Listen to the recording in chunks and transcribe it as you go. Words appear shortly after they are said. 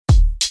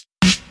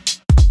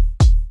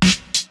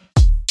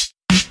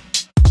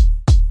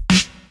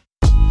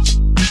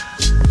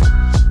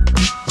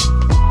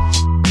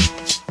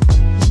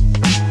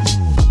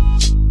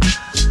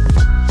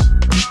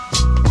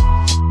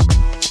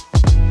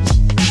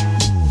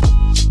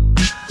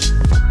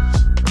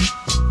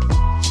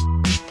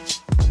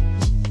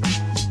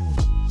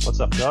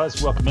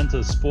guys? Welcome into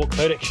the Sport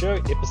Codex Show,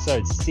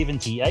 episode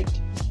 78.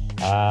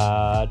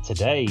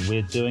 Today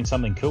we're doing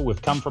something cool.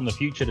 We've come from the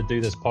future to do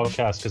this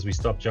podcast because we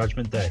stopped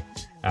Judgment Day.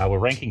 We're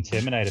ranking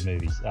Terminator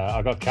movies.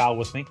 I got Carl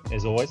with me,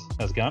 as always.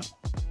 How's it going?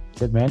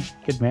 Good man.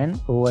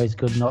 Always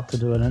good not to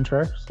do an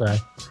intro. So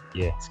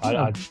yeah,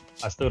 I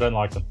still don't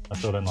like them. I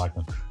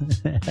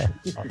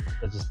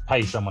just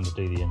pay someone to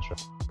do the intro.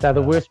 They're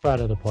the worst part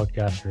of the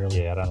podcast,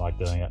 really. Yeah, I don't like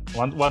doing it.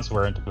 Once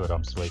we're into it,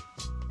 I'm sweet.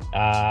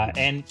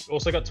 And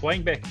also got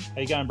Twain back. How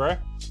you going, bro?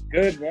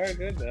 Good, bro.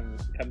 Good. Coming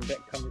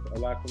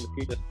alive from the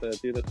future to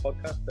do this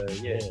podcast. So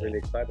yeah, really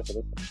excited for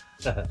this.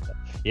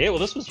 Yeah, well,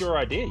 this was your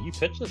idea. You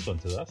pitched this one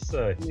to us.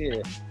 So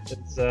yeah,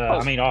 it's.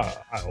 I mean, I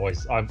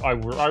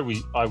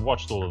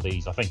watched all of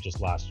these. I think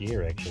just last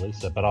year actually.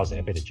 So, but I was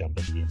happy to jump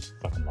in again.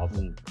 Fucking love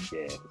them.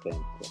 Yeah,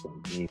 same.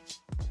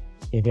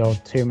 Yeah, the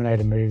old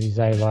Terminator movies.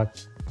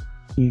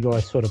 You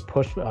guys sort of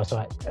pushed me. I was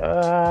like,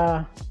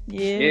 yeah.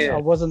 I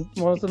wasn't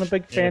a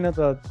big fan of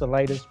the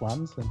latest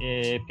ones. And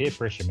yeah, peer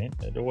pressure, man.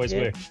 It always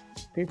works.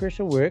 Peer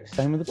pressure works.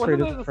 Same with the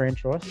Predator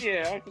franchise.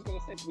 Yeah, I was just gonna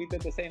say we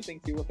did the same thing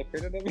too with the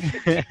Predator.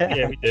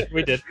 Yeah,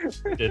 we did.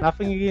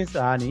 Nothing against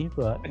Arnie,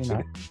 but you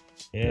know.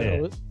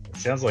 Yeah. It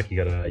sounds like you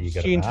got an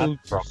Arnie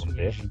problem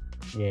there.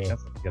 Yeah.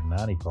 Sounds like you got an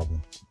Arnie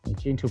problem.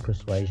 Gentle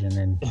persuasion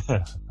and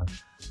it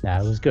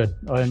was good.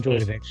 I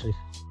enjoyed it actually.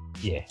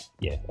 Yeah.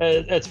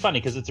 It's funny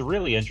because it's a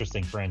really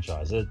interesting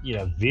franchise.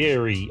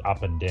 Very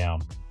up and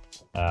down.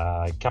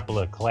 A couple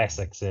of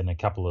classics and a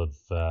couple of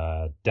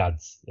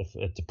duds,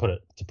 to put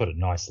it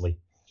nicely.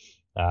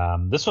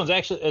 This one's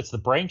actually it's the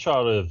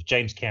brainchild of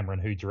James Cameron,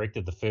 who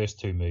directed the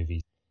first two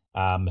movies.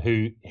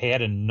 Who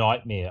had a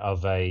nightmare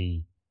of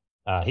he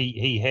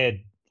had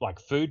like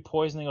food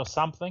poisoning or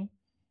something,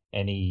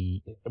 and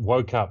he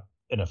woke up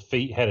in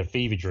had a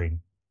fever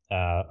dream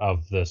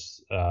of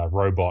this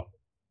robot.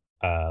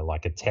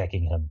 Like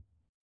attacking him,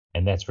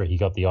 and that's where he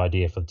got the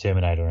idea for the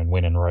Terminator and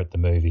went and wrote the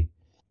movie.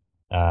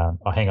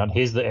 Hang on,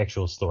 here's the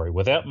actual story.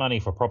 Without money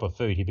for proper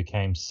food, he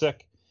became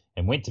sick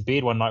and went to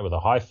bed one night with a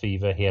high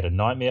fever. He had a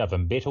nightmare of a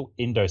metal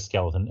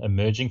endoskeleton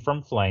emerging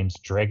from flames,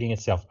 dragging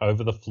itself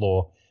over the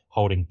floor,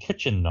 holding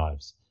kitchen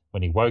knives.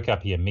 When he woke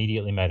up, he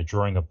immediately made a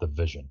drawing of the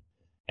vision,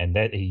 and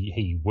that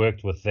he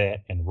worked with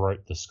that and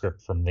wrote the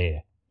script from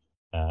there,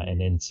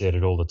 and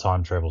inserted all the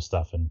time travel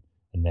stuff and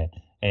that.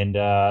 And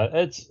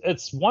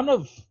it's one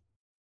of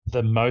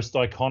the most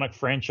iconic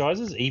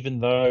franchises, even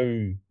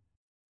though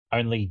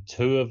only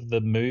two of the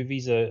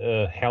movies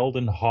are held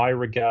in high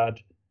regard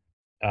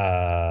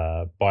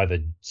by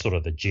the sort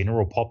of the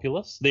general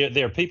populace.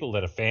 There are people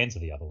that are fans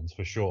of the other ones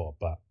for sure,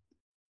 but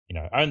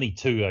only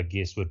two, I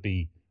guess, would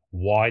be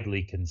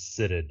widely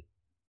considered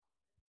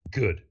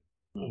good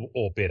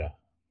or better.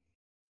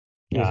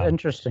 It's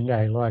interesting,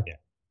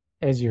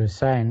 as you were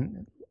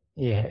saying,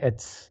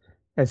 it's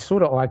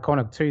sort of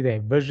iconic too,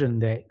 that vision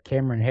that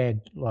Cameron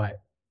had, like,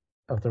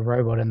 of the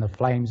robot and the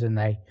flames, and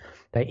they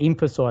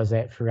emphasize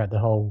that throughout the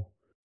whole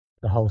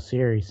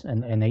series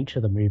and each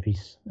of the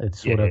movies.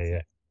 It's sort of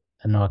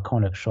an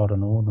iconic shot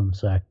in all of them.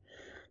 So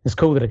it's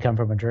cool that it come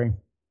from a dream.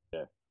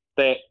 Yeah,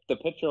 the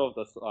picture of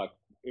this, like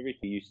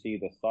everything you see,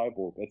 the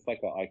cyborg, it's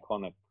like an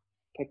iconic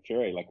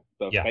picture, like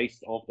the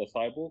face of the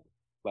cyborg.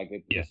 Like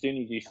as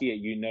soon as you see it,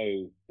 you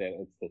know that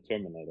it's the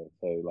Terminator.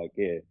 So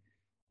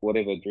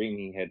whatever dream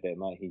he had that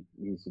night,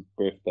 he's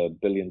birthed $1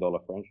 billion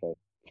franchise.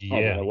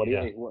 Yeah. What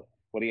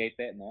he ate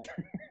that night.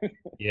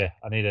 Yeah,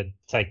 I need to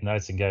take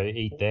notes and go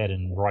eat that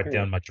and write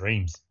down my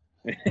dreams.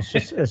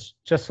 It's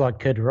just like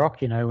Kid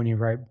Rock, when he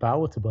wrote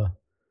Bawitdaba.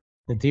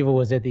 The devil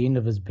was at the end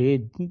of his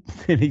bed, and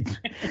he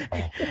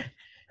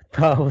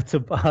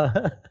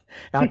Bawitdaba.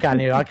 I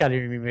can't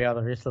even remember how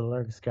the rest of the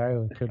lyrics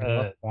go. Kid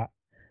Rock, but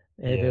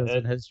it was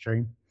in his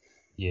dream.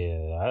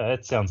 Yeah,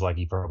 it sounds like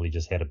he probably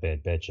just had a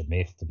bad batch of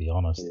meth, to be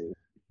honest.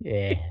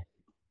 Yeah,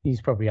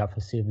 he's probably up for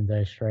 7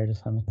 days straight or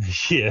something.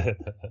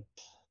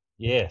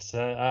 Yeah.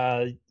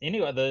 So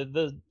anyway,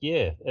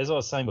 as I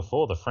was saying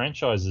before, the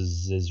franchise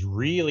is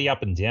really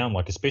up and down.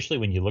 Like, especially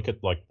when you look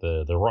at like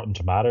the Rotten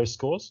Tomatoes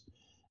scores.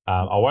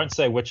 I won't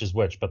say which is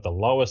which, but the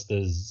lowest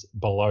is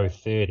below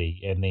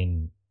 30, and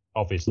then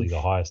obviously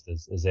the highest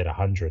is at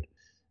 100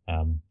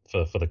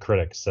 for the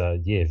critics.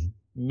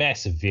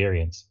 Massive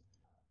variance.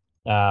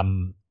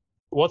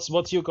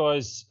 What's your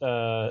guys'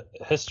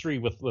 history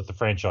with the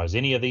franchise?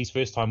 Any of these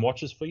first time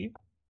watches for you?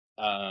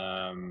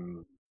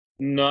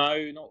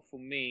 No, not for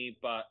me,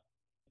 but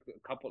a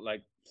couple,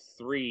 like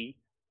 3.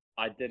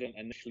 I didn't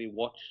initially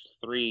watch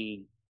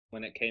 3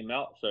 when it came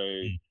out, so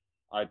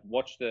I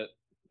watched it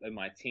in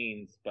my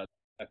teens, but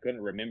I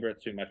couldn't remember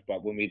it too much.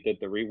 But when we did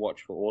the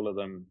rewatch for all of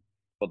them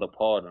for the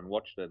pod and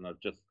watched it, and I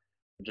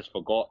just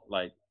forgot,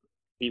 like,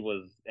 he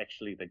was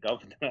actually the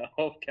governor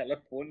of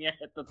California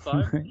at the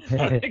time.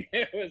 I think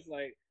it was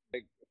like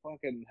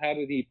fucking, how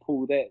did he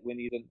pull that when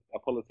he's a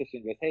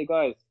politician? Goes, hey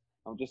guys,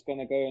 I'm just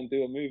gonna go and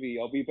do a movie.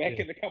 I'll be back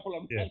in a couple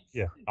of months.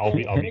 Yeah. I'll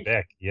be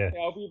back. Yeah.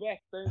 I'll be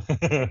back.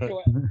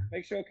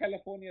 Make sure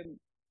California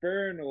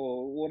burn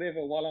or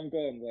whatever while I'm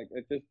gone. Like,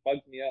 it just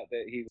bugs me out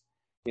that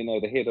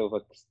the head of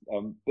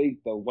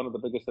one of the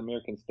biggest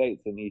American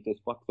states, and he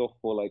just fucks off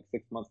for like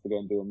 6 months to go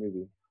and do a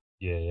movie.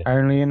 Yeah.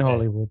 Only in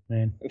Hollywood,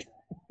 man.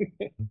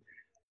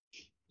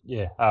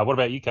 Yeah. What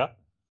about you, Kat?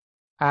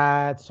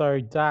 So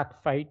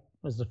Dark Fate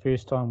was the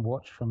first time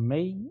watch from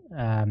me.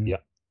 Yeah.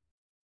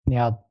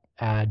 Now,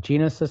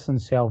 Genesis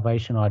and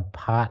Salvation I'd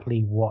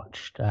partly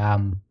watched.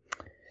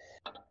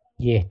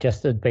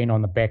 Just had been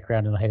on the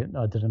background, and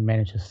I didn't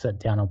manage to sit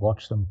down and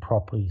watch them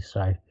properly.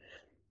 So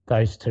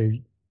those two,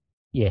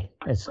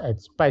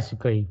 it's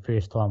basically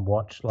first time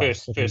watch. Like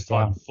first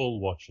time full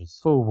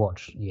watches. Full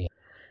watch, yeah.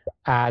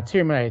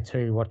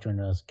 Terminator 2, watched when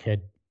I was a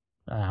kid.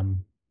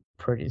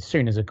 Pretty as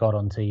soon as it got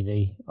on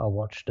TV, I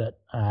watched it.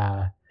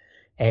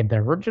 And the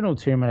original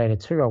Terminator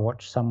 2, I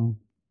watched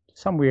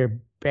somewhere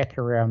back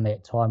around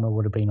that time. It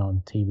would have been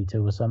on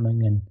TV2 or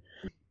something,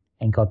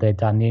 and got that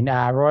done. Then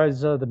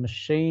Rise of the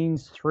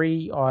Machines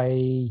 3,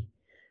 I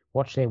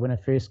watched that when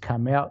it first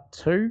came out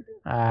too.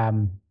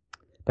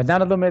 But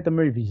none of them at the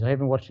movies. I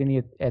haven't watched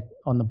any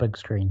on the big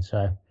screen.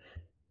 So,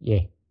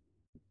 yeah.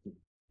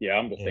 Yeah,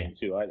 I'm the same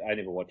too. I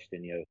never watched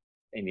any of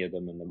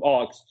them in them.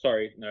 Oh,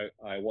 sorry, no,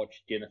 I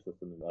watched Genesis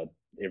and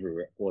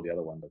everywhere all the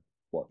other ones I've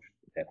watched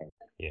at home.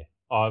 Yeah,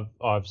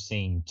 I've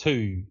seen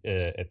two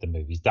at the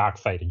movies, Dark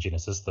Fate and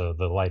Genesis, the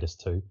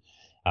latest two.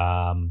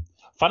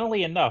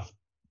 Funnily enough,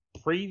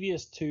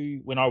 previous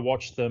to when I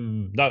watched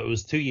them, no, it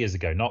was 2 years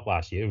ago, not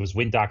last year. It was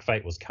when Dark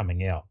Fate was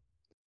coming out.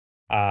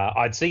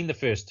 I'd seen the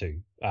first two.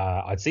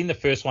 I'd seen the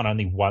first one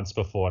only once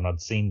before, and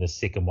I'd seen the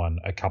second one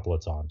a couple of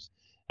times.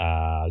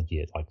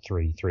 Like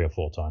three or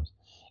four times.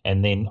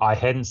 And then I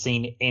hadn't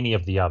seen any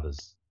of the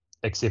others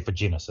except for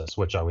Genesis,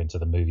 which I went to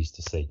the movies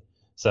to see.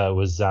 So it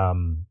was,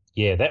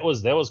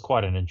 that was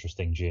quite an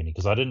interesting journey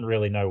because I didn't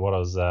really know what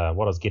I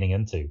was getting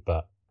into.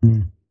 But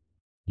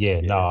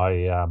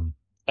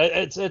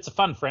it's a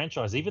fun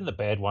franchise. Even the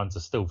bad ones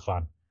are still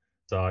fun.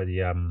 So I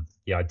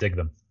dig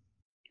them.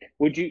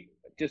 Would you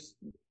just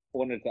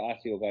wanted to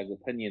ask your guys'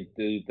 opinion?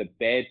 Do the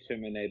bad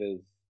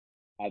Terminators,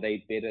 are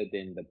they better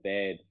than the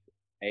bad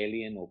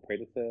Alien or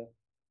Predator?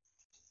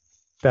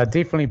 They're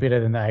definitely better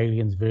than the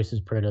Aliens versus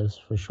Predators,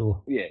 for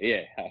sure.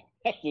 Yeah.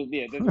 I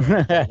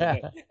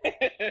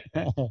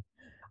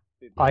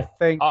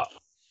think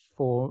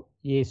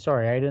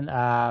sorry, Aiden.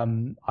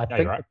 I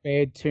think the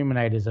bad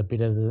Terminators are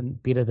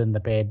better than the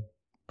bad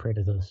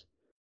Predators.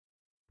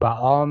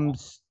 But I'm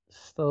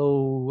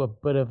still a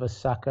bit of a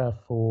sucker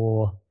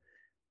for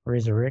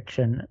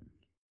Resurrection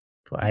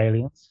for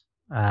Aliens.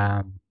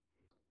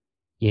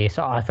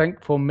 So I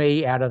think for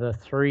me, out of the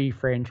three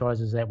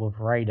franchises that we've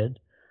rated,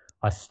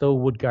 I still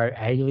would go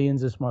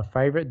Aliens as my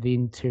favorite,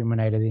 then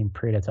Terminator, then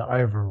Predator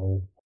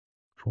overall.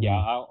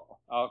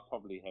 I'll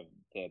probably have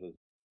that as.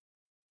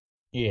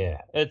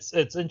 Yeah, it's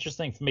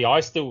interesting for me. I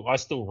still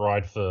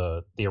ride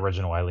for the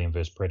original Alien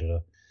vs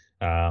Predator.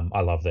 I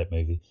love that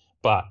movie,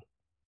 but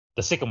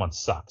the second one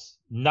sucks.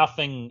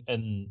 Nothing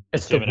in the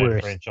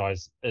Terminator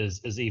franchise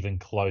is even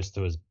close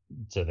to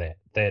that.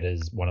 That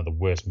is one of the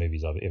worst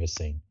movies I've ever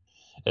seen.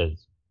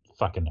 It's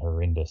fucking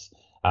horrendous.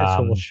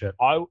 That's all shit.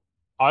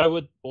 I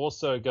would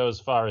also go as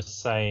far as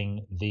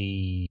saying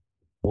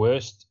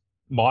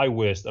my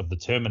worst of the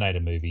Terminator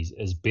movies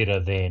is better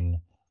than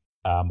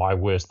my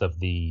worst of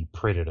the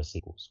Predator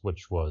sequels,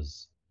 which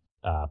was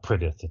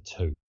Predator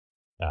 2.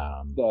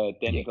 The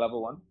Danny Glover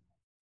one?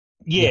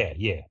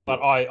 Yeah.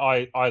 But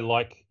I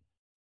like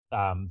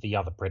the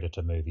other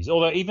Predator movies.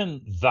 Although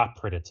even The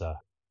Predator,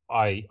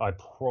 I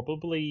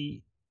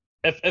probably,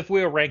 if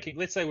we were ranking,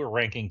 let's say we're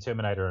ranking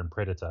Terminator and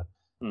Predator,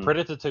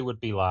 Predator 2 would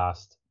be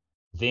last.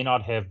 Then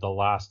I'd have the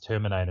last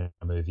Terminator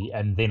movie,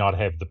 and then I'd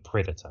have the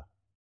Predator.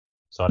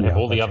 So I'd have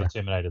all the other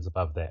Terminators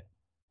above that.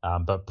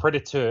 But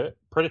Predator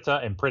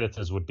and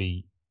Predators would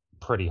be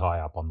pretty high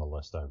up on the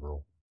list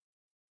overall.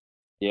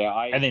 Yeah,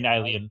 and then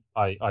Alien,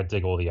 I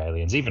dig all the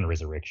Aliens, even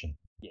Resurrection.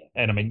 Yeah.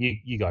 And I mean,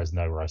 you guys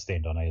know where I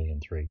stand on Alien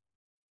 3.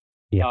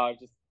 Yeah. I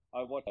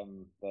watched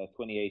the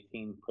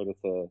 2018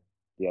 Predator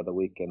the other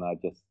week, and I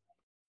just,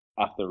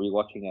 after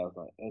rewatching it, I was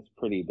like, it's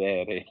pretty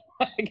bad.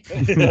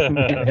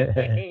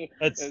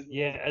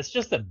 It's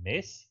just a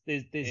mess.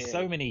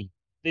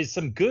 There's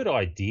some good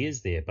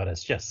ideas there, but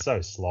it's just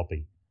so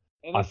sloppy.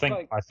 I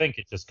think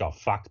it just got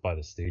fucked by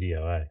the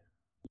studio, eh?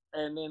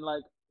 And then I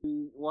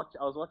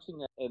was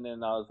watching it, and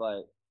then I was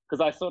like,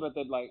 because I sort of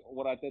did like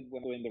what I did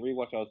when doing the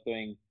rewatch. I was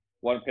doing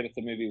one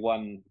Predator movie,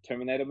 one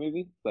Terminator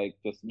movie, like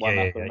just one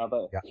after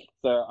another. Yeah.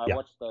 So I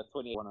watched the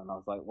 2021, and I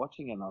was like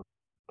watching it,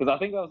 because I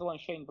think that was the one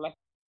Shane Black.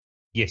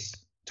 Yes,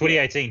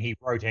 2018. He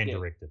wrote and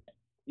directed.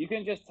 You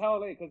can just tell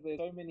because there's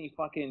so many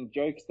fucking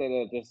jokes that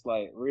are just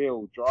like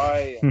real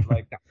dry and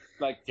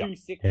like too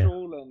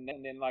sexual, and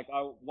then like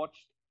I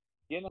watched.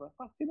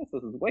 Fuck, this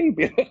is way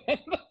better than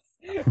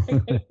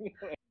this.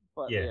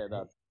 But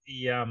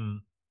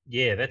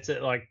that's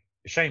it. Like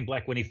Shane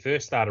Black, when he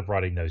first started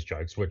writing those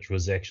jokes, which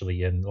was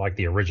actually in like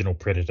the original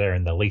Predator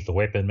and the Lethal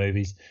Weapon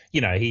movies,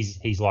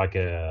 he's like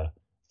a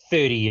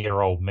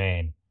 30-year-old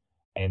man.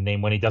 And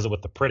then when he does it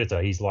with the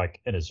Predator, he's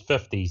like in his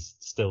 50s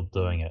still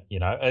doing it.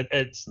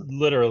 It's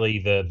literally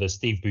the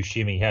Steve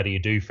Buscemi, how do you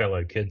do,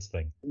 fellow kids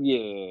thing.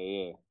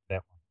 Yeah.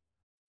 That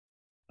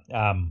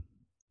one.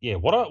 Yeah,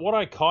 what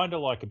I kind of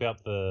like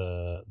about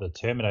the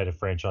Terminator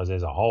franchise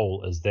as a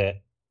whole is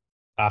that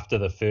after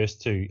the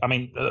first two, I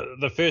mean,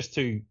 the first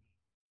two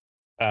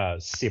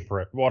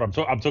separate. I'm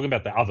talking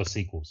about the other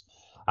sequels.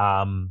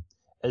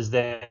 Is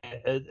that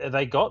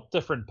they got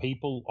different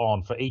people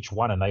on for each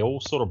one, and they all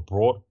sort of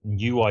brought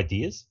new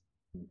ideas.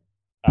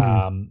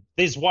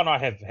 There's one I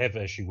have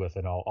issue with,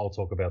 and I'll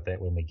talk about that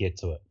when we get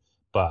to it.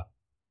 But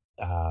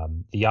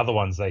the other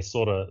ones, they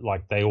sort of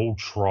like they all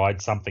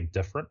tried something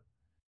different,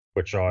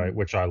 which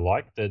I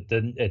liked. It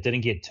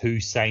didn't get too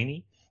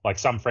samey. Like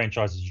some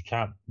franchises, you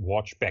can't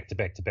watch back to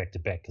back to back to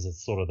back because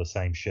it's sort of the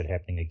same shit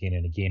happening again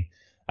and again.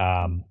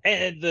 And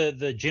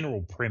the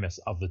general premise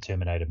of the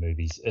Terminator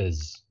movies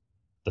is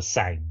the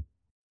same,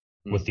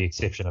 with the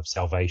exception of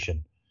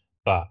Salvation.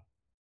 But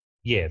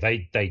yeah,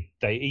 they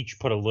each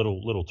put a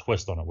little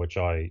twist on it, which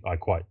I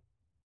quite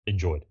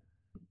enjoyed.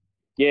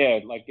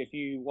 Yeah, like if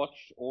you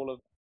watch all of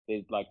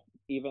it, like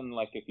even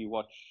like if you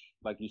watch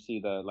like you see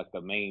the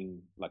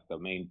main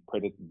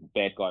predator,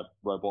 bad guy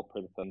robot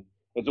predator,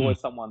 it's always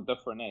someone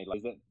different, eh?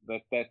 Like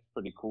that's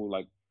pretty cool.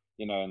 Like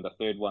in the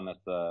third one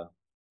it's a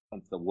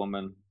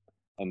woman,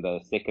 and the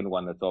second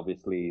one it's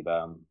obviously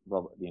the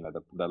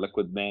the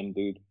Liquid Man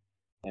dude.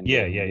 And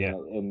yeah.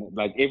 And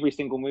like every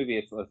single movie,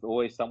 it's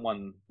always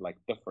someone like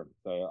different.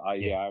 So I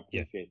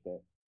appreciate that.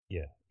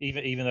 Yeah,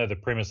 even though the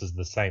premise is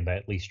the same, they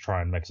at least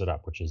try and mix it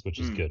up, which is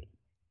good.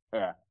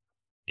 Yeah.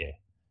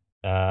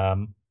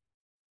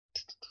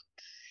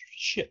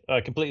 Shit, I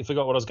completely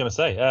forgot what I was going to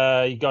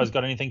say. You guys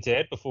got anything to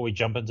add before we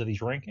jump into these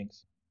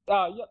rankings?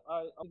 Yep.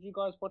 Did you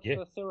guys watch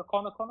the Sarah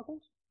Connor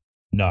Chronicles?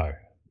 No.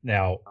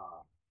 Now,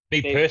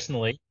 me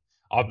personally,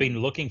 I've been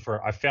looking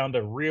for. I found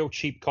a real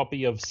cheap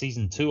copy of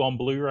season 2 on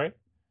Blu-ray.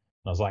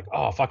 I was like,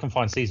 if I can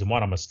find season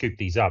 1, I'm going to scoop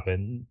these up.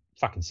 And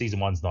fucking season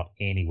 1's not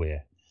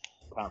anywhere.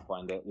 Can't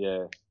find it,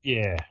 yeah.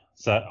 Yeah.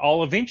 So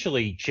I'll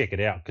eventually check it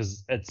out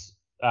because it's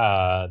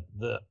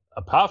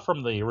apart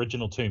from the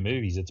original 2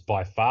 movies, it's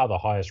by far the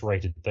highest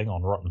rated thing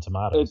on Rotten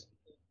Tomatoes.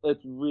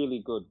 It's really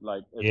good.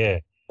 Like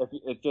it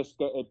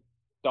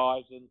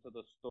dives into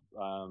the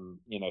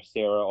story.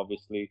 Sarah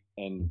obviously,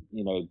 and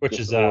which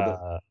is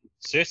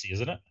Cersei,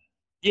 isn't it?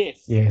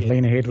 Yes. Yeah, yes.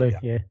 Lena Headley.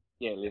 Yeah,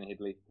 Lena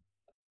Headley.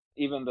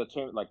 Even the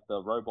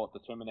robot, the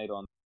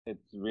Terminator,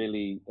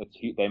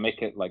 they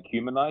make it like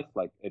humanized.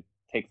 Like it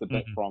takes a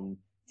bit from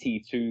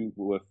T2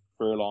 with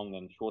Furlong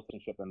and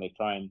Schwarzenegger, and they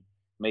try and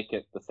make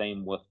it the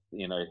same with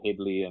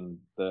Headley and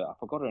I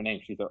forgot her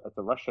name. It's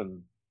a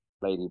Russian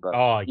lady, but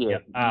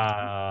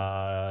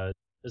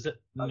is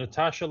it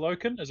Natasha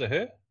Loken? Is it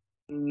her?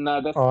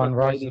 No, that's on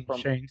Rise of the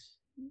Machines.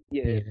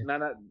 Yeah.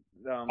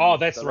 No.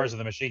 That's Rise of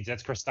the Machines.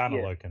 That's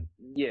Kristanna Loken.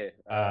 Yeah.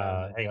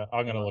 Hang on,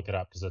 I'm gonna look it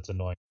up because it's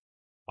annoying.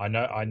 I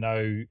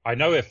know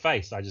her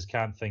face. I just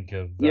can't think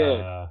of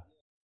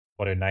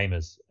what her name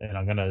is, and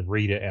I'm gonna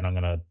read it, and I'm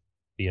gonna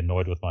be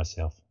annoyed with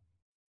myself.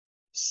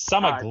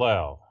 Summer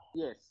Glau.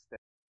 Yes.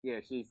 Yeah,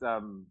 she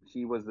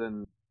was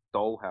in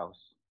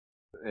Dollhouse,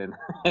 and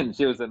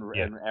she was in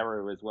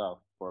Arrow as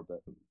well for a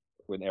bit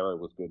when Arrow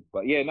was good.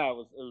 But yeah, no,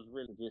 it was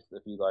really just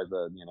if you guys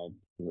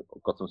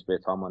got some spare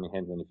time on your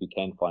hands, and if you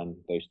can find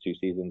those 2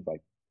 seasons,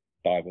 like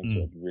dive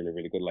into it. Really,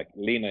 really good. Like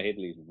Lena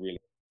Headley's really.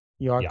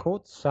 Yeah, I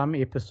caught some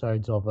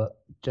episodes of it.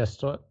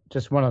 Just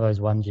one of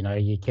those ones,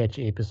 you catch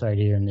an episode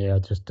here and there. I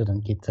just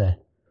didn't get to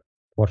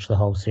watch the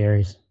whole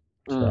series.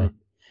 So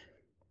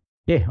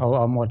yeah,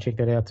 I might check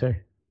that out too.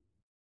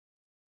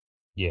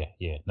 Yeah.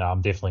 No,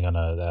 I'm definitely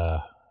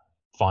gonna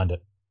find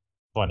it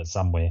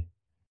somewhere.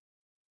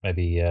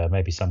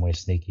 Maybe somewhere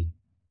sneaky.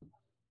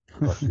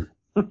 All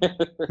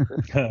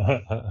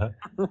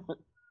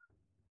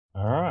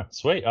right,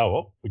 sweet. Oh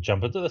well, we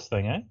jump into this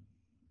thing, eh?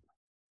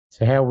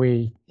 So how are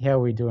we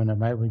doing it,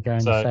 mate? We're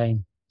going the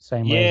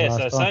same way as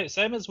last time?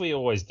 Same as we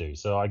always do.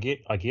 So I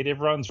get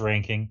everyone's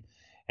ranking,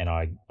 and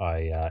I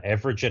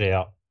average it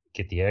out,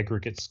 get the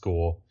aggregate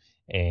score,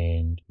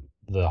 and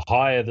the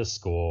higher the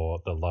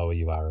score, the lower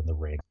you are in the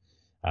rank.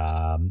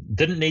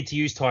 Didn't need to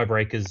use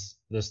tiebreakers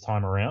this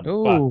time around.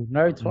 Oh,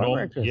 no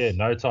tiebreakers.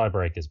 No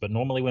tiebreakers. But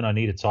normally when I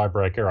need a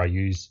tiebreaker, I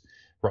use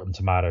Rotten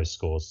Tomatoes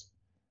scores.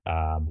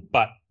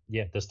 But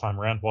yeah, this time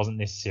around wasn't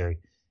necessary.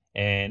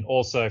 And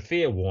also,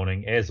 fair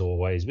warning, as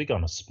always, we're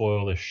going to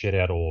spoil the shit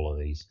out of all of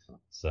these.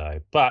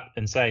 So, but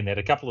in saying that,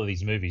 a couple of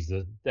these movies,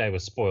 they were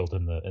spoiled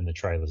in the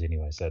trailers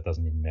anyway, so it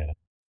doesn't even matter.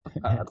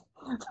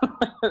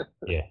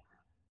 Yeah.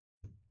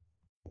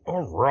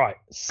 All right.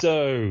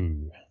 So,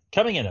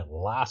 coming in at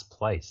last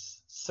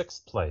place,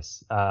 6th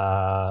place.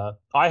 I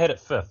had it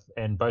 5th,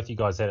 and both you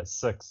guys had it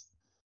 6th.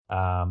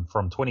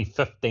 From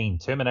 2015,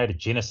 Terminator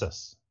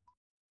Genisys.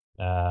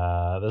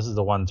 This is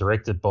the one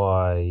directed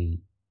by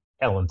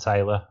Alan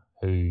Taylor,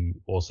 who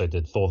also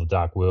did Thor: The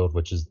Dark World,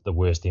 which is the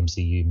worst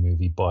MCU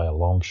movie by a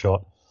long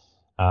shot,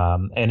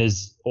 and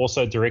is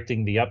also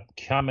directing the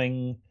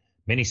upcoming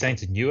Many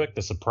Saints of Newark,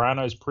 the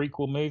Sopranos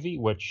prequel movie,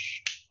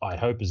 which I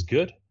hope is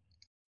good,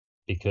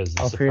 because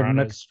I've heard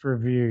mixed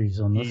reviews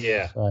on this.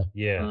 Yeah,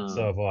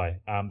 so have I.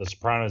 The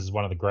Sopranos is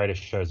one of the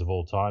greatest shows of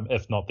all time,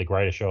 if not the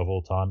greatest show of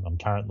all time. I'm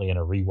currently in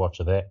a rewatch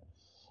of that.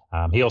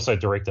 He also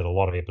directed a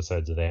lot of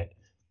episodes of that,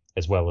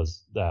 as well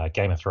as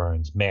Game of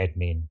Thrones, Mad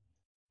Men,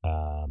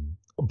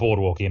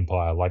 Boardwalk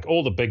Empire, like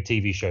all the big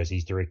TV shows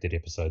he's directed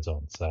episodes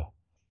on. So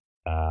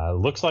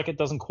looks like it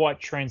doesn't quite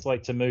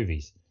translate to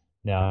movies.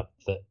 Now,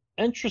 the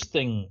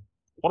interesting,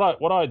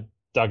 what I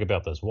dug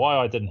about this, why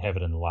I didn't have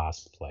it in the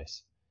last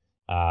place.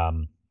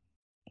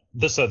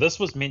 This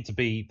was meant to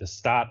be the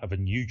start of a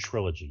new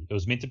trilogy. It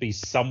was meant to be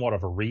somewhat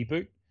of a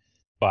reboot,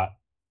 but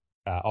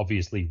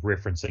obviously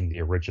referencing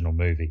the original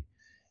movie.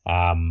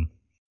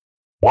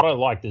 What I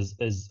liked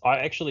is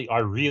I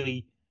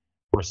really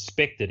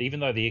respected, even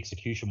though the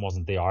execution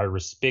wasn't there, I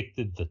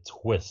respected the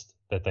twist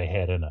that they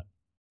had in it,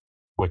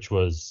 which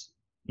was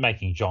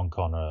making John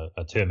Connor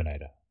a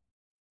Terminator.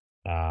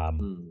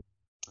 The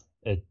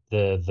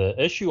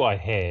issue I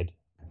had,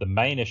 the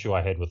main issue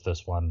I had with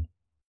this one,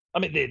 I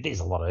mean,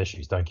 there's a lot of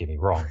issues, don't get me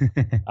wrong.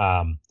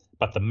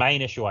 But the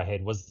main issue I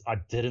had was I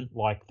didn't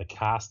like the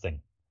casting.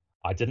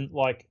 I didn't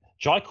like...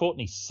 Jai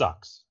Courtney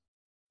sucks.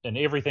 And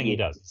everything he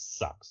does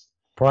sucks.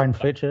 Brian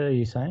Fletcher, are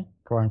you saying?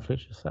 Brian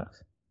Fletcher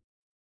sucks?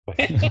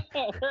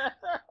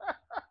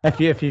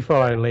 if you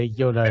follow League,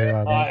 you'll know who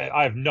I mean.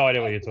 I have no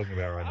idea what you're talking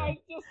about right now. I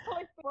just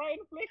like Brian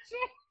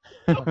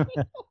Fletcher.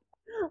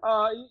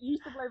 You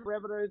used to play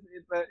Rabbitohs.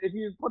 If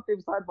you put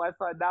them side by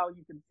side now,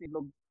 you can see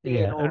them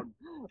dead on.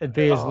 It'd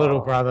be his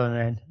little brother,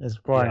 man. It's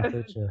Brian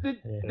Fletcher.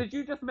 Did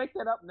you just make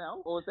that up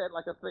now, or is that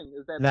like a thing?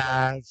 Is that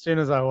as soon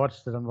as I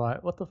watched it, I'm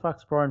like, what the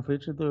fuck's Brian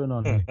Fletcher doing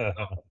on here?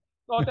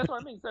 Oh, that's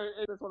what I mean. So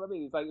that's what I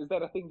mean. It's like, is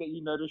that a thing that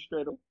you noticed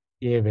straight away?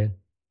 Yeah, man.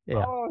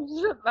 Yeah. Oh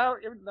shit! Now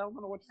I'm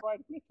gonna watch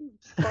Brian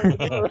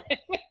Fletcher.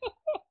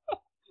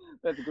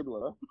 That's a good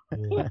one,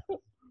 huh?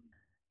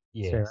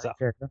 Yeah.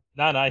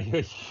 No,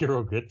 you're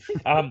all good.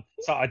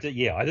 So I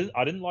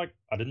didn't like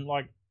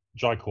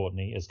Jai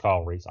Courtney as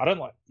Kyle Reese. I don't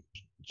like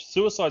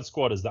Suicide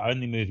Squad is the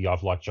only movie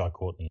I've liked Jai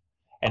Courtney,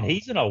 and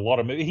he's in a lot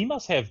of movies. He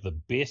must have the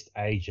best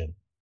agent.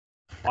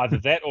 Either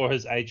that or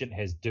his agent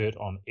has dirt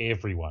on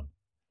everyone.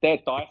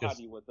 That Die Hard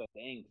was a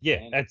thing.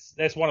 Yeah, man.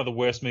 That's one of the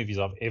worst movies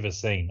I've ever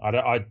seen.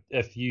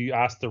 If you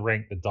asked to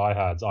rank the Die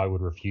Hards, I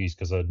would refuse,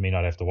 because it would mean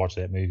I'd have to watch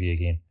that movie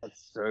again.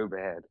 That's so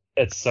bad.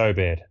 It's so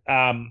bad.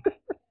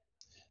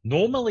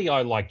 Normally,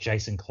 I like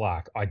Jason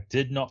Clarke. I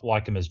did not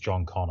like him as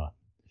John Connor.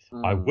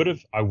 I would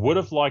have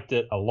liked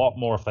it a lot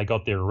more if they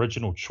got their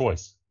original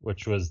choice,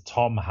 which was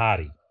Tom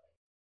Hardy.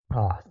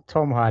 Oh,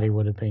 Tom Hardy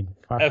would have been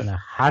fucking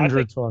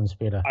 100 times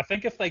better. I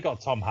think if they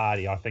got Tom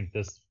Hardy, I think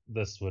this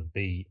would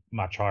be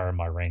much higher in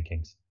my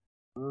rankings.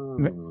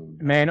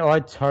 Man, I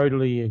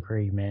totally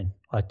agree, man.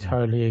 I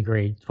totally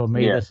agree. For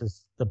me, this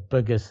is the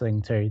biggest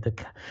thing too.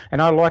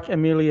 And I like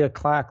Emilia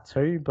Clarke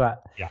too,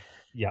 but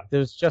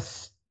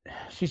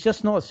she's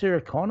just not Sarah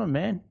Connor,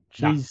 man.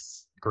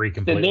 She's agree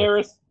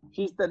completely.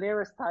 She's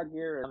Daenerys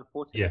Targaryen,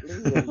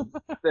 unfortunately.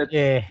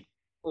 Yeah.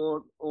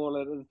 All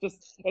it is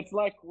just, it's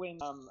like when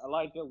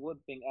Elijah Wood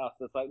thing out.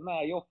 It's like,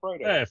 nah, you're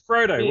Frodo. Yeah,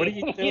 Frodo, what are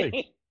you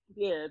doing?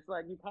 Yeah, it's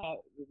like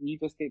you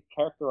just get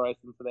characterized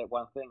into that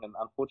one thing, and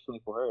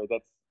unfortunately for her,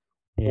 that's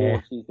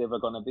all she's ever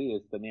gonna be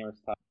is Daenerys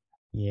Targaryen.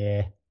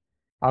 Yeah,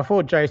 I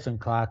thought Jason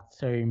Clarke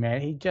too, man.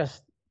 He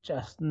just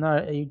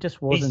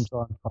wasn't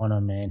John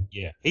Connor, man.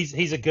 Yeah,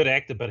 he's a good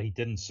actor, but he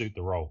didn't suit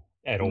the role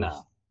at all.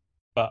 No.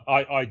 But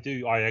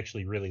I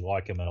actually really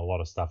like him in a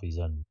lot of stuff he's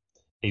in.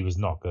 He was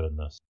not good in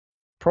this.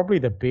 Probably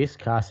the best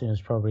casting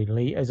is probably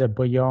Lee. Is it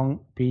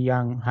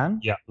Byung-hun?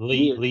 Yeah,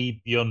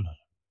 Lee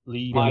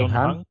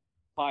Byung-hun.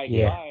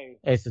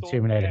 As the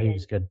Terminator, he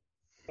was good.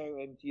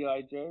 And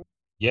G.I. Joe.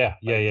 Yeah.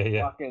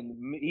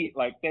 Fucking,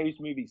 like, those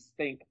movies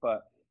stink,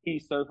 but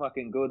he's so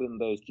fucking good in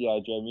those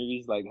G.I. Joe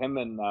movies. Like him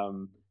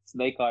and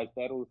Snake Eyes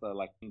battles are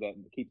like that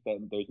keeps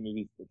those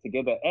movies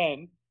together.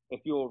 And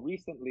if you're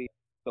recently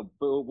the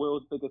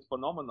world's biggest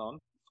phenomenon,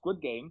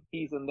 Squid Game,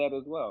 he's in that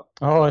as well.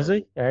 Oh, is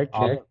he?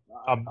 Okay.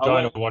 I'm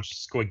going to watch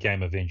Squid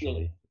Game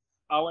eventually.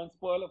 Yeah. I won't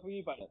spoil it for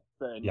you, but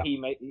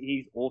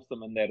he's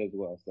awesome in that as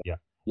well. So. Yeah.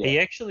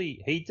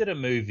 He did a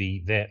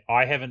movie that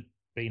I haven't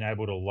been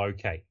able to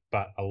locate,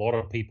 but a lot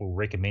of people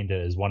recommend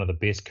it as one of the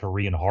best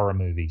Korean horror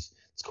movies.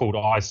 It's called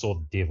I Saw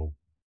the Devil.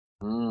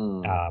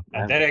 And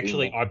that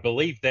actually, I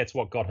believe that's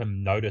what got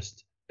him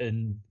noticed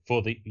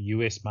for the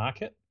US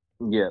market.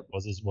 Yeah.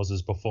 Was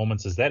his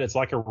performance as that? It's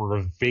like a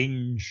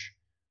revenge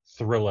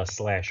thriller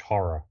 /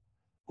 horror.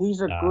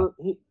 He's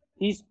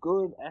he's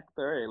good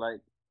actor,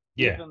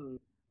 even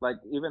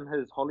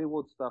his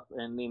Hollywood stuff,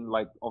 and then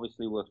like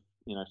obviously with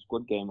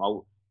Squid Game,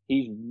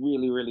 he's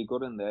really, really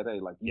good in that.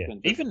 Like you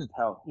can just even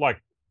tell.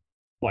 like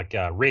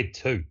Red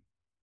 2.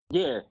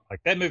 Yeah.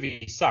 Like that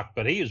movie sucked,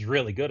 but he was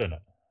really good in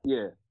it.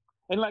 Yeah.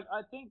 And like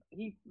I think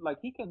he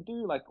can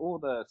do like all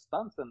the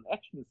stunts and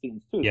action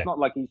scenes too. It's not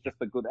like he's just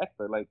a good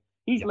actor. Like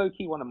he's low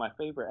key one of my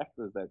favorite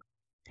actors.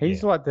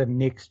 He's like the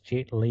next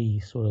Jet Li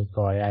sort of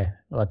guy,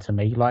 like to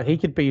me. Like he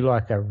could be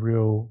like a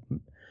real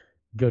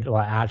good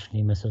like arch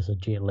nemesis of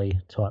Jet Li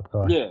type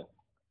guy. Yeah.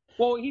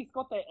 Well, he's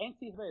got that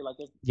anti-hero. Like,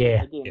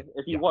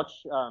 if you watch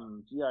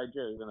G.I.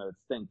 Joe, it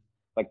stinks.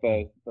 Like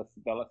the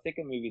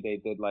second movie they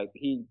did, like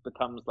he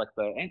becomes like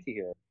the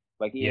anti-hero.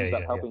 Like he ends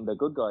up helping the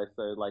good guys.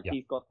 So like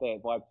he's got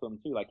that vibe to him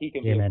too. Like he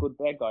can be a good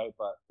bad guy,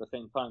 but at the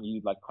same time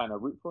you like kind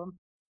of root for him.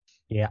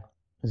 Yeah,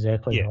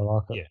 exactly. Yeah, I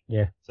like it.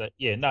 Yeah. So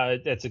no,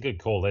 that's a good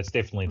call. That's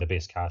definitely the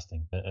best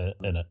casting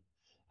in it.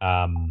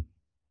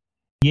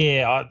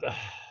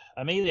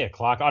 Emilia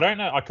Clarke. I don't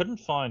know. I couldn't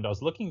find. I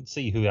was looking to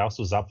see who else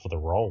was up for the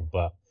role,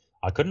 but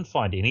I couldn't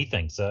find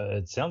anything. So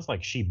it sounds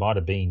like she might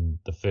have been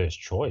the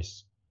first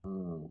choice.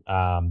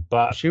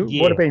 But she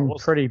would have been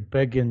pretty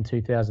big in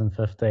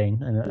 2015.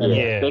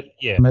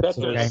 That's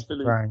her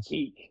absolute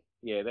peak.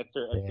 Yeah, that's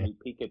her absolute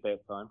peak at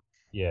that time.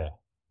 Yeah.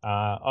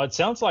 It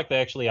sounds like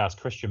they actually asked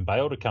Christian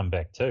Bale to come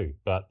back too,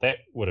 but that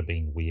would have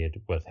been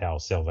weird with how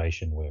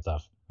Salvation worked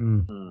stuff.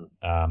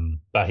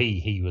 But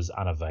he was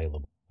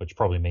unavailable, which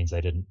probably means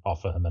they didn't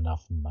offer him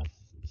enough money.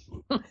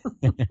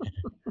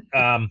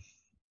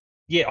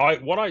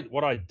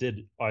 What I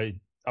did,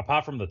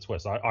 apart from the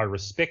twist, I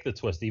respect the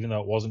twist, even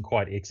though it wasn't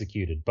quite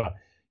executed. But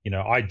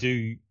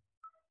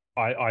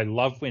I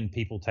love when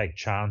people take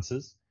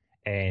chances,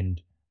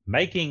 and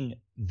making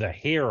the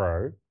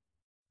hero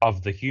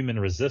of the human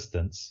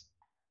resistance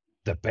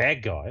the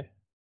bad guy,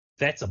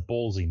 that's a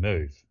ballsy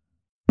move.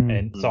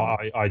 And so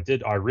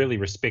I really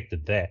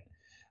respected that.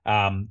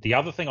 The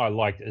other thing I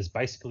liked is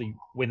basically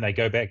when he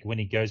goes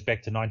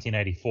back to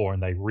 1984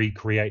 and they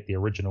recreate the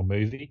original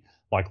movie,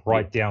 like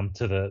down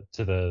to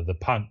the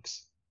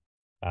punks.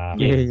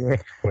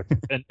 Which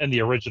in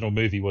the original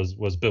movie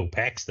was Bill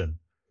Paxton.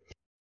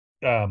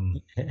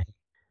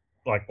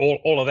 Like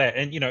all of that,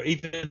 and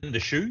even the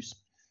shoes.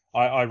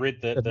 I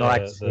read that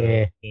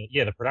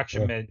the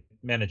production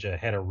manager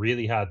had a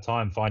really hard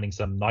time finding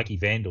some Nike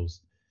Vandals,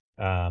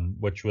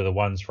 which were the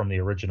ones from the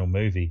original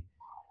movie,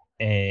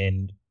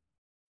 and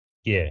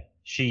they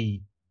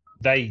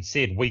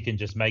said we can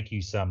just make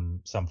you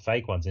some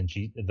fake ones, and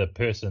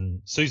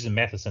Susan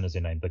Matheson is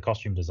her name, the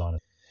costume designer.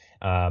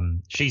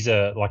 She's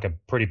a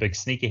pretty big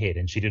sneakerhead,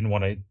 and she didn't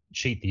want to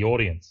cheat the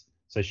audience,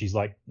 so she's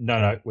like,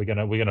 no, we're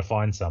gonna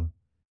find some.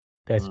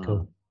 That's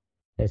cool.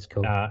 That's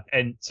cool.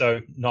 And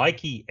so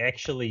Nike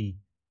actually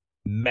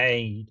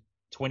made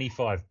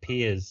 25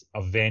 pairs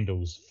of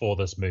Vandals for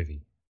this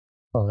movie.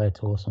 Oh,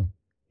 that's awesome.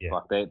 Yeah.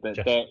 Like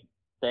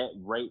that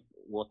rate,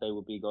 what they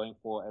would be going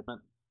for,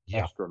 Edmund,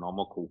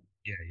 astronomical.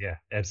 Yeah,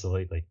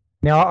 absolutely.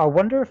 Now, I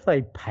wonder if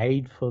they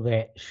paid for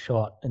that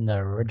shot in the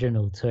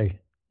original too,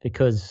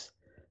 because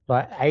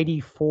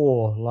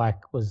 84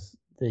 was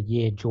the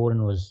year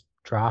Jordan was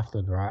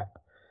drafted, right?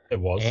 It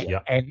was,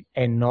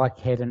 and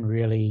Nike hadn't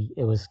really.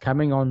 It was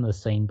coming on the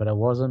scene, but it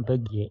wasn't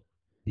big yet.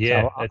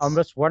 Yeah, so I'm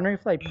just wondering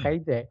if they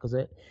paid that because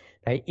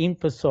they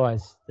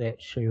emphasized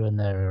that shoe in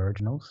the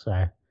original.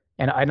 So,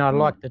 and I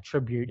like the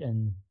tribute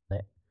in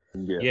that.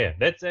 Yeah,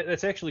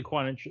 that's actually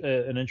quite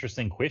an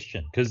interesting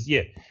question because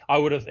I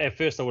would have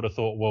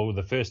thought, well,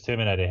 the first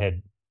Terminator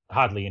had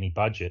hardly any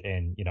budget,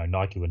 and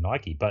Nike were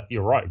Nike, but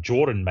you're right,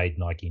 Jordan made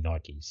Nike,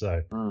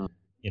 so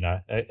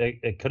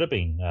it could have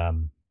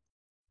been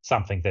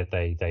something that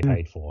they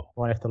paid for.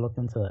 Might have to look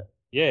into it.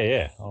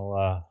 Yeah.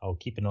 I'll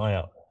keep an eye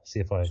out, see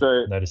if I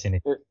notice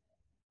anything.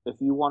 If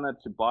you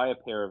wanted to buy a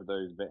pair of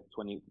those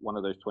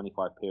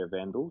 25 pair of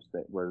Vandals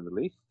that were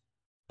released,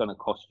 it's going to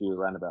cost you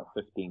around about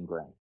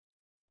 $15,000.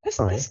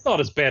 That's not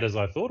as bad as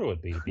I thought it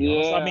would be. To be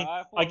honest, I mean,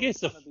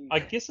 I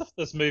guess if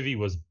this movie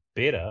was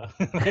better,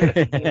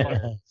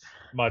 it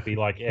might be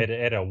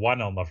add a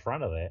 1 on the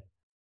front of that.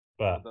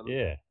 But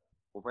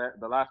Well,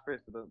 the last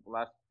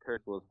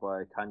curse was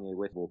by Kanye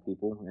West, of all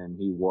people, and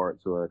he wore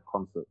it to a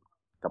concert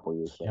a couple of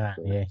years back.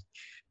 Yeah.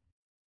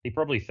 He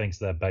probably thinks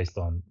they're based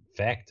on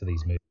fact to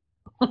these movies.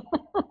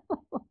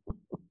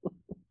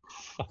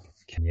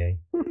 Kanye.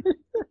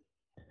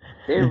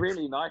 They're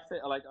really nice.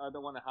 I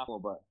don't want to have more,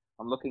 but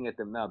I'm looking at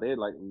them now.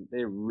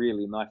 They're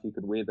really nice. You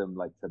could wear them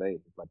today.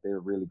 They're a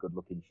really good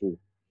looking shoe.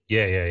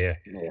 Yeah.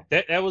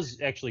 That was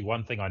actually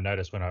one thing I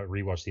noticed when I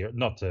rewatched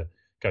not to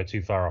go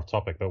too far off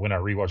topic, but when I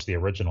rewatched the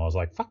original, I was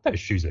like, fuck, those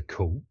shoes are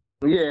cool.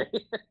 Yeah.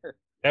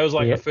 That was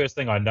the first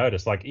thing I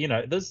noticed.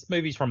 This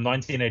movie's from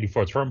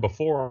 1984. It's from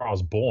before I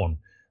was born.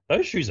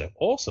 Those shoes are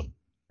awesome.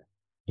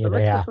 Yeah, the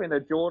mix between a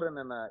Jordan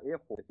and an Air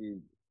Force.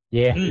 The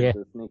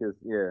sneakers,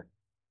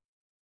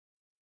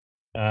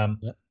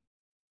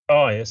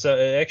 So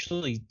it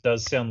actually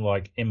does sound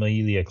like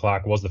Emilia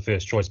Clarke was the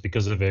first choice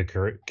because of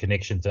her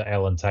connection to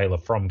Alan Taylor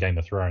from Game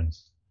of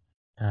Thrones.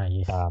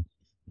 Yes.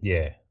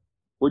 Yeah.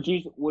 Would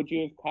you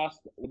have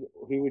cast?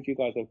 Who would you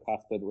guys have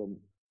casted in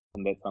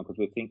that time? Because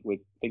we're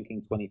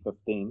thinking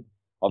 2015.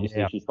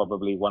 Obviously, she's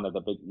probably one of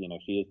the big.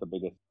 She is the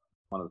biggest,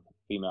 one of the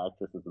female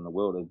actresses in the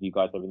world. Do you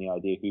guys have any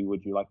idea who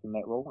would you like in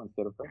that role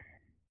instead of her?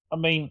 I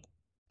mean,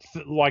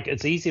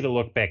 it's easy to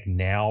look back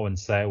now and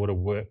say it would have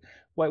worked.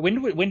 Wait,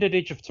 when did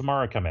Edge of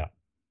Tomorrow come out?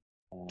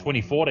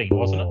 2014,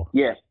 wasn't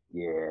it?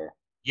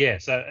 Yeah.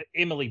 So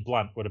Emily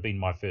Blunt would have been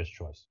my first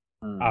choice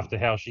after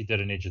how she did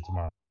in Edge of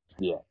Tomorrow.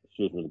 Yeah,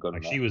 she was really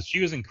good. She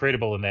was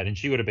incredible in that, and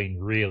she would have been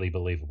really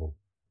believable.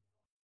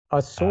 I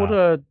sort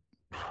of,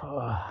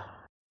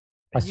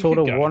 I sort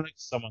of want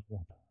someone.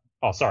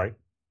 Oh, sorry.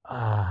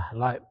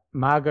 Like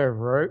Margot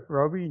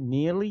Robbie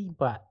nearly,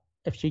 but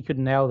if she could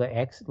nail the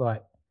accent,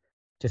 like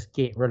just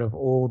get rid of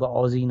all the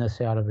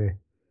Aussiness out of her.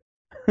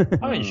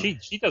 I mean,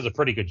 she does a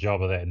pretty good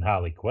job of that in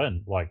Harley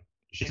Quinn. Like,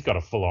 she's got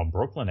a full-on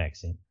Brooklyn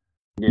accent.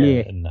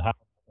 Yeah. In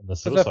the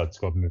Suicide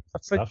Squad movie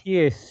stuff.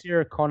 Yeah,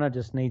 Sarah Connor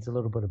just needs a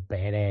little bit of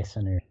badass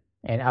in her.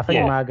 And I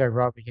think Margot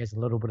Robbie has a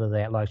little bit of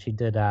that, like she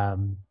did I,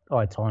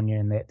 Tonya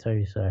in that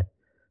too. So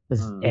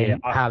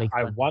Harley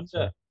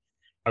Quinn.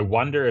 I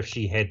wonder if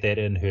she had that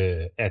in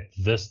her at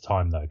this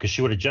time though, because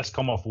she would have just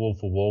come off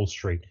Wolf of Wall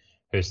Street.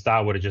 Her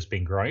star would have just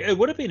been growing. It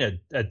would have been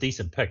a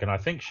decent pick, and I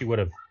think she would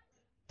have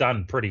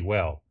done pretty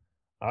well.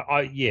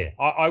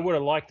 I would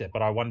have liked it,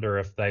 but I wonder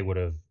if they would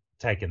have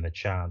taken the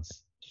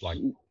chance, like,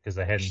 because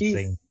they hadn't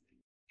seen.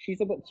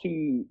 She's a bit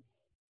too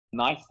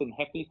nice and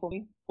happy for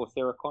me, for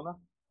Sarah Connor.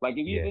 Like,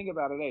 if you think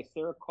about it,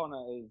 Sarah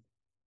Connor is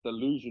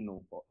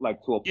delusional,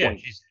 like, to a point.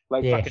 She's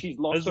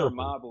lost her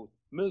marbles.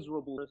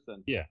 Miserable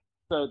person. Yeah.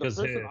 So the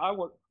person I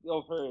would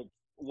have heard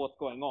what's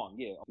going on,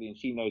 and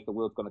she knows the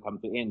world's going to come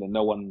to an end and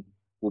no one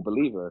will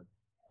believe her.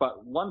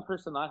 But one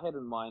person I had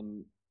in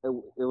mind, it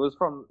was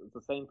from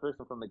the same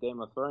person from the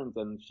Game of Thrones,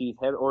 and she's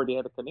already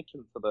had a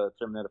connection to the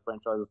Terminator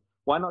franchise.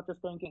 Why not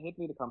just go and get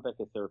Headley to come back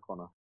as Sarah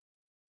Connor?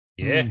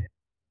 Yeah.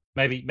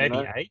 Maybe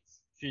 8.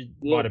 She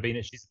might have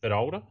been. She's a bit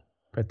older.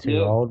 But too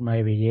old,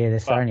 maybe. Yeah,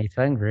 that's the only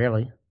thing,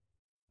 really.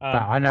 But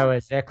I know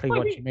exactly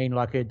what you mean,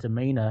 like her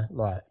demeanor.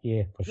 Like,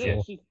 for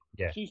sure.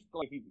 She's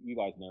like, you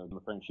guys know, my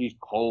friend. She's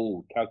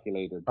cold,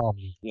 calculated. Oh,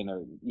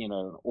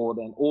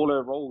 all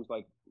her roles,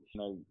 like,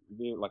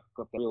 like,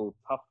 got the real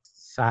tough,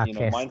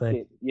 sarcastic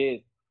mindset. Yeah,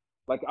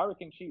 like, I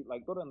reckon she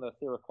got in the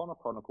Sarah Connor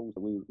Chronicles that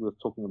we were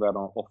talking about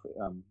on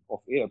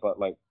off air, but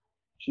like,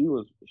 she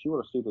would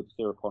have suited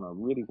Sarah Connor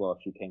really well if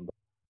she came back.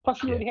 Plus,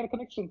 she already had a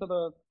connection to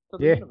the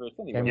universe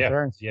anyway.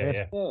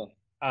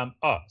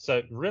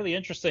 So really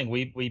interesting.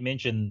 We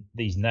mentioned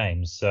these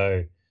names,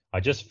 so I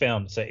just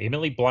found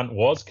Emily Blunt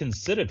was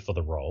considered for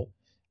the role,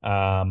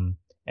 and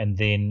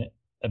then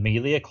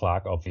Emilia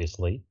Clarke,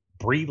 obviously,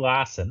 Brie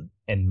Larson,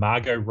 and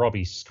Margot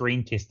Robbie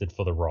screen tested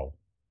for the role.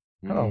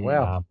 Oh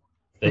wow!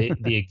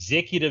 The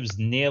executives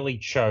nearly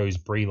chose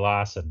Brie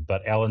Larson,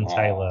 but Alan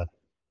Taylor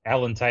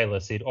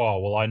said, "Oh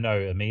well, I know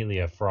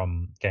Emilia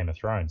from Game of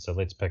Thrones, so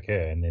let's pick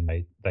her." And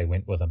then they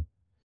went with him.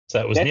 So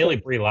it was nearly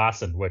Brie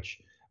Larson, which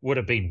would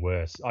have been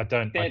worse. I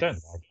don't like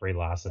Brie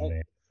Larson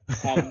there.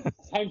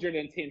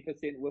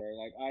 110% with her.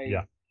 Like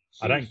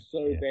she's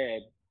so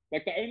bad.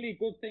 Like, the only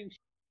good thing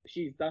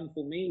she's done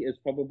for me is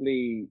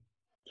probably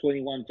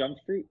 21 Jump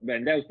Street,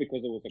 and that was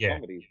because it was a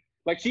comedy.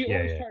 Like, she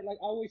always tried, like,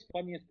 always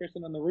funniest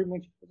person in the room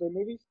when she does her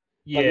movies.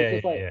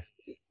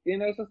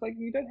 It's just like,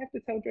 you don't have to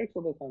tell jokes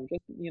all the time.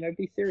 Just,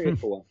 be serious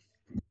for once.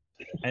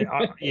 And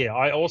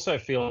I also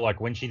feel like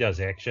when she does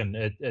action,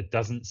 it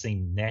doesn't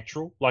seem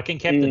natural. Like in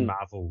Captain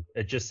Marvel,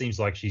 it just seems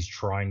like she's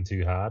trying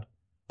too hard.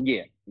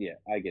 Yeah,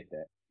 I get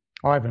that.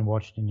 I haven't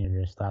watched any of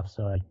her stuff,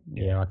 so I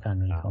can't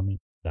really comment.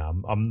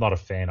 No, I'm not a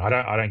fan.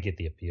 I don't get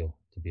the appeal,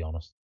 to be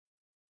honest.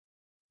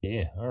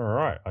 Yeah, all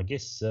right. I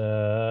guess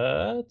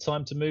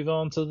time to move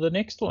on to the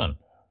next one.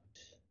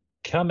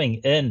 Coming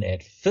in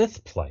at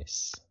 5th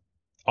place,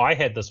 I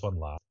had this one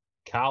last.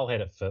 Carl had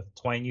it 5th.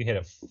 Twain, you had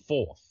it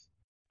 4th.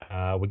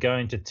 We're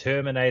going to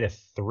Terminator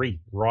 3,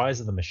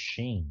 Rise of the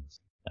Machines.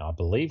 Now, I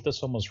believe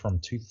this one was from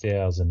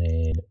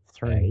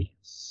 2003.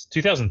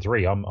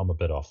 2003, I'm a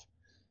bit off.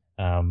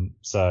 Coming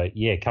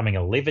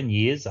 11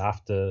 years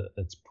after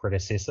its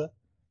predecessor.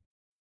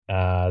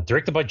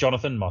 Directed by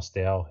Jonathan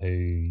Mostow,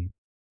 who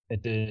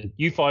did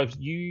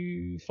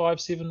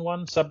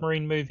U571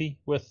 submarine movie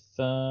with,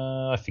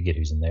 I forget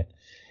who's in that,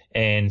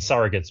 and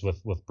Surrogates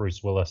with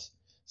Bruce Willis.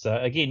 So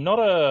again, not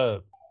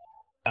a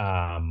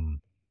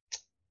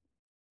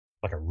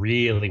like a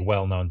really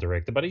well-known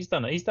director, but he's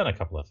done a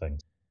couple of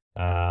things.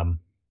 The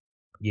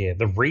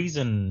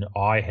reason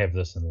I have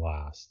this in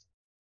last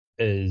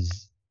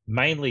is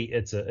mainly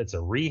it's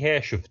a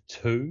rehash of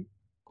 2,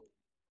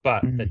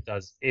 but it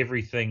does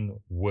everything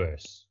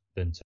worse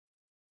than 2.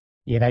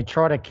 Yeah, they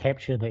try to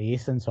capture the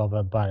essence of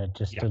it, but it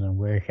just didn't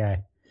work. Yeah.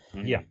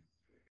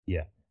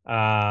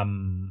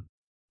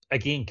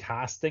 Again,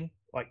 casting,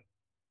 like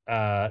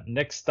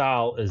Nick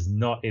Stahl is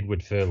not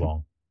Edward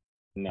Furlong.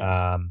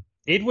 No.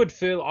 Edward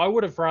Furlong, I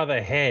would have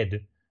rather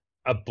had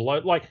a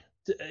bloke. Like,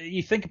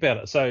 you think about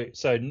it. So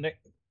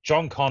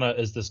John Connor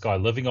is this guy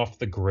living off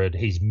the grid.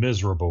 He's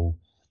miserable.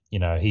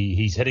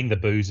 He's hitting the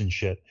booze and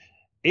shit.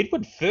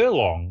 Edward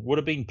Furlong would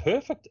have been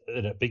perfect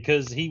in it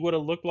because he would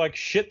have looked like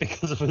shit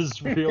because of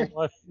his real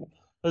life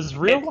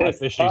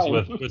issues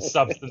with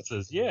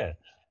substances. Yeah.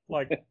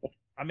 Like,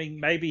 I mean,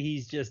 maybe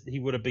he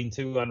would have been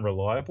too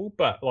unreliable,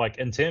 but like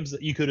in terms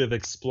that you could have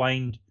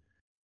explained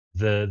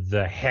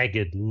the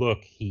haggard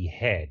look he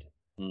had.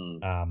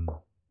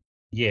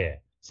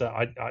 So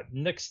I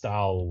Nick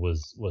Stahl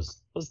was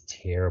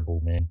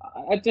terrible, man.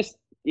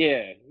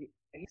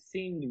 he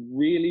seemed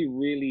really,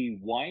 really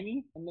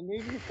whiny in the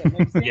movie. If that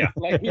makes sense. Yeah.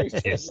 Like he was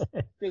just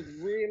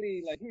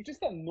really like he was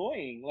just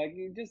annoying. Like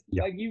you just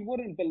like you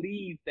wouldn't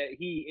believe that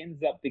he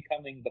ends up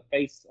becoming the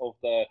face of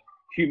the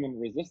human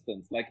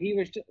resistance. Like he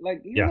was just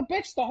like he was a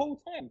bitch the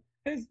whole time.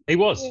 He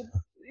was the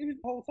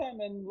whole time,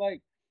 and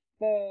like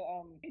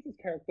his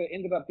character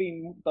ended up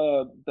being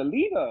the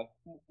leader.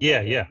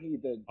 Yeah. He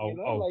did.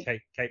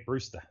 Like Kate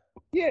Brewster.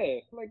 Yeah,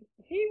 like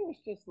he was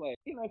just like,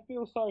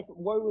 feel sorry for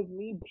woe is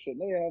me shit.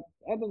 I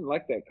didn't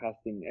like that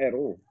casting at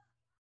all.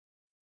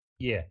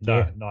 Yeah,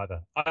 no,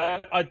 neither.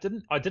 I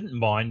didn't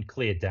mind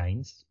Claire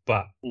Danes,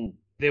 but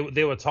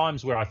there were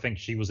times where I think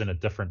she was in a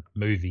different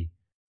movie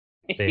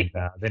than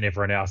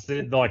everyone else.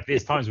 Like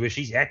there's times where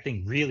she's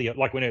acting really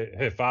like when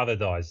her father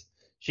dies,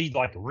 she's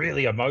like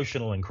really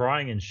emotional and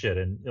crying and shit,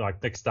 and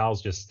like Nick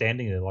Stahl's just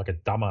standing there like a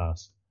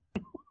dumbass.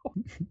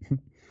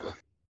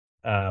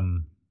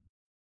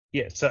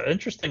 Yeah, so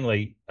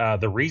interestingly,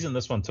 the reason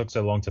this one took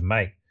so long to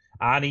make,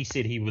 Arnie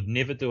said he would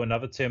never do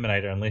another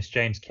Terminator unless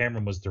James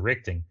Cameron was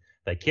directing.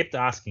 They kept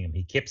asking him.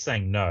 He kept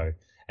saying no.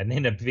 And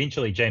then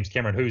eventually James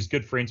Cameron, who's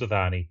good friends with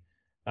Arnie,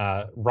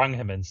 rung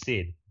him and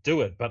said,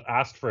 do it, but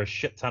ask for a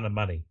shit ton of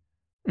money.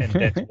 And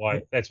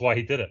that's why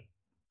he did it.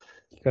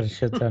 He got a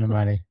shit ton of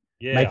money.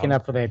 Yeah, making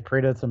up for that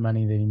Predator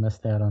money that he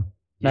missed out on.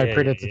 No,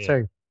 Predator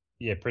 2.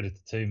 Yeah,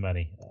 Predator 2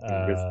 money.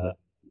 The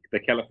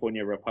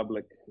California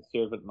Republic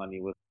servant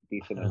money was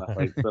decent enough,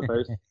 I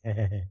suppose.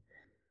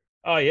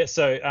 Oh yeah,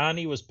 so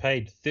Arnie was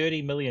paid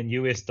 $30 million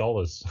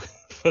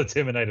for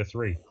Terminator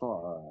 3.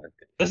 Fuck.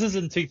 This is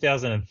in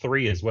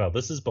 2003 as well.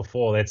 This is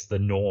before that's the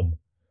norm.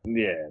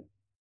 Yeah.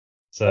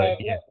 So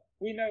yeah.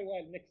 We know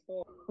why Nick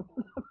Stahl.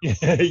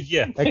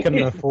 Yeah. They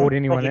couldn't afford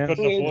anyone else.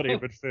 Couldn't afford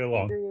him with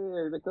Furlong.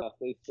 Yeah,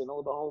 they spent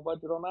all the whole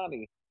budget on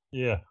Arnie.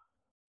 Yeah.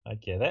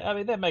 Okay.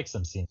 That makes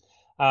some sense.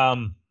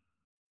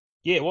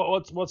 Yeah.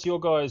 What's your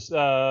guys?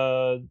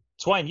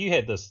 Twain, you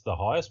had this the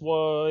highest.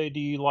 Why do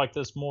you like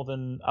this more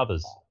than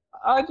others?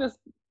 I just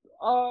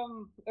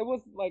it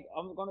was like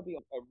I'm gonna be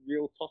a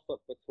real toss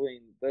up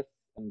between this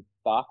and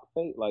Dark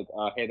Fate. Like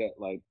I had it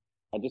like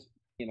I just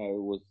it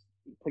was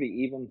pretty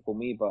even for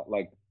me, but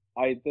like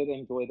I did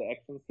enjoy the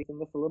action scenes in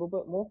this a little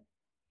bit more.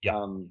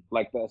 Yeah.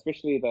 Like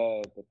especially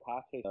the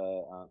car chase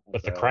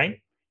with the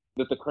crane.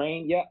 With the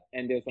crane, yeah.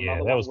 And there's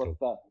another one with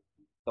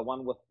the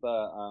one with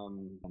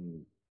the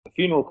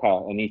funeral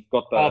car, and he's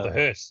got the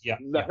hearse,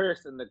 the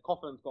hearse, and the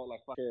coffin's got like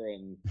fire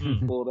and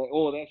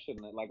all that shit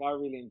in it. Like I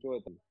really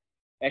enjoyed them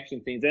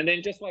action scenes, and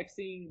then just like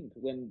seeing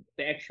when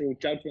the actual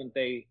judgment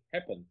day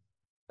happened,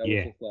 that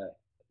was just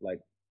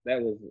like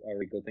that was a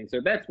really good thing.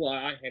 So that's why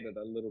I had it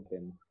a little bit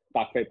in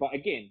Dark Fate, but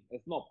again,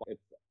 it's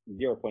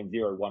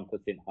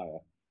 0.01% higher.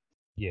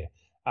 Yeah.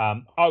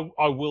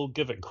 I will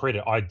give it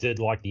credit. I did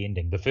like the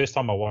ending. The first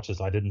time I watched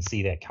this, I didn't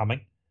see that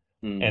coming.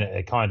 And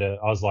it kind of,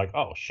 I was like,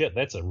 oh shit,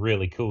 that's a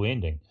really cool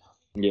ending.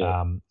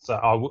 Yeah. So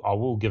I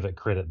will give it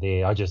credit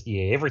there. I just,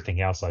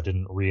 everything else I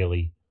didn't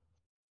really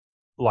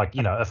like.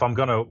 If I'm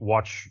gonna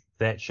watch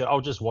that shit,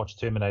 I'll just watch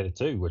Terminator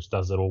 2, which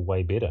does it all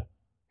way better.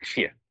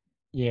 Yeah.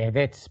 Yeah,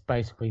 that's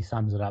basically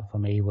sums it up for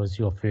me. Was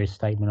your first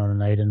statement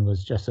on it, Aiden,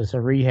 was just it's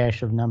a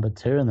rehash of number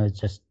 2, and it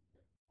just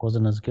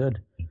wasn't as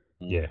good.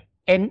 Yeah.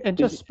 And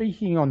just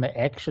speaking on the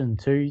action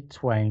too,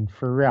 Twain,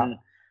 throughout.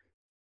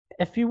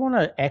 If you want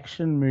an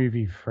action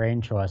movie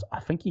franchise, I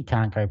think you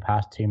can't go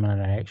past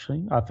Terminator,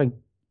 actually. I think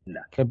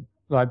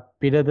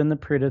better than the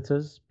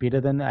Predators,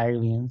 better than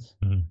Aliens.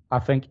 I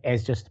think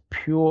as just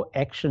pure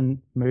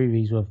action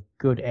movies with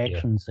good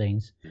action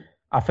scenes,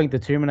 I think the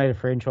Terminator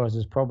franchise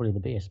is probably the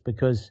best,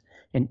 because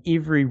in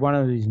every one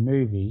of these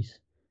movies,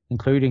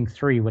 including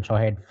 3, which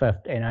I had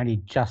 5th and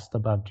only just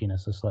above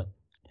Genesis, like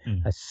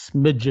a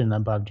smidgen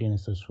above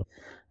Genesis.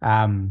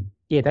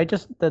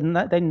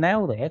 They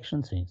nail the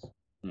action scenes.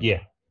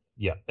 Yeah,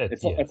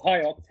 it's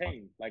high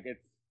octane. Like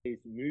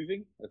it's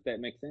moving, if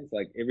that makes sense.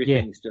 Like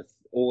everything's just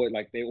always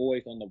like they're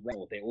always on the run,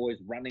 or they're always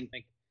running.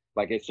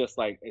 Like it's just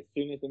like as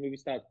soon as the movie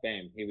starts,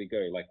 bam, here we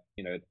go. Like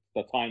the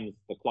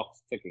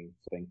clock's ticking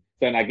thing.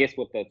 So, and I guess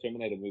with the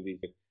Terminator movies,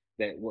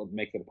 that what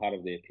makes it a part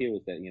of the appeal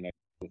is that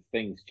the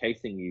things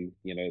chasing you,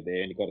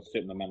 they only got a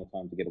certain amount of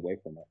time to get away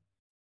from it.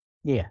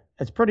 Yeah,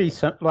 it's pretty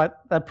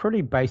they're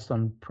pretty based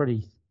on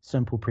pretty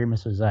simple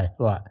premises, eh?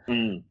 Like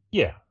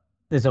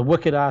there's a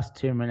wicked ass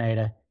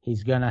Terminator.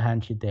 He's gonna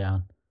hunt you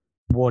down.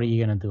 What are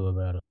you gonna do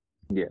about it?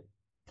 Yeah.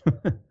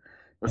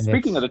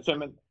 Speaking of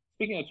Terminator,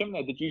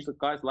 did you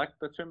guys like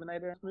the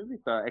Terminator movie,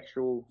 the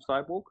actual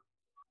cyborg?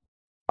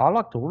 I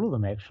liked all of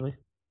them actually.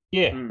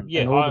 Yeah,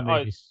 all the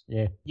movies.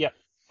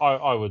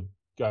 I would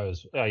go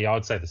as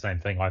I'd say the same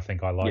thing. I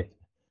think I liked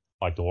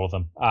all of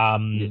them.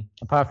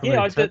 Apart from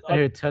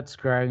her tits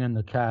growing in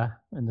the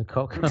car in the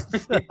cockpit.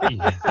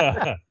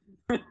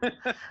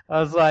 I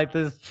was like,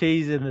 there's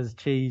cheese in this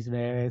cheese,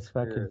 man. It's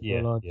fucking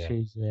full on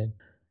cheese, man.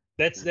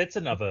 That's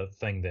another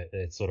thing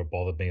that sort of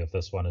bothered me with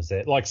this one, is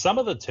that like some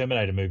of the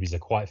Terminator movies are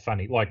quite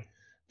funny. Like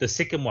the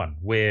second one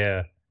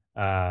where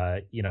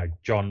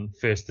John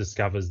first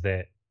discovers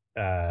that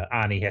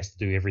Arnie has to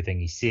do everything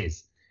he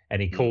says,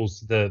 and he calls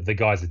the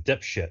guys a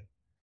dipshit.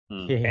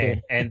 Yeah.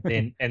 and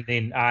then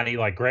Arnie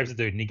like grabs the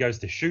dude and he goes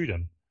to shoot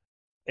him,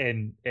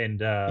 and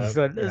He's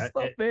like, it's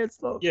not bad,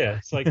 stop. yeah,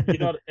 it's like you're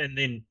not, and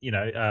then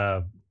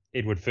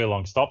Edward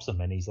Furlong stops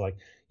him and he's like,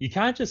 you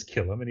can't just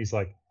kill him, and he's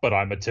like, but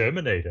I'm a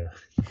Terminator.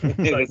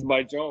 It's like,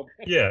 my job.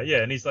 Yeah,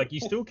 and he's like, you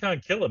still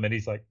can't kill him, and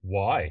he's like,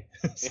 why?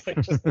 It's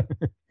like just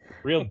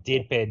real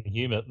deadpan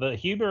humor. The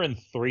humor in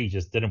 3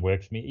 just didn't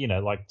work for me.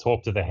 Like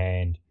Talk to the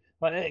Hand.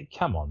 Like,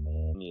 come on,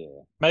 man.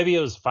 Yeah. Maybe it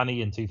was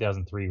funny in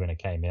 2003 when it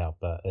came out,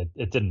 but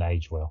it didn't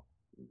age well.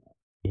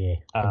 Yeah,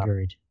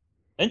 agreed.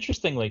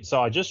 Interestingly,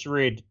 so I just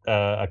read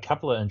a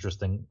couple of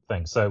interesting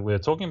things. So we're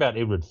talking about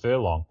Edward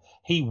Furlong.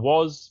 He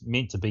was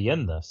meant to be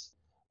in this,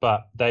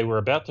 but they were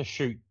about to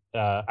shoot.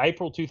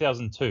 April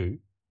 2002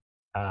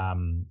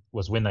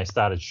 was when they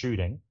started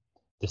shooting.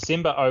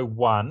 December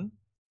 2001,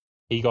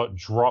 he got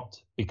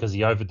dropped because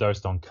he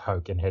overdosed on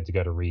coke and had to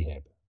go to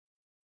rehab.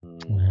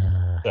 Would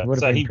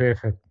have been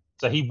perfect.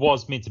 So he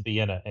was meant to be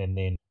in it, and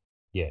then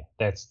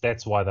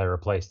that's why they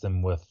replaced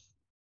him with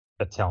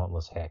a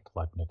talentless hack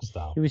like Nick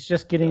Stahl. He was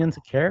just getting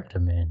into character,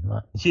 man.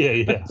 Like,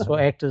 yeah. That's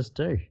what actors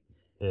do.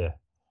 Yeah.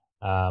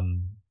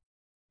 And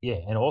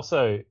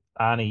also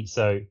Arnie,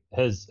 so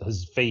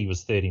his fee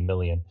was 30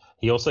 million.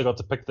 He also got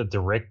to pick the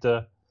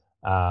director,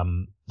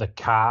 the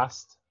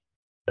cast,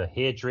 the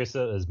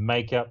hairdresser, his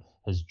makeup,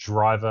 his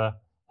driver,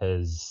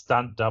 his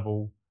stunt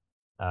double,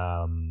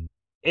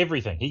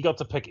 everything. He got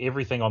to pick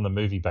everything on the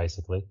movie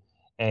basically.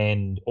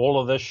 And all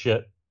of this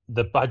shit,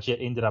 the budget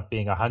ended up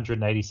being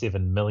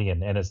 187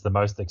 million, and it's the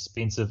most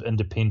expensive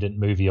independent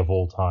movie of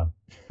all time.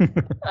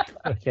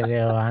 Okay,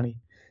 there, Arnie.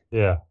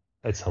 Yeah,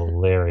 it's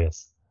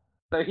hilarious.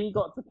 So he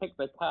got to pick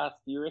the cast.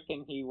 Do you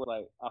reckon he was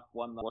like up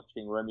one night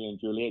watching Romeo and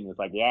Juliet and he was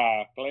like,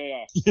 yeah,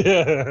 clear.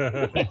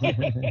 Yeah.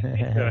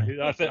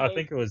 I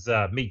think it was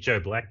Meet Joe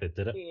Black that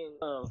did it. Yeah,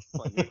 I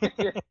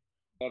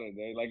don't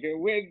know. Like,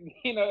 when,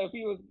 if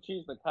he was to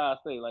choose the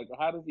cast, like,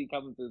 how does he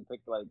come to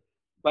pick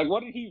like,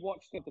 what did he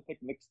watch to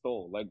pick Nick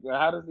Stahl? Like,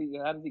 how does he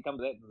come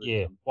to that decision?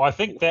 Yeah, well, I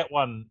think that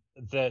one.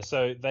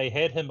 So they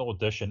had him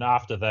audition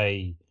after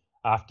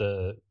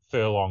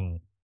Furlong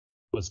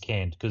was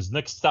canned, because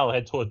Nick Stahl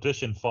had to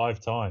audition 5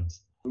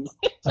 times.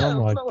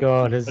 Oh my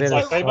god, is that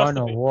a sign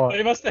or what?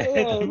 They must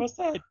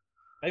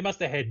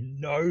have had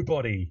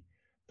nobody.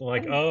 They're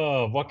like,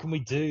 oh, what can we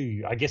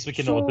do? I guess we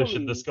can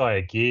audition this guy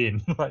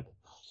again. Like,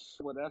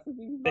 well, that's if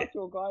he's not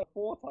your guy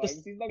 4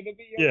 times. He's not going to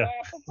be your guy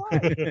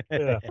after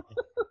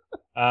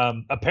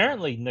 5.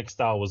 Apparently, Nick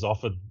Stahl was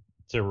offered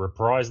to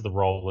reprise the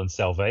role in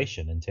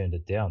Salvation and turned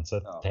it down. So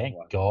thank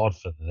God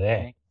for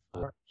that.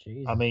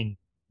 I mean,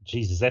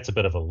 Jesus, that's a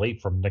bit of a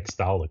leap from Nick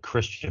Stahl to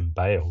Christian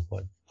Bale.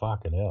 Like,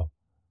 fucking hell.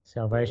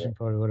 Salvation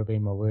probably would have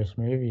been my worst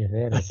movie if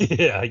that is.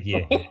 Yeah.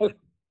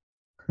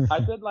 I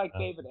did like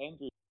David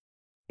Andrews.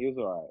 He was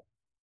alright.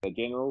 The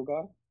general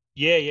guy.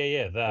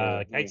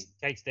 Yeah.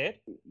 Kate's dad.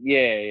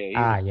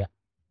 Yeah.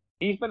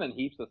 He's been in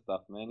heaps of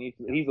stuff, man.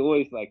 He's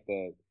always like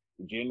the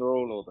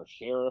general or the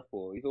sheriff,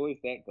 or he's always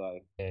that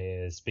guy.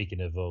 Yeah.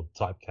 Speaking of old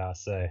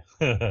typecast,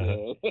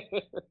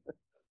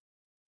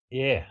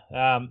 Yeah.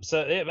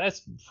 So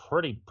that's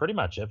pretty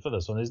much it for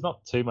this one. There's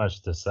not too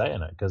much to say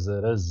in it because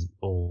it is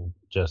all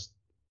just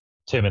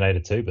Terminator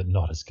 2, but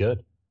not as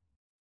good.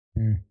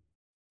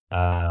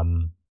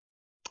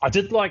 I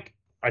did like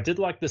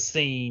the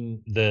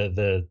scene,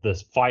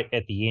 the fight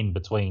at the end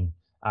between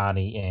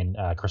Arnie and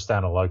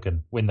Kristanna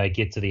Loken when they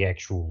get to the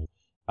actual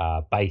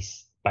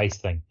base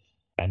thing,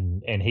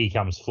 and he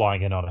comes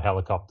flying in on a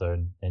helicopter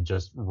and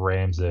just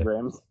rams it.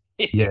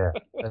 Yeah,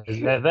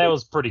 that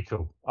was pretty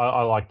cool.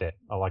 I like that.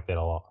 I like that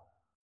a lot.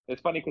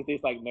 It's funny because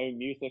there's like no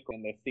music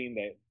in the scene,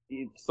 that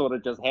it sort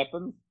of just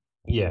happens.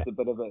 Yeah, it's a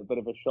bit of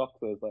a shock.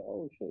 So it's like,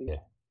 oh shit.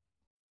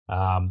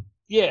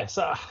 Yeah.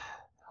 So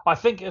I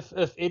think if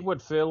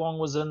Edward Furlong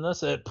was in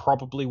this, it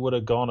probably would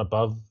have gone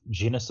above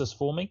Genesis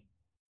for me.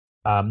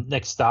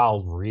 Nick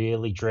Stahl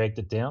really dragged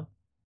it down.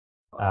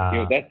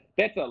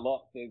 That's a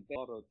lot to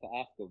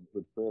ask of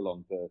with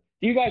Furlong. Do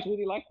you guys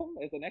really like him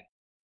as an actor?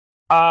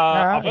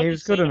 He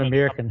was good in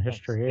American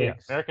History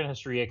X. Yeah, American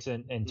History X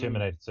and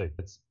Terminator 2.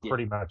 It's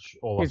pretty much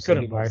all. He's good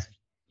at both.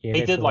 Yeah,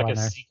 he did like a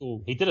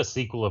sequel. He did a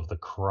sequel of The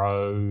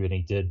Crow, and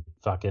he did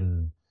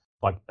fucking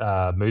like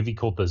a movie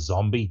called The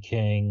Zombie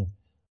King.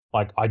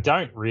 Like, I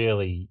don't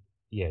really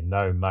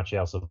know much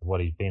else of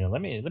what he's been in.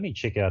 Let me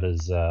check out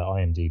his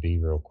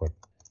IMDb real quick.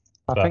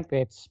 I think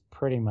that's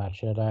pretty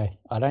much it. I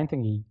don't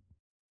think he.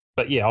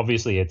 But yeah,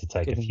 obviously he had to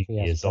take a few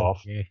years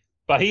off. Yeah.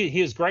 But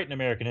he was great in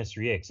American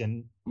History X,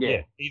 and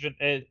even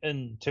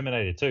in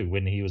Terminator 2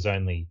 when he was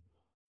only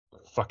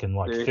fucking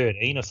like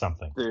 13 or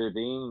something.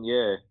 13,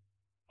 yeah.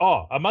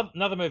 Oh,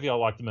 another movie I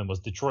liked him in was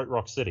Detroit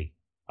Rock City.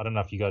 I don't know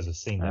if you guys have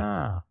seen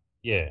that.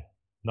 Yeah,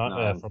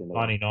 from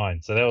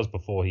 '99. So that was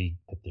before he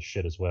hit the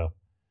shit as well.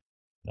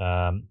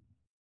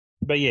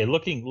 But yeah,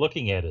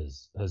 looking at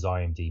his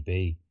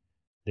IMDb,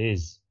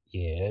 there's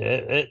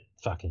it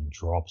fucking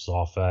drops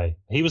off.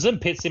 He was in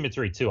Pet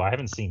Sematary too. I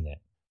haven't seen that.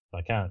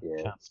 I can't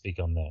speak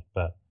on that.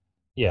 But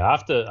yeah,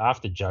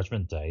 after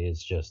Judgment Day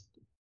is just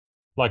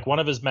Like one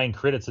of his main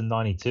credits in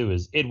 '92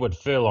 is Edward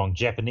Furlong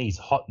Japanese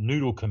hot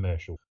noodle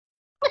commercial.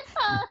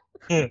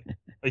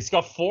 He's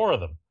got 4 of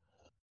them.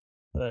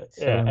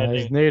 Selling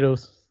those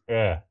noodles.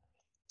 Yeah.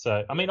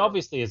 So I mean,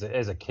 obviously,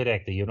 as a kid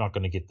actor, you're not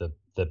going to get the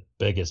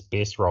biggest,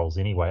 best roles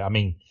anyway. I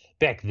mean,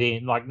 back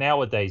then, like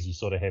nowadays, you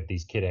sort of have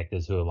these kid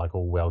actors who are like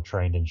all well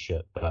trained and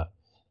shit. But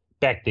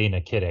back then,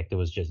 a kid actor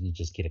was you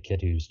just get a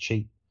kid who's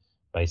cheap,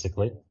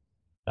 basically,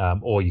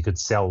 or you could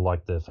sell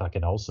like the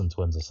fucking Olsen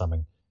twins or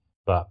something.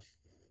 But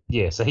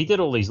yeah, so he did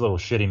all these little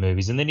shitty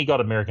movies, and then he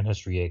got American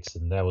History X,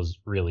 and that was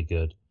really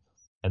good.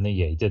 And then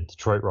he did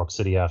Detroit Rock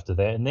City after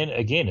that, and then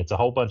again, it's a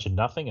whole bunch of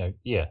nothing.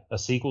 A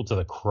sequel to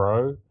The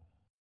Crow.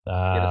 Get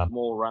a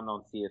small run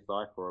on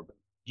CSI for a bit.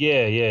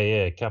 Yeah,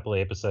 a couple of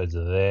episodes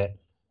of that.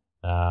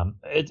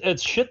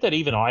 It's shit that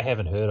even I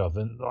haven't heard of,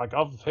 and like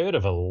I've heard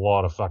of a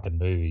lot of fucking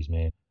movies,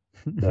 man.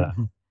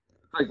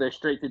 Like those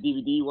straight to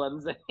DVD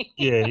ones.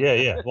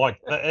 yeah.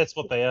 Like that's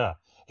what they are.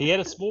 He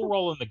had a small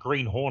role in The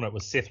Green Hornet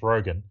with Seth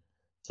Rogen,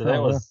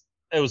 so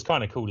it was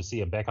kind of cool to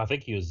see him back. I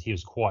think he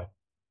was quite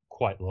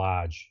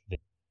large.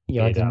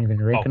 Yeah, I didn't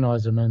even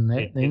recognize him in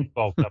that. Then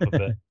bulked up a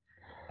bit.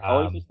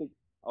 I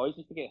always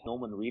used to get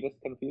Norman Reedus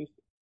confused.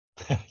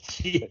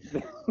 Yeah.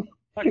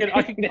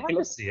 I can kind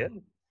of see it.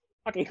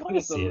 I can kind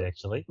of see it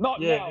actually. Not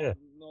now. Yeah.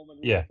 Norman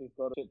Reedus has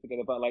got shit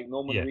together, but like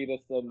Norman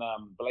Reedus and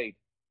Blade,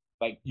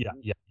 like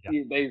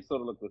they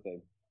sort of look the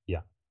same.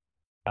 Yeah.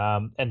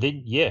 And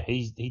then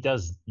he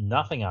does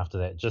nothing after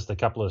that. Just a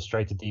couple of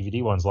straight to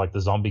DVD ones like The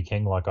Zombie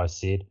King, like I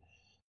said.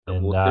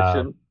 And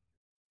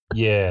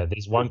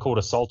there's one called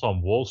Assault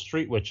on Wall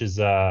Street, which is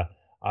are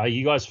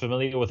you guys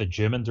familiar with a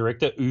German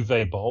director,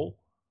 Uwe Boll?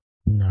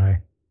 No.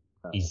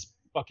 He's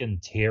fucking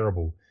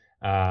terrible.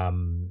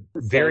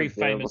 Very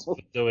famous for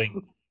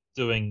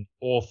doing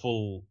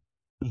awful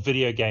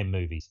video game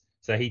movies.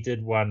 So he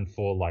did one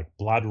for like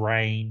Blood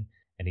Rain,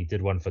 and he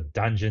did one for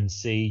Dungeon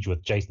Siege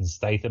with Jason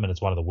Statham, and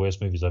it's one of the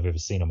worst movies I've ever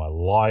seen in my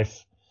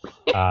life.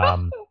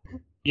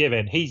 Yeah,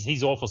 man,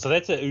 he's awful. So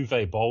that's a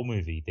Uwe Boll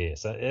movie there.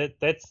 So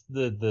that's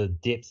the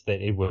depths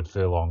that Edward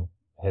Furlong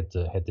had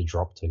to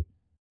drop to.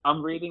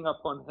 I'm reading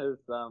up on his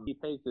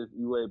page, this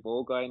Uwe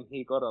Boll guy, and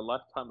he got a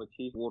Lifetime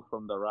Achievement Award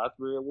from the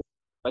Raspberry Award.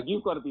 Like,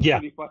 you've got to be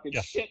pretty fucking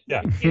shit.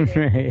 Yeah.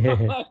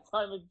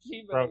 Lifetime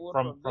Achievement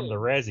Award from the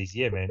Razzies,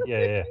 yeah, man.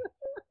 Yeah.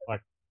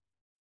 Like,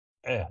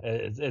 yeah,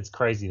 it's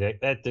crazy.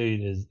 That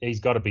dude he's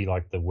got to be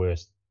like the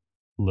worst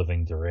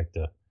living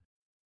director.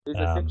 There's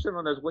a section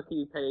on his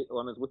wiki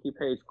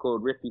page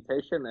called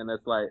Reputation, and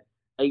it's like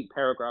 8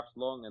 paragraphs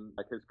long, and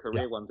like his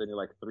career one's only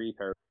like 3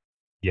 paragraphs.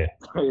 Yeah.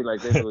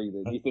 Like that's all he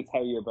did. He used to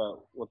tell you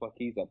about what the fuck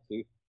he's up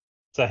to.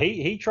 So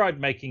he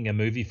tried making a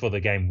movie for the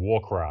game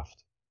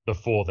Warcraft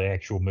before the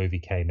actual movie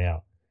came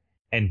out,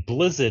 and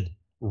Blizzard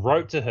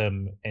wrote to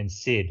him and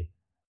said,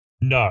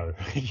 "No,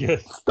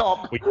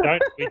 stop. We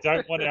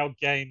don't want our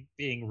game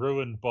being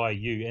ruined by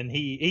you." And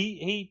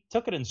he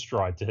took it in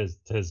stride to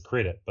his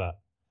credit, but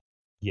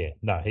yeah,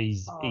 no,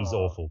 he's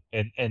awful,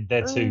 and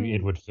that's who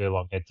Edward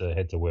Furlong had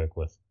to work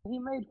with. He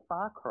made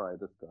Far Cry,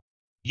 this guy.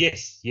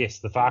 Yes,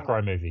 the Far Cry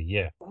movie,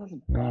 yeah. Oh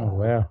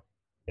wow.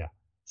 Yeah.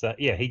 So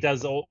yeah, he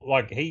does all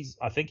like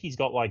I think he's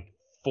got like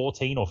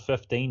 14 or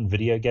 15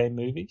 video game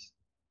movies.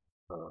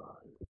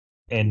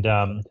 And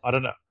I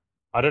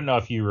don't know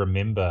if you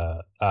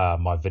remember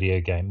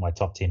my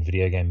top 10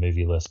 video game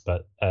movie list,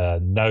 but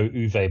no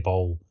Uwe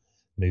Boll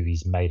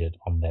movies made it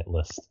on that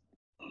list,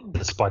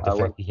 despite the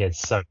fact he had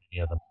so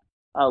many of them.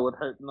 I would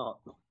hope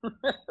not.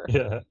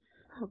 Yeah.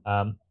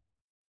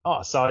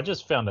 So I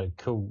just found it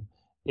cool.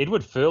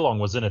 Edward Furlong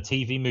was in a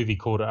TV movie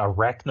called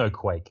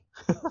Arachnoquake.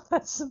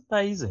 That's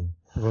amazing.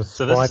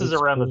 So this is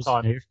around the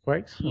time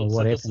earthquakes, or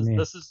what happened there?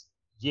 This is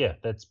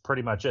that's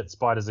pretty much it.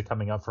 Spiders are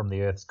coming up from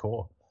the Earth's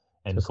core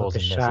and just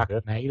causing like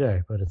massive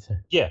Sharknado, but it's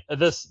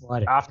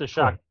after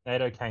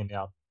Sharknado came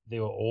out,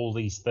 there were all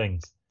these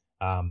things.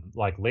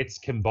 Like let's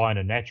combine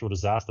a natural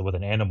disaster with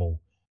an animal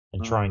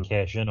and try and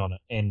cash in on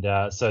it.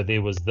 And so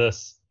there was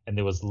this, and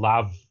there was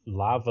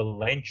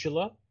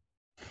Lavalantula.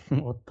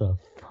 What the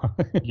fuck?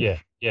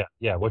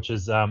 Yeah, which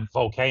is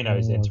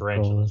volcanoes and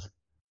tarantulas. God.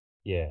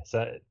 Yeah,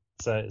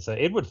 so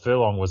Edward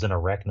Furlong was in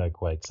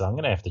Arachnoquake, so I'm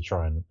gonna have to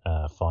try and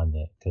find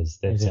that because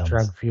that sounds a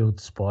drug-fueled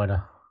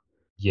spider.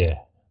 Yeah,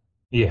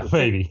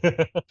 maybe.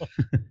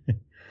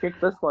 Check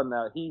this one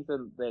out. He's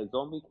in the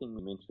Zombie King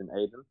you mentioned,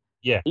 Aiden.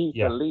 Yeah, he's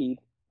the lead,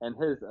 and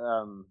his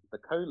the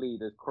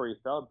co-lead is Corey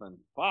Feldman.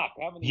 Fuck,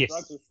 how many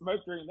drugs was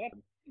smoked during that?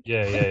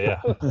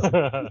 Yeah.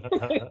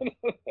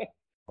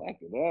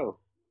 Fucking hell.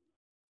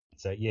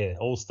 So yeah,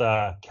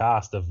 all-star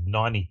cast of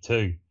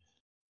 92,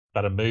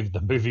 but the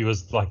movie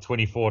was like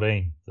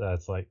 2014. So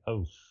it's like,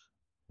 oh,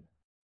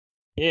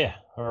 yeah.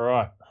 All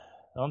right,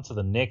 on to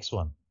the next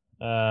one.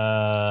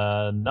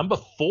 Number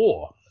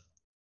 4.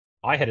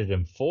 I had it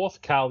in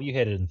 4th. Carl, you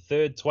had it in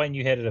 3rd. Twain,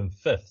 you had it in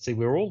 5th. See,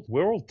 we're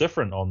all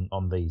different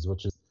on these,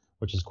 which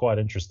is quite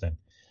interesting.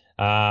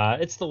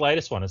 It's the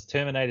latest one. It's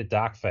Terminator: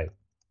 Dark Fate.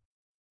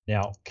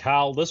 Now,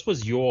 Carl, this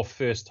was your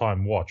first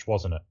time watch,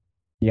 wasn't it?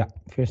 Yeah,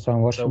 first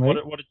time watching. So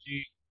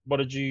what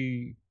did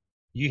you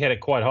you had it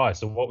quite high.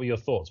 So what were your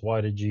thoughts?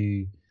 Why did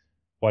you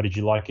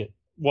like it?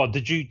 Well,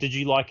 did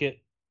you like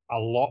it a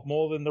lot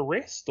more than the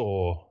rest,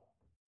 or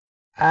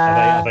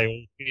are they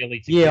all fairly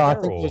together? Yeah, I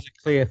think it was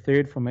a clear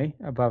third for me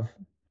above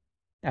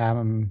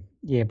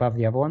above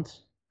the other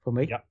ones for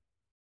me. Yep.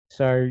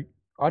 So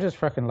I just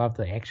freaking loved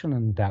the action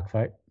in Dark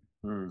Fate.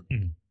 Mm.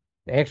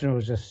 The action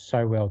was just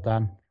so well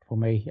done for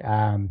me.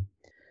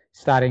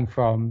 Starting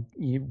from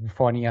you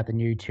finding out the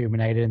new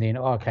Terminator, and then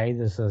okay,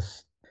 there's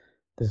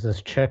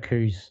this chick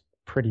who's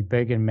pretty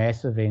big and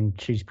massive, and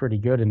she's pretty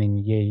good, and then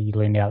you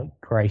learn out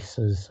Grace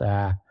is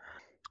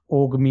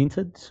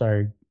augmented,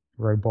 so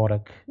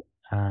robotic,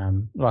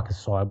 like a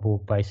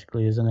cyborg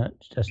basically, isn't it?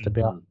 Just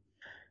about.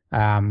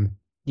 And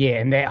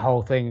that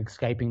whole thing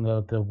escaping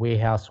the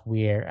warehouse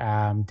where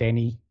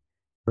Danny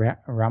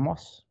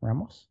Ramos,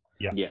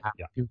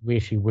 where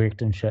she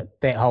worked and shit.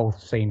 That whole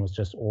scene was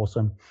just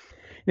awesome.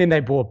 Then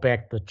they brought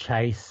back the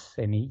chase,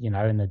 and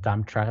in the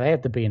dump truck. They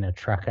had to be in a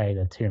truck.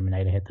 The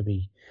Terminator had to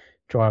be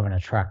driving a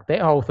truck.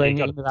 That whole thing.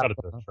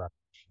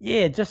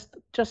 Yeah, just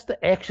the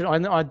action.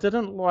 I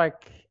didn't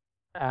like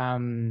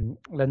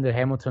Linda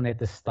Hamilton at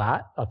the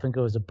start. I think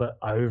it was a bit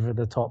over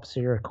the top,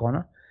 Sarah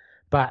Connor,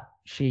 but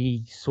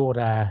she sort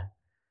of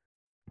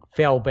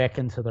fell back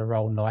into the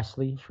role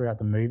nicely throughout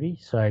the movie.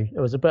 So it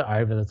was a bit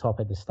over the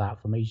top at the start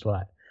for me. It's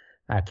like,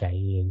 okay,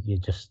 you're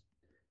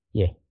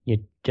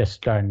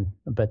just going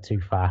a bit too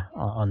far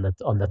on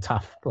the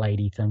tough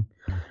lady thing.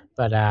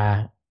 But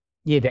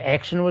the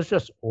action was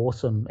just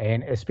awesome,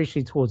 and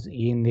especially towards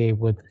the end there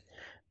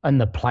in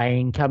the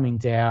plane coming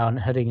down,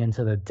 hitting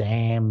into the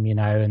dam,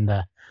 and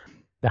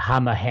the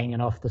Hummer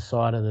hanging off the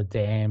side of the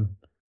dam,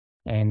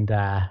 and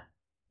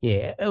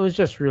it was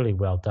just really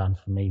well done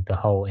for me, the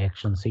whole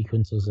action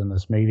sequences in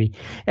this movie.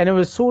 And it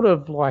was sort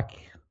of like,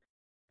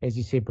 as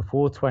you said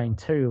before, Twain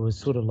too, it was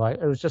sort of like,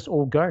 it was just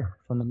all go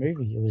from the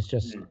movie. It was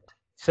just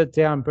sit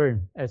down,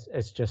 boom.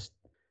 It's just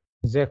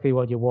exactly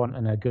what you want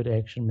in a good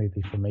action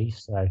movie for me.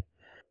 So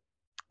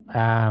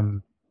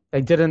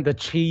the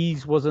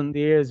cheese wasn't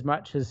there as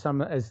much as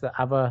the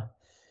other,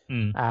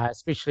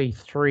 especially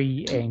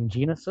 3 and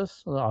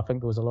Genesis. I think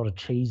there was a lot of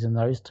cheese in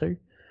those two.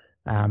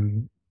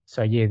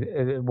 So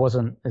it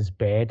wasn't as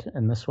bad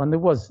in this one. They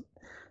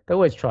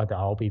always tried the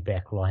 "I'll be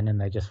back" line,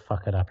 and they just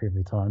fuck it up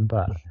every time.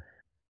 But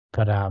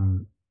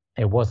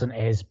it wasn't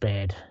as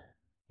bad.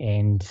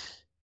 And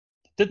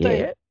did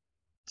they?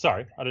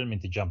 Sorry, I didn't mean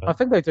to jump in. I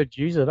think they did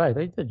use it.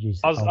 They did use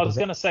it. I was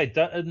going to say,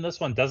 in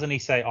this one, doesn't he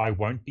say "I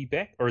won't be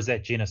back," or is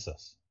that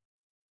Genesis?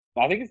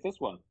 I think it's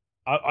this one.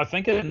 I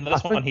think in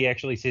this one he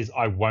actually says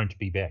 "I won't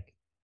be back."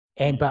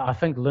 But I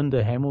think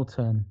Linda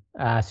Hamilton,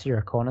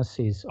 Sarah Connor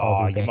says,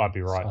 you might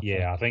be right.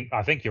 Yeah,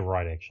 I think you're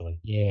right, actually.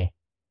 Yeah.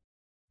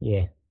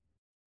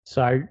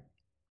 So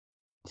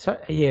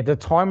the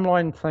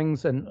timeline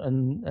things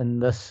in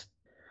this,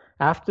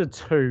 after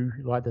 2,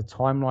 like the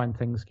timeline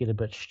things get a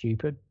bit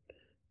stupid,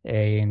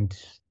 and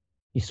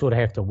you sort of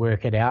have to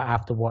work it out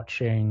after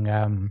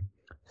watching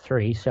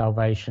 3,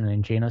 Salvation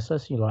and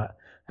Genesis. You're like,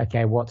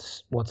 okay,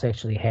 what's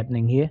actually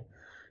happening here?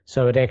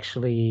 So it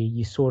actually,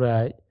 you sort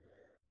of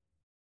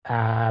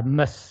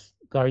miss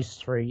those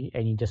 3,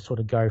 and you just sort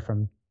of go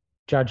from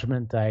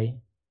Judgment Day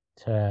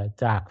to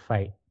Dark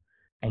Fate,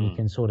 and you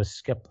can sort of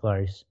skip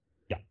those.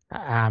 Yeah.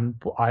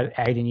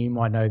 Aiden, you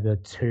might know the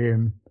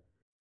term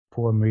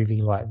for a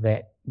movie like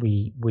that.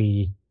 We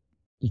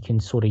you can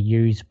sort of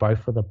use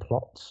both of the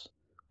plots.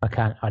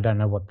 I don't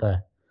know what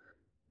the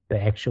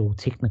actual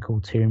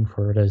technical term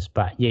for it is,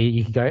 but yeah,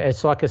 you can go.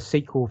 It's like a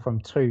sequel from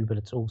 2, but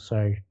it's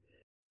also,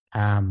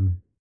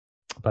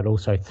 but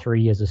also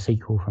 3 is a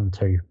sequel from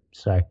 2.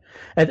 So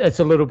it's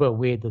a little bit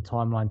weird, the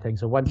timeline thing.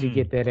 So once you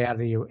get that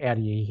out of your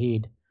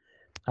head,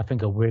 I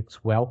think it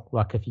works well.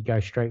 Like if you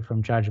go straight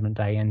from Judgment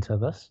Day into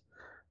this,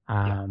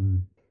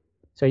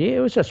 so it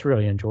was just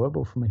really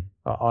enjoyable for me.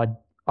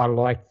 I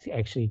liked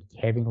actually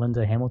having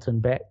Linda Hamilton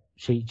back.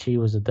 She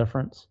was a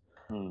difference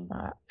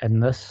in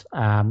this.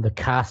 The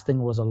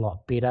casting was a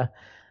lot better.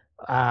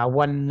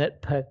 One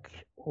nitpick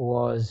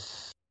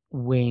was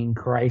when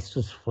Grace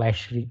was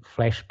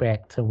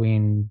flashback to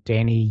when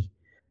Danny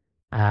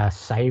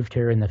saved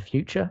her in the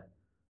future.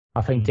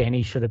 I think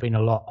Danny should have been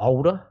a lot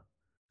older.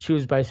 She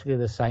was basically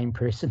the same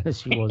person as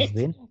she was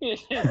then.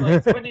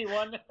 Like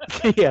 21.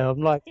 Yeah,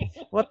 I'm like,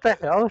 what the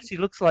hell? She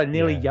looks like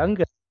nearly younger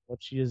than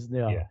what she is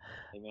now. Yeah.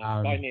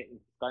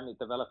 Skynet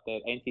developed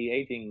that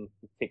anti-aging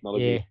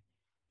technology.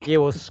 Yeah,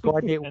 well,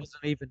 Skynet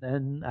wasn't even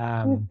in.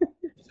 So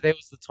that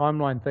was the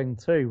timeline thing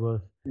too.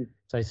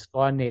 So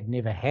Skynet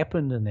never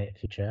happened in that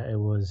future. It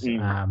was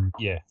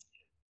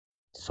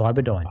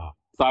Cyberdyne.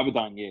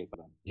 Cyberdyne,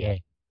 yeah.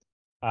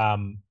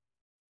 And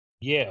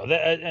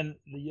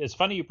it's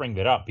funny you bring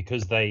that up,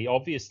 because they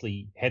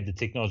obviously had the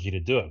technology to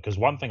do it. Because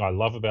one thing I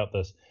love about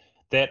this,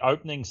 that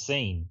opening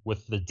scene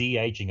with the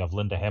de-aging of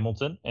Linda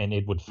Hamilton and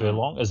Edward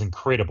Furlong is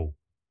incredible.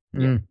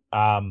 It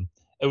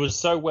was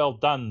so well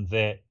done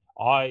that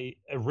I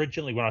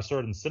originally, when I saw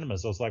it in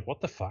cinemas, I was like,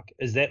 what the fuck?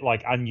 Is that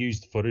like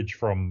unused footage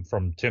from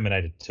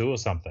Terminator 2 or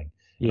something?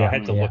 And I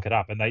had to look it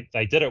up. And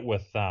they did it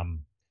with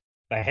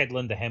they had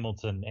Linda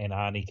Hamilton and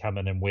Arnie come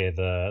in and wear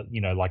the,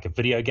 like a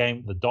video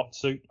game, the dot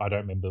suit. I don't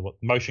remember what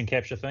motion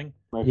capture thing.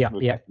 Yeah.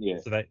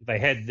 So they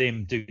had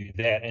them do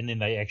that, and then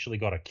they actually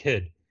got a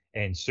kid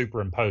and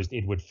superimposed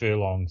Edward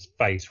Furlong's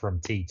face from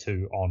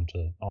T2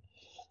 onto.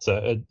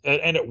 So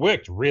it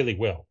worked really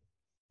well.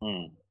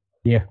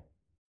 Yeah.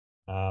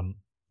 Some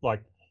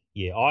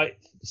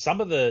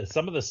of the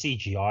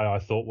CGI I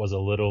thought was a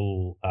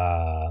little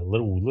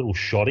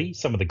shoddy.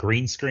 Some of the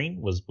green screen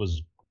was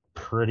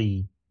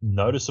pretty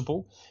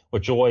noticeable,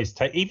 which always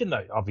even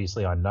though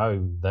obviously I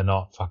know they're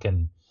not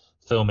fucking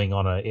filming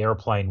on an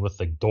airplane with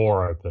the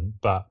door open,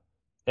 but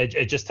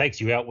it just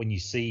takes you out when you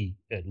see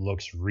it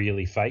looks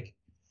really fake.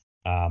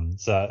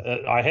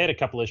 So I had a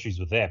couple issues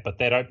with that, but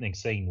that opening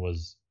scene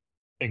was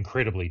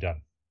incredibly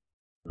done.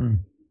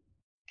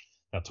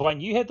 Now,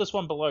 Twain, you had this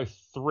one below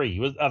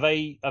 3. Are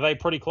they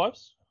pretty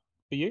close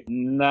for you?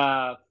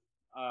 Nah.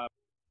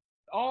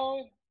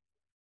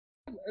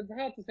 It's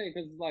hard to say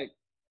because I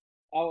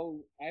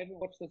haven't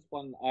watched this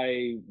one.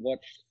 I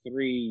watched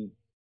 3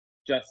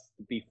 just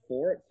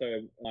before it,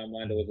 so my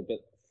mind was a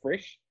bit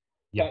fresh.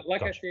 Yeah, but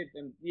like I said,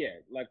 and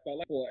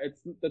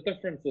it's the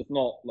difference is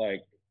not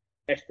like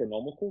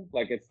astronomical.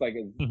 Like it's like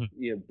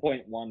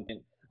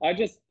 0.1. I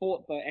just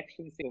thought the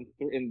action scenes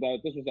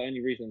this was the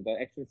only reason the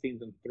action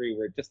scenes in 3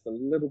 were just a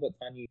little bit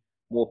tiny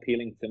more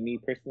appealing to me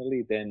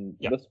personally than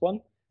this one.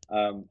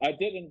 I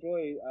did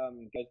enjoy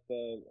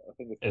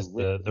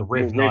the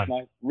Rev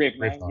 9. Rev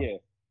 9, yeah.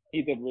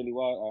 He did really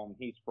well.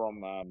 He's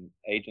from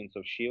Agents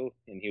of S.H.I.E.L.D.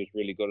 and he was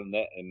really good in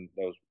that, and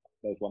that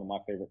was one of my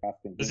favorite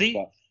castings. Is he?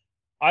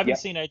 I haven't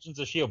seen Agents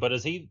of S.H.I.E.L.D., but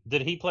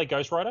did he play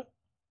Ghost Rider?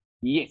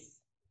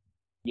 Yes.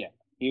 Yeah.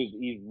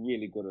 He's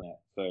really good in that.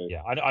 So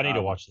yeah, I need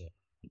to watch that.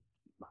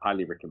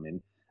 Highly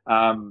recommend.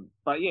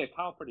 But yeah,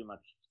 Carl pretty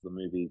much the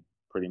movie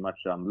pretty much.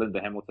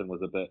 Linda Hamilton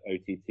was a bit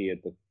OTT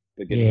at the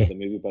beginning of the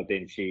movie, but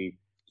then she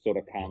sort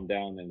of calmed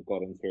down and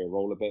got into her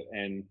role a bit.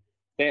 And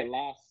that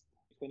last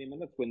 20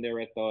 minutes when they're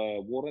at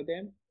the water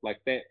dam,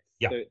 like that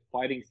the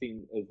fighting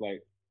scene is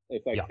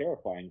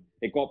terrifying.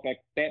 It got back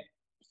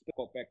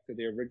to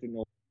the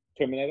original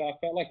Terminator. I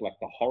felt like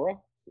the horror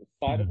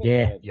side of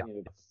it,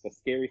 the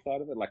scary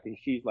side of it. Like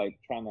she's like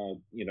trying to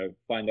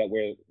find out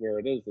where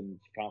it is, and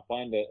she can't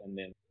find it, and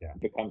then it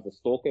becomes a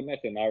stalker match.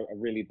 And I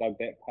really dug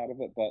that part of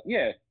it. But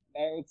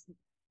it's the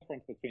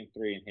difference between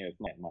 3 and here is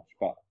not much.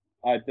 But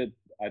I did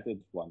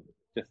one,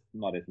 just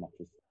not as much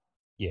as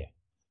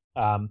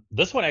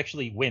this one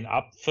actually went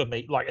up for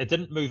me. Like it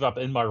didn't move up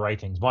in my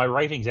ratings. My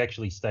ratings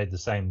actually stayed the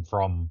same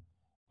from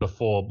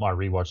before my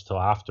rewatch till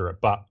after it,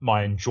 but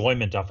my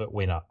enjoyment of it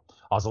went up.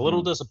 I was a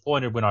little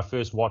disappointed when I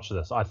first watched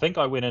this. I think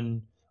I went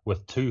in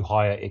with too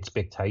higher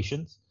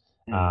expectations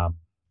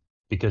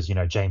because,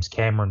 James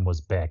Cameron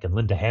was back and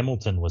Linda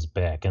Hamilton was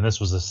back, and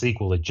this was a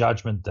sequel to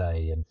Judgment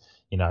Day and,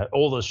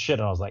 all this shit.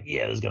 And I was like,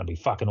 yeah, this is going to be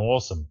fucking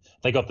awesome.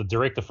 They got the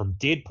director from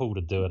Deadpool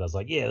to do it. I was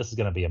like, yeah, this is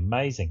going to be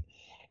amazing.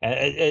 And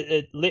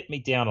it let me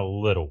down a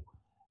little.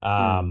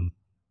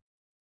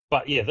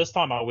 But yeah, this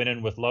time I went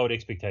in with lowered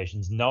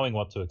expectations, knowing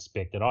what to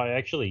expect. And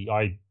I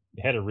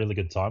had a really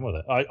good time with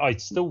it. I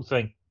still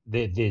think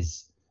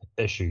there's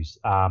issues.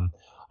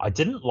 I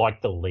didn't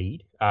like the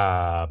lead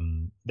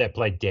that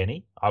played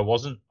Danny.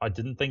 I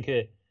didn't think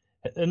it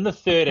in the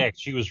third act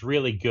she was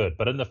really good,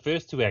 but in the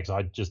first 2 acts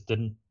I just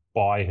didn't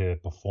buy her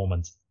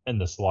performance in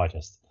the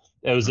slightest.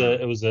 It was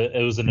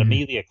an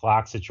Emilia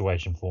Clarke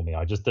situation for me.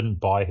 I just didn't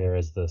buy her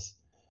as this,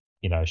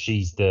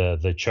 she's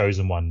the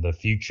chosen one, the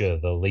future,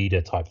 the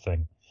leader type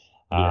thing.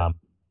 But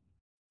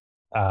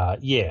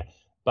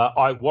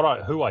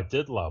who I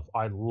did love,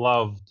 I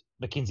loved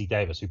Mackenzie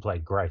Davis, who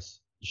played Grace.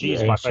 She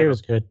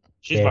was good.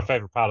 She's my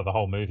favorite part of the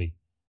whole movie.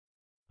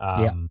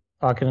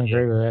 I can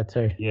agree with that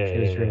too. Yeah, she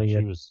was really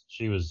good.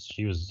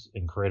 She was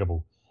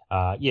incredible.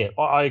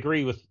 I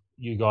agree with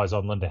you guys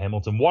on Linda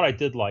Hamilton. What I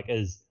did like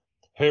is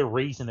her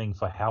reasoning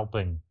for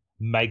helping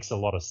makes a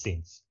lot of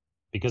sense,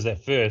 because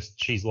at first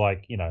she's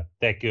like,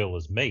 that girl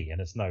is me and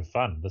it's no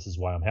fun. This is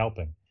why I'm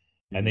helping.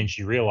 And then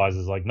she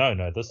realizes like,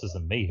 no, this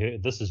isn't me.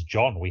 This is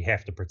John. We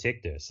have to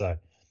protect her. So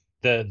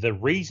the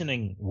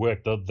reasoning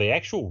worked. The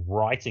actual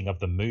writing of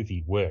the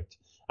movie worked.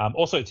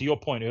 Also, to your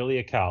point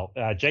earlier, Carl,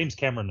 James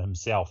Cameron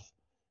himself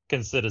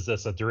considers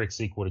this a direct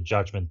sequel to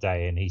Judgment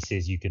Day, and he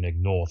says you can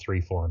ignore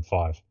 3, 4, and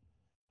 5.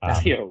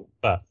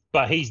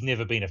 But he's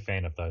never been a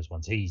fan of those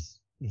ones. He's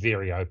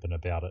very open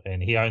about it,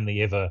 and he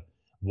only ever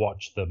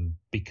watched them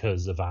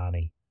because of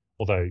Arnie.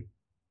 Although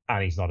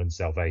Arnie's not in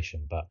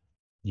Salvation, but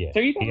yeah. So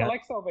you don't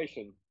like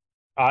Salvation?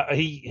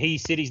 He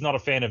said he's not a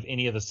fan of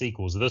any of the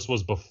sequels. This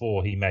was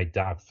before he made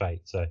Dark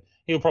Fate, so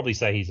he'll probably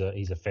say he's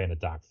a fan of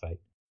Dark Fate.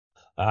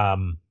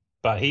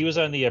 But he was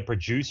only a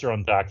producer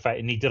on Dark Fate,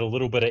 and he did a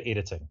little bit of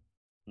editing.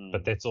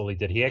 But that's all he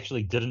did. He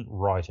actually didn't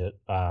write it,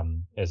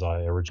 as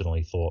I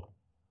originally thought.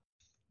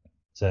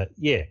 So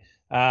yeah.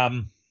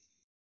 Tim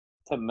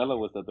Miller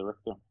was the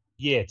director.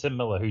 Yeah, Tim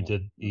Miller, who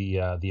did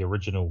the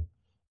original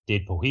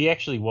Deadpool. He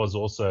actually was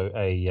also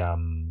a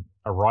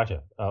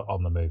writer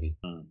on the movie.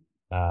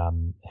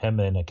 Him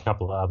and a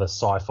couple of other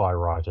sci-fi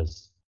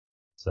writers.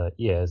 So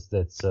yeah,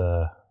 that's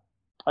Oh,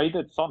 he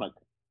did Sonic.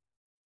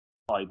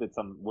 Oh, he did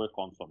some work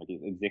on Sonic.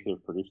 He's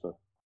executive producer.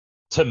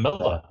 Tim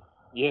Miller.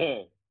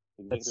 Yeah,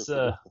 executive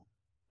producer.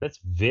 That's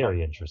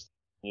very interesting.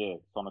 Yeah,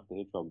 Sonic the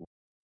Hedgehog.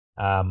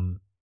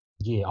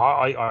 Yeah,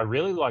 I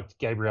really liked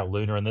Gabriel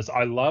Luna in this.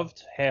 I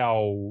loved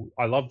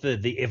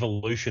the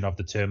evolution of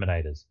the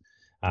Terminators.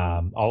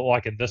 I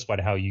like it this way,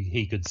 how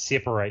he could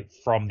separate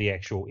from the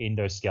actual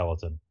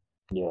endoskeleton.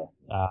 Yeah.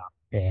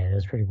 Yeah, it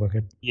was pretty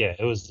wicked. Yeah,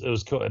 it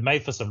was cool. It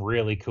made for some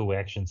really cool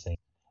action scenes.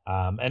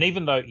 And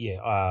even though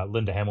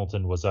Linda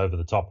Hamilton was over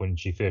the top when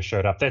she first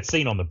showed up, that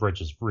scene on the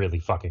bridge is really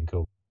fucking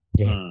cool.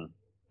 Yeah.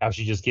 How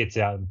she just gets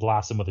out and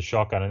blasts him with a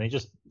shotgun, and he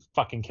just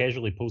fucking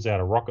casually pulls out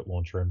a rocket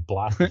launcher and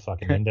blasts the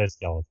fucking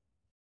endoskeleton.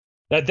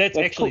 That's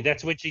actually cool.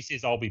 That's when she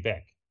says, "I'll be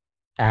back."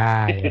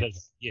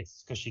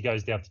 Yes, because she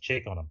goes down to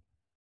check on him.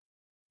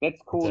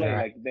 That's cool. That's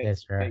right.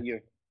 That's right.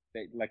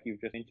 Like you've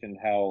just mentioned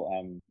how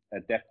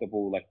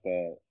adaptable like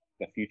the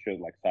future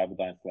like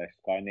Cyberdyne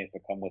 / Skynet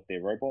become with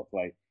their robots.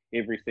 Like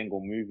every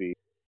single movie,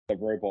 the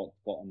robot's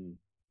gotten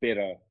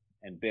better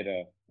and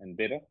better and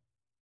better.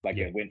 Like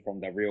it went from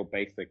the real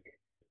basic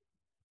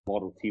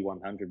model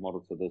T100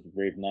 model to this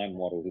Rev 9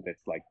 model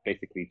that's like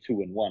basically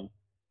 2-in-1.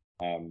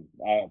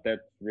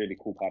 That's really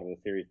cool part of the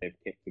series they've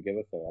kept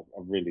together. So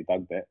I've really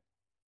dug that.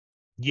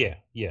 Yeah.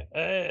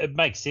 It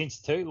makes sense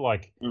too.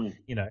 Like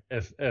you know,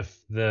 if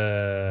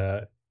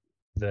the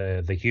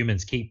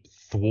humans keep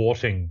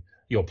thwarting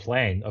your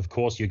plan, of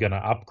course you're going to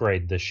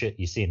upgrade the shit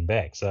you send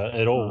back. So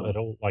it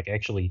all like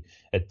actually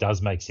it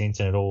does make sense,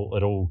 and it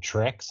all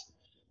tracks.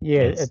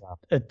 Yeah,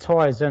 it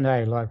ties in,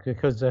 like,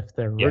 because if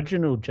the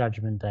original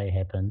Judgment Day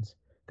happens,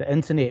 the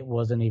internet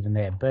wasn't even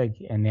that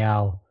big, and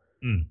now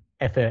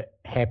if it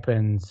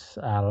happens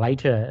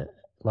later,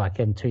 like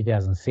in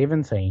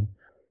 2017,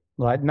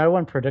 like no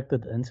one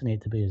predicted the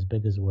internet to be as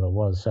big as what it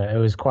was. So it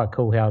was quite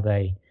cool how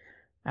they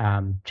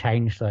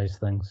changed those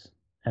things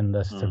in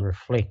this to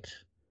reflect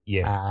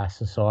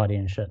society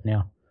and shit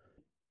now,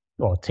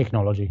 or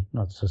technology,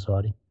 not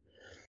society.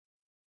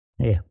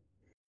 Yeah.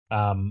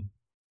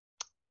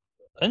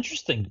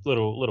 Interesting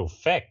little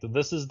fact.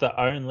 This is the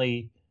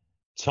only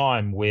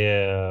time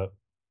where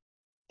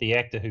the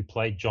actor who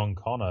played John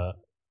Connor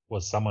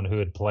was someone who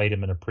had played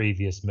him in a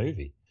previous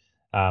movie.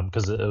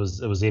 Because it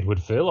was Edward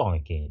Furlong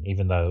again,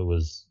 even though it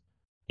was,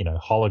 you know,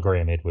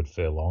 hologram Edward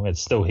Furlong.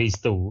 He's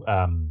still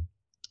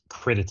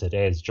credited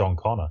as John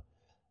Connor,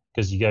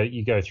 because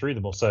you go through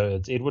them all. So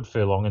it's Edward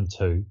Furlong in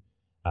 2,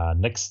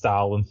 Nick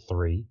Stahl in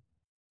 3,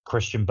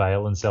 Christian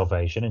Bale in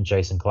Salvation, and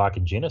Jason Clarke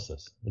in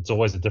Genesis. It's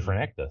always a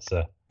different actor.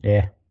 So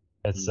yeah,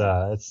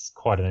 it's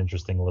quite an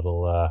interesting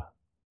little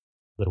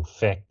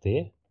fact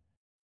there.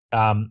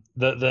 I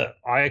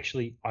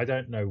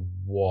don't know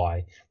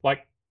why.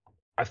 Like,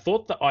 I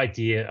thought the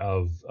idea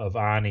of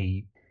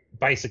Arnie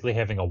basically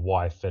having a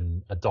wife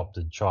and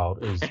adopted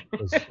child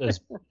is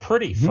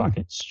pretty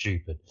fucking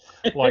stupid.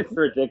 Like, it's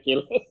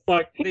ridiculous.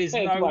 Like, there's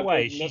no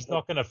way she's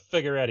not going to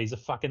figure out he's a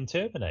fucking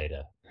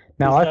Terminator.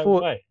 No, I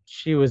thought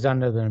she was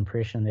under the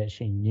impression that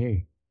she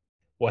knew.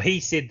 Well, he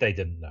said they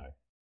didn't know.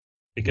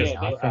 Because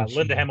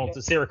Linda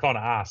Hamilton, Sarah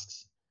Connor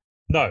asks,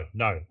 no,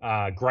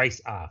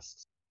 Grace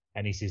asks,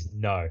 and he says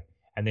no.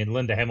 And then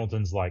Linda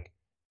Hamilton's like,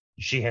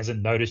 she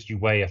hasn't noticed you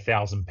weigh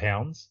 1,000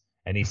 pounds.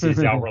 And he says,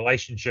 our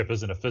relationship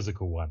isn't a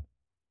physical one.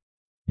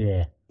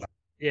 Yeah.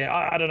 Yeah,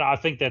 I don't know. I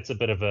think that's a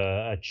bit of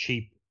a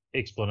cheap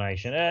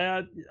explanation.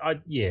 I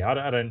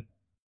don't.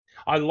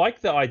 I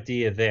like the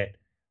idea that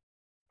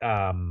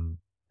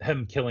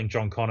him killing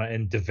John Connor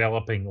and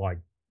developing like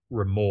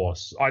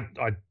remorse. I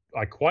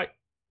quite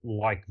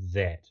like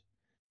that.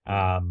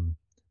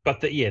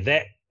 But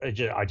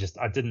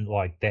I didn't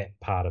like that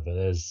part of it.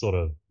 As sort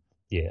of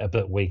a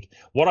bit weak.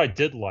 What I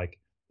did like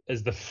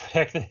is the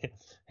fact that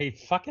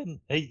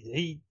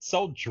he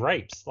sold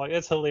drapes. Like,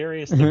 that's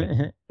hilarious to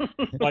me.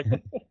 Like,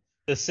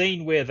 the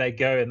scene where they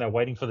go and they're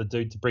waiting for the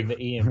dude to bring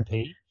the EMP,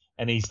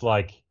 and he's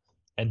like,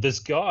 and this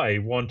guy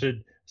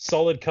wanted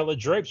solid colored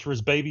drapes for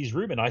his baby's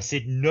room, and I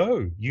said,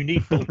 no, you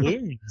need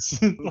balloons.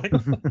 Like,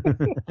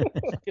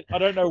 I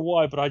don't know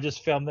why, but I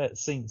just found that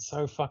scene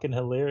so fucking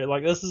hilarious.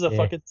 Like, this is a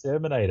fucking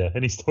Terminator,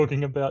 and he's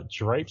talking about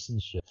drapes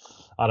and shit.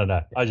 I don't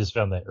know. I just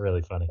found that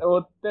really funny.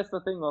 Well, that's the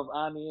thing of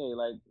Arnie,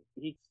 like,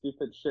 he's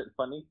stupid shit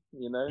funny,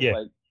 you know? Yeah.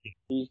 Like,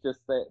 he's just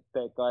that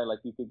guy, like,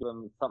 you could give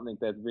him something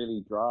that's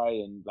really dry,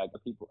 and, like,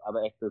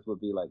 other actors would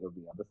be like, oh,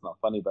 yeah, that's not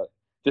funny, but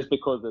just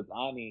because it's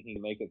Arnie, he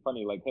can make it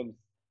funny. Like, him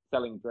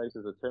selling drapes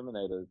as a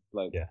Terminator is,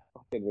 like,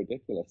 fucking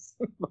ridiculous.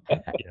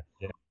 Yeah.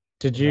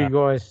 Did you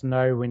guys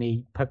know when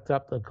he picked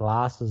up the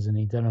glasses and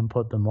he didn't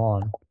put them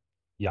on?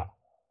 Yeah.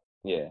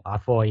 Yeah. I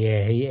thought,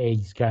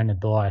 he's going to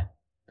die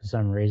for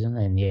some reason,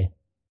 and he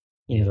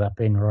ended up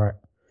being right.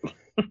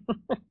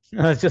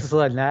 I was just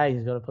like, nah,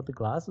 he's got to put the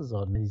glasses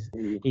on.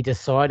 He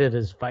decided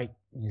his fate.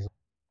 He's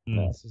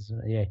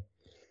like,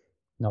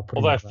 not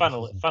putting.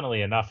 Although,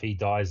 funnily enough, he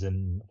dies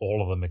in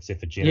all of them except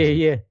for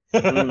Genesis.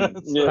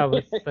 Yeah.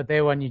 But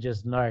that one you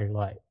just know,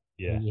 like,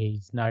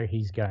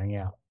 he's going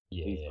out.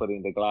 He's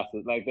putting the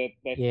glasses like that.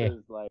 That's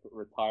his like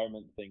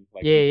retirement thing.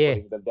 Like he's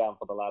putting them down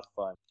for the last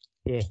time.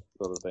 Yeah,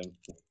 sort of thing.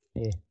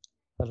 Yeah,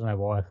 I don't know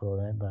why I thought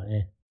that, but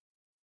yeah.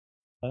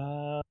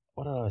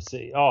 What did I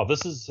see? Oh,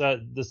 this is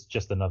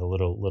just another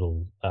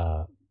little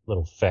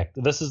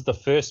fact. This is the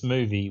first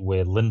movie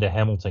where Linda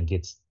Hamilton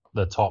gets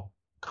the top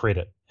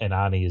credit, and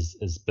Arnie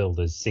is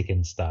billed as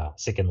second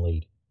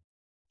lead.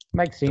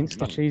 Makes sense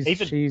that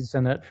she's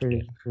in it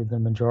through the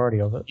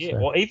majority of it. Yeah, so.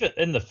 well, even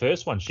in the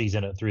first one, she's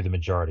in it through the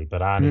majority,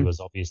 but Arnie was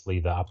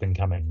obviously the up and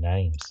coming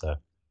name. So,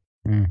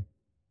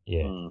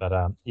 but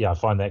I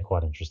find that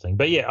quite interesting.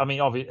 But yeah, I mean,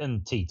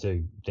 in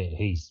T2,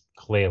 he's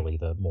clearly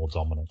the more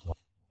dominant one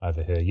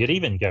over her. You'd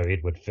even go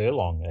Edward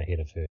Furlong ahead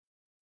of her.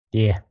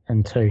 Yeah,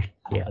 and 2.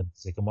 Yeah, the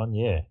second one.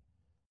 Yeah.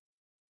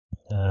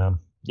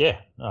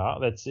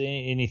 That's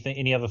anything.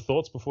 Any other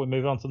thoughts before we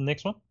move on to the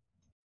next one?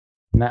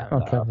 No,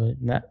 I'll cover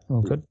it. No,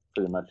 all good.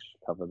 Pretty much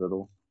covered it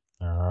all.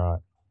 All right.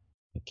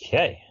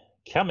 Okay.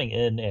 Coming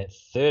in at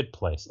third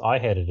place, I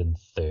had it in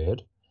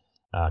third.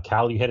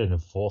 Carl, you had it in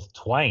fourth.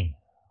 Twain,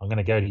 I'm going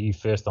to go to you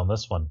first on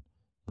this one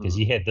because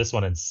you had this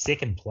one in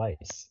second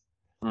place.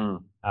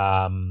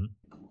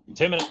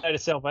 Terminator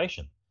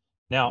Salvation.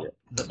 Now,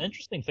 the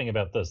interesting thing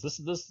about this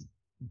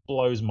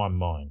blows my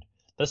mind.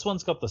 This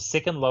one's got the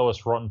second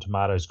lowest Rotten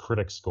Tomatoes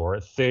critic score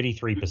at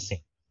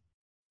 33%.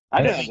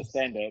 I don't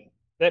understand that.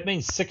 That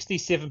means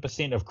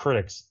 67% of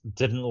critics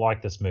didn't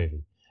like this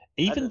movie.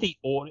 Even the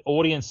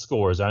audience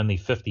score is only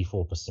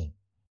 54%.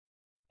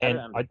 And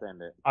I don't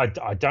understand it.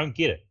 I don't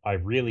get it. I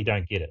really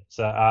don't get it.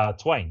 So,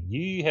 Twain,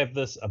 you have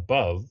this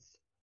above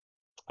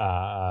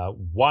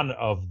one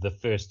of the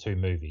first 2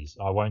 movies.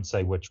 I won't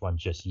say which one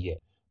just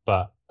yet.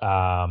 But,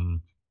 why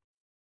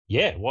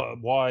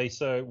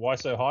so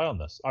high on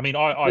this? I mean,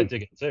 I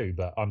dig it too,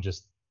 but I'm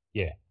just,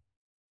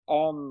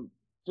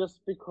 Just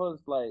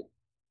because, like,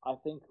 I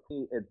think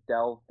it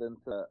delved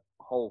into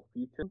whole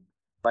future.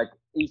 Like,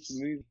 each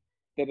movie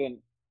didn't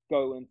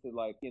go into,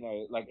 like,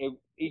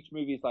 each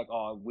movie is like,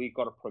 oh, we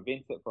got to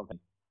prevent it from him.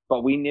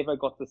 But we never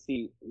got to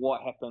see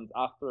what happens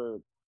after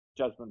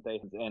Judgment Day.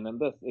 And in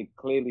this, it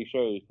clearly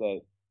shows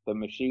that the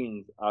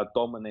machines are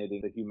dominating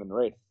the human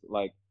race.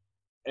 I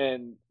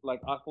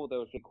thought that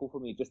was really cool for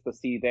me just to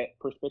see that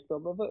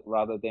perspective of it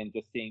rather than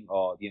just seeing,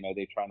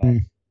 they're trying to,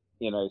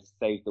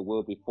 save the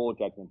world before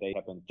Judgment Day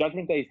happens.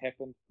 Judgment Day's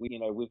happened.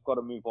 We've got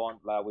to move on.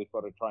 We've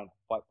got to try and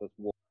fight this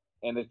war.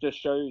 And it just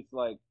shows,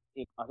 like,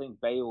 I think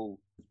Bale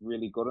is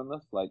really good in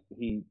this. Like,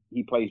 he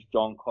plays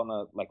John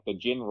Connor, like, the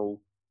general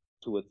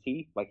to a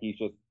T. Like, he's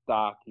just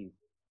dark. He's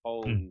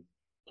cold. He's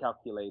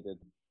calculated.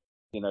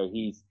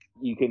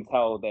 You can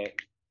tell that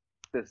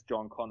this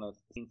John Connor's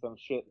seen some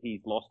shit.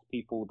 He's lost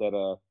people that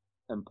are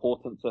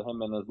important to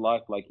him in his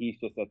life. Like, he's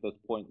just at this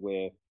point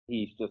where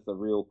he's just a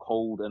real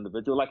cold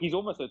individual. Like, he's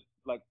almost a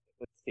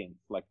sense,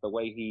 like the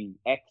way he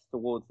acts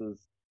towards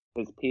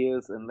his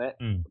peers and that.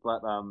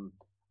 But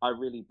I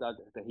really dug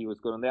that he was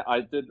good on that.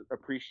 I did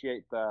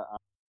appreciate the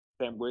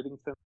Sam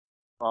Worthington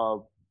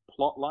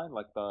plot line,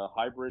 like the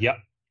hybrid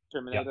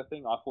Terminator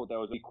thing. I thought that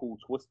was a really cool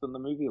twist in the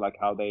movie, like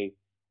how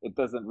it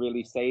doesn't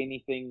really say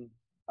anything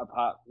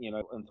apart,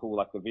 until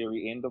like the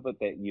very end of it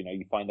that,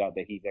 you find out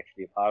that he's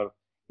actually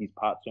he's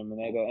part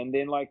Terminator. And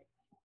then like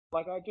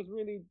I just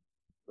really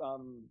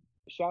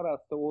shout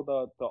outs to all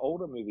the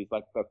older movies,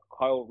 like the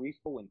Kyle Reese,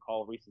 when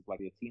Kyle Reese is like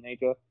a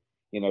teenager,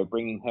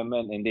 bringing him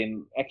in. And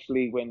then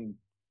actually when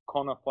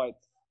Connor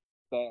fights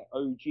the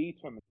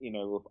OG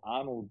Terminator, with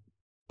Arnold,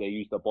 they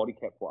used a body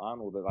cap for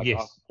Arnold. I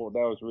thought that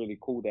was really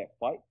cool, that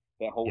fight,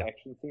 that whole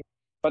action scene.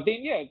 But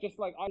then, just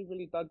like I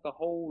really dug the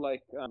whole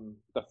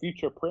the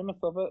future premise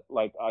of it.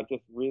 Like, I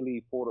just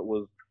really thought it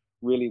was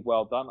really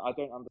well done. I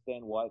don't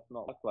understand why it's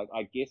not like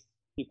I guess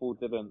people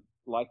didn't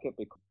like it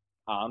because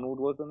Arnold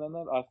wasn't in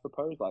it. I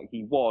suppose like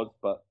he was,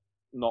 but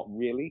not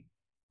really.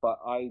 But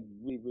I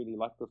really, really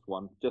like this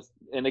one.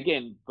 And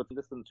again, but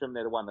this and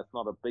Terminator 1, it's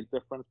not a big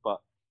difference.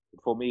 But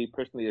for me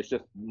personally, it's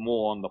just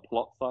more on the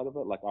plot side of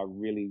it. Like, I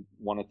really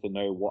wanted to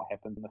know what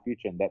happens in the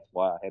future, and that's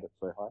why I had it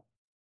so high.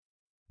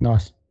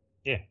 Nice.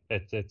 Yeah,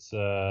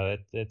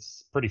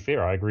 it's pretty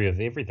fair. I agree with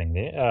everything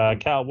there.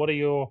 Carl, what are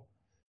your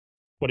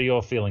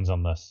feelings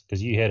on this?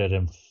 Because you had it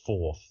in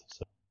fourth.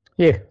 So.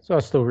 Yeah, so I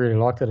still really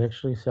liked it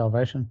actually.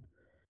 Salvation,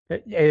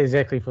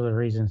 exactly for the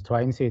reasons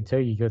Twain said too.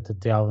 You get to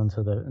delve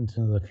into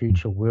the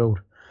future world.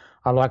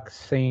 I like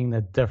seeing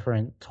the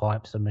different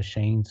types of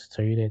machines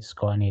too that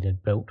Skynet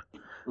had built.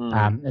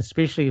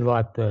 Especially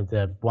like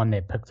the one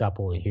that picked up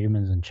all the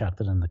humans and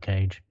chucked it in the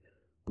cage.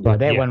 Like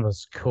that one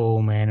was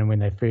cool, man. And when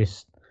they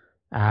first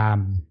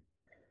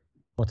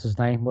what's his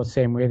name? What's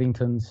Sam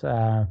Worthington's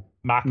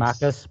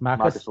Marcus,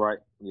 right?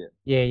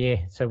 Yeah.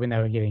 So when they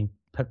were getting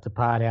picked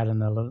apart out in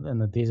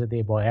the desert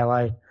there by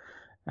Allo,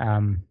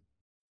 I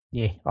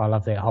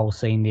love that whole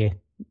scene there.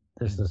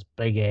 There's this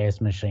big ass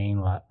machine,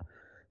 like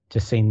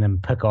just seeing them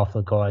pick off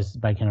the guys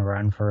making a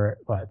run for it.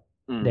 Like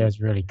that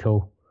was really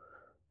cool.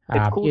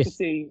 It's cool to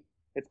see.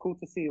 It's cool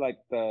to see like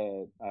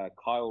the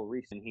Kyle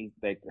Reese and him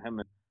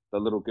and the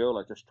little girl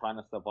are just trying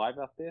to survive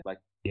out there. Like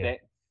that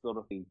sort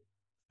of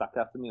stuck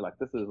out to me. Like,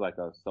 this is like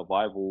a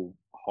survival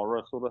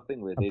horror sort of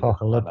thing where they're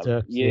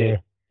apocalyptic,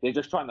 they're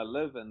just trying to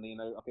live, and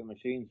fucking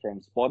machines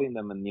from spotting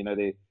them, and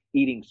they're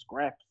eating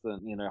scraps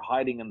and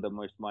hiding in the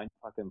most minute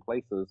fucking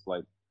places.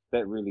 Like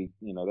that really,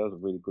 that was a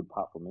really good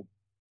part for me.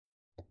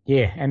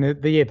 Yeah, and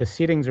the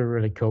settings are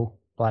really cool.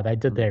 Like they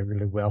did that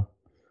really well.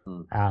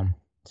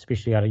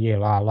 Especially I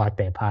like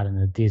that part in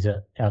the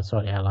desert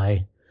outside LA.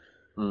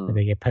 Where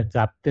they get picked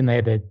up. Then they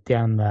had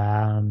down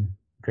the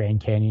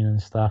Grand Canyon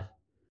and stuff.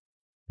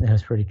 That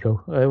was pretty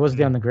cool. It was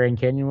down the Grand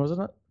Canyon,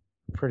 wasn't it?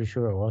 I'm pretty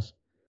sure it was.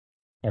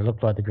 It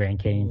looked like the Grand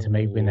Canyon to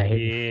me when they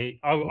hit.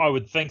 Yeah, I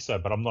would think so,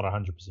 but I'm not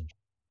 100% sure.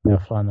 They were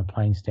flying the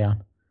planes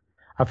down.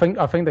 I think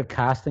the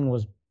casting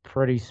was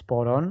pretty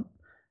spot on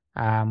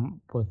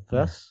with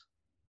this.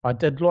 I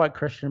did like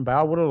Christian Bale.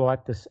 I would have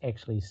liked to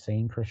actually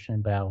seen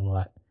Christian Bale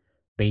like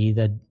be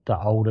the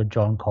older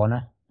John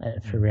Connor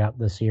throughout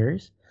the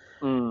series.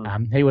 He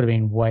would have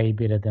been way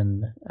better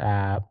than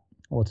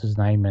what's his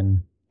name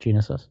in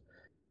Genesis?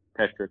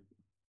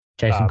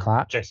 Jason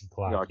Clarke. Jason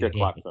Clarke. No, Jason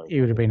Clarke, sorry. He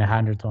would have been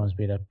 100 times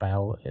better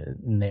Bale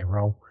in that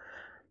role.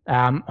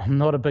 I'm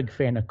not a big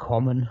fan of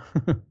Common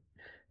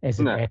as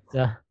an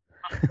actor.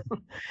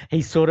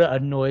 He sort of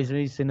annoys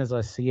me as soon as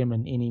I see him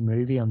in any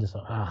movie. I'm just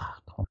like,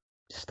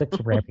 stick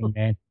to rapping,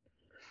 man.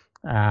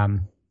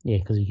 Yeah,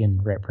 because he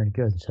can rap pretty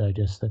good, so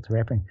just stick to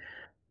rapping.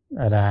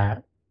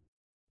 But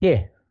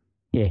yeah,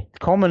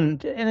 Common,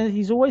 and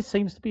he always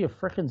seems to be a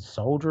freaking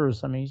soldier or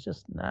something. He's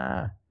just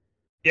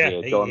Yeah,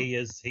 he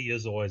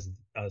is always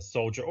a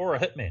soldier or a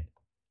hitman.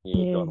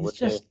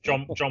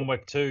 John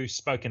Wick 2,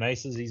 Spoken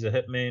Aces, he's a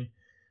hitman.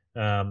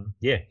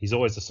 He's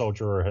always a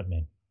soldier or a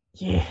hitman.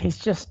 Yeah, he's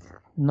just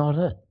not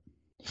it.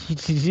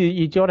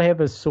 You got to have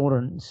a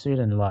certain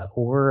like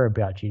aura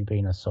about you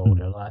being a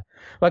soldier.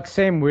 Like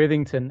Sam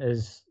Worthington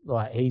is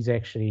like, he's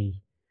actually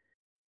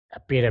a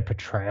better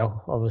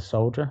portrayal of a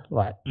soldier.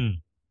 Like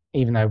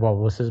even though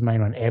was his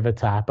main on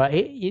Avatar, but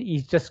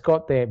he's just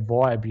got that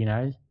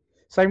vibe,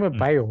 Same with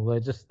Bale.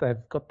 They've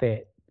got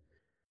that.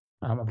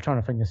 I'm trying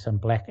to think of some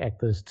black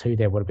actors too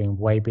that would have been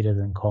way better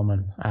than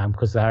Common,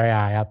 because they are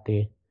out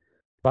there.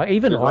 Like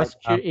even Ice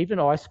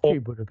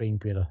Cube would have been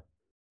better.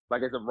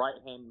 Like as a right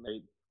hand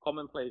mate,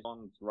 Common plays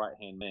John's right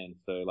hand man,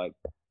 so like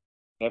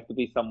it have to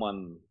be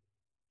someone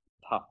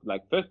tough,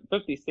 like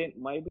 50 Cent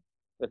maybe.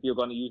 If you're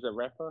going to use a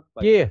rapper,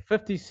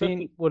 50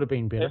 Cent would have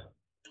been better.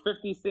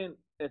 50 Cent,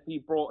 if he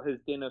brought his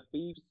Den of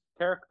Thieves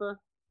character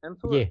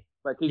into it,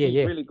 like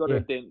he's really good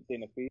at Den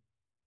of Thieves.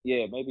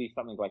 Yeah, maybe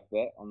something like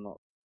that. I'm not.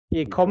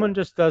 Yeah, Common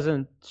just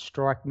doesn't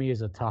strike me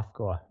as a tough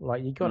guy.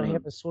 Like you got to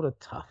have a sort of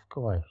tough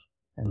guy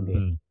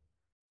in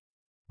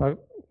there,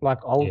 like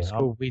old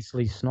school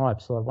Wesley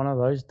Snipes, like one of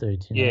those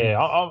dudes.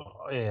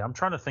 I'm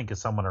trying to think of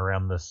someone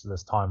around this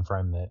time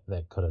frame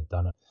that could have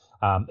done it.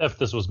 If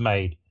this was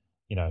made,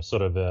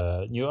 sort of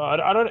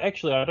I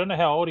don't know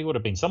how old he would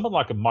have been. Someone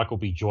like a Michael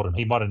B. Jordan,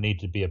 he might have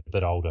needed to be a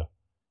bit older,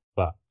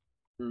 but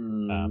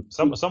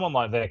someone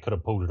like that could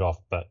have pulled it off.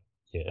 But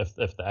yeah,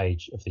 if the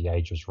age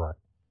was right,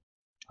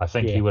 I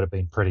think he would have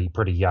been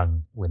pretty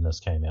young when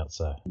this came out.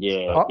 So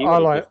yeah, he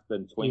would have just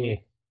been 20. Yeah.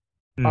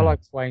 I like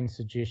Wayne's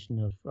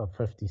suggestion of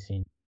 50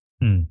 Cent.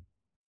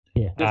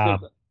 Yeah.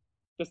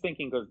 Just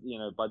thinking because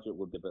budget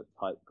would be a bit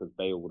tight because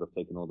Bale would have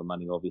taken all the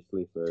money,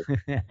 obviously. So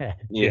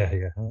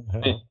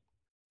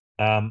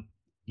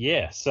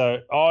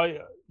So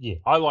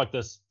I like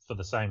this for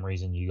the same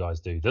reason you guys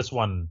do. This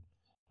one,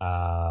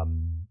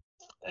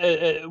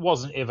 it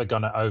wasn't ever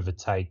going to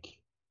overtake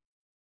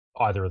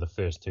either of the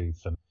first two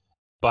for me,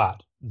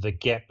 but the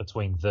gap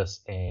between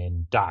this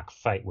and Dark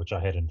Fate, which I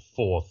had in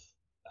fourth,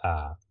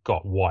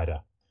 got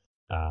wider.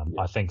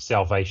 I think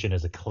Salvation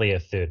is a clear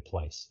third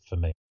place for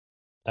me.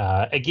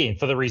 Again,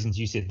 for the reasons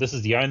you said, this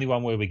is the only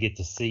one where we get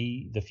to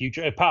see the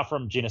future. Apart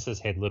from Genesis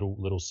had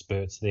little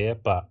spurts there,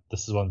 but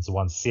this is the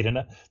one set in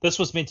it. This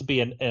was meant to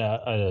be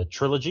a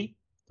trilogy,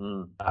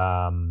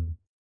 and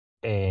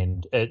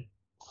it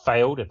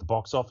failed at the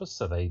box office,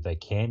 so they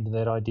canned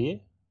that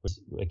idea. Which,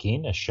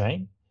 again, a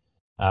shame.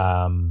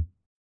 Arnie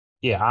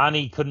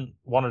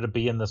wanted to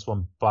be in this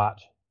one,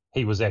 but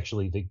he was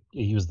actually the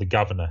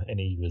governor, and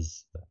he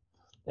was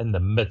in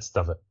the midst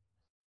of it,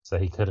 so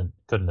he couldn't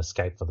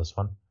escape for this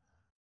one.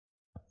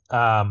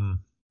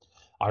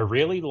 I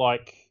really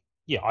like.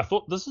 I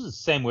thought this is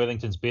Sam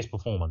Worthington's best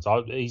performance.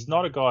 He's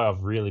not a guy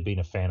I've really been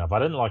a fan of. I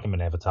didn't like him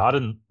in Avatar. I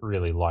didn't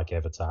really like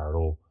Avatar at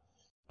all,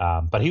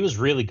 but he was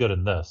really good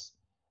in this.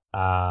 What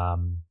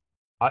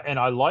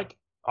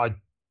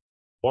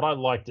I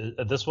liked,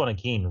 this one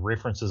again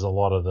references a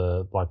lot of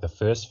the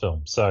first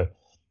film. So,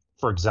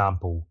 for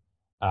example,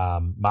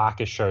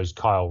 Marcus shows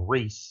Kyle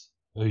Reese,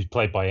 who's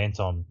played by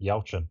Anton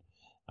Yelchin,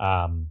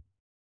 how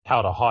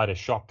to hide a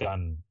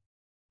shotgun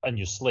in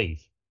your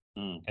sleeve,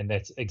 and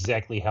that's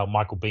exactly how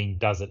Michael Biehn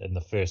does it in the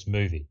first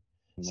movie.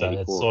 So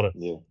it's sort of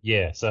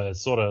so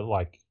it's sort of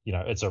like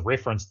it's a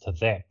reference to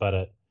that,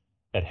 but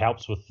it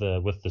helps with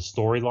the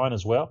storyline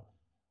as well.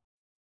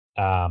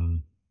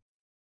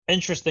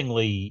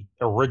 Interestingly,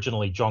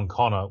 originally John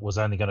Connor was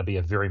only going to be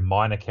a very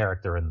minor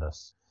character in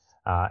this.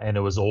 and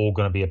it was all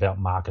going to be about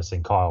Marcus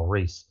and Kyle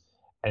Reese.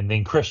 And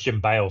then Christian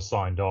Bale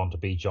signed on to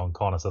be John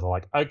Connor, so they're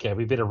like, okay,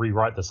 we better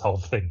rewrite this whole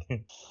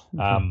thing.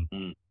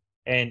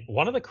 And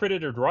one of the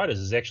credited writers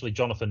is actually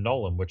Jonathan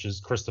Nolan, which is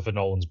Christopher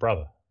Nolan's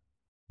brother.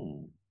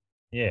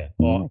 Yeah.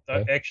 Well,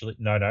 actually,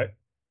 no.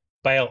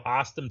 Bale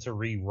asked him to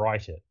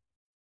rewrite it,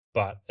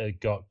 but it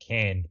got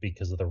canned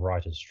because of the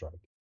writer's strike.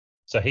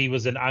 So he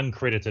was an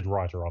uncredited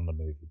writer on the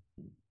movie.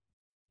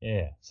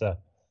 Yeah. So,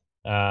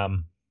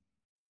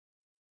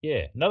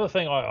 yeah. Another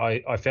thing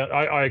I found,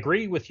 I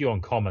agree with you on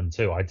Common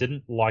too. I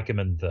didn't like him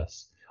in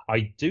this.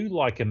 I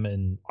like him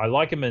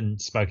in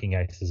Smoking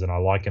Aces, and I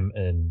like him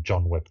in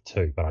John Wick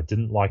too, but I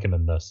didn't like him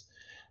in this.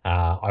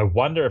 I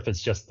wonder if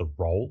it's just the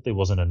role. There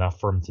wasn't enough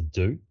for him to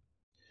do.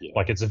 Yeah.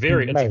 Like it's a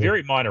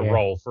very minor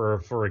role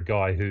for a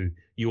guy who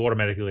you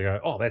automatically go,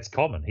 oh, that's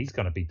Common. He's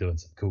going to be doing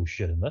some cool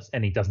shit in this,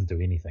 and he doesn't do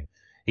anything.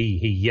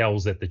 He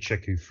yells at the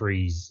chick who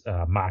frees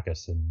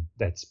Marcus, and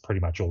that's pretty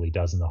much all he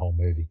does in the whole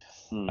movie.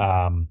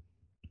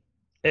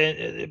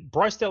 And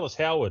Bryce Dallas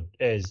Howard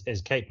as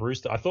Kate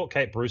Brewster, I thought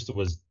Kate Brewster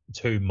was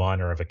too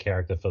minor of a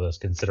character for this,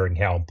 considering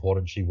how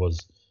important she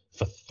was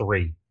for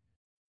 3.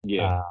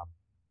 Yeah,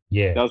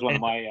 yeah. That was one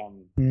of my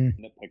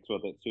nitpicks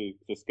with it too.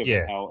 Just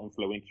given how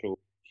influential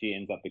she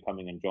ends up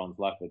becoming in John's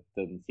life, it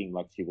didn't seem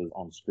like she was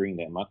on screen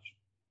that much.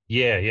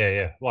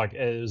 Yeah. Like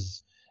it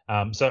was.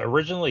 So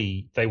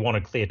originally they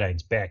wanted Claire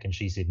Danes back, and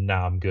she said, "No,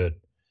 I'm good."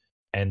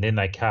 And then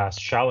they cast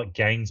Charlotte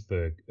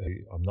Gainsbourg, who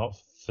I'm not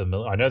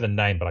familiar. I know the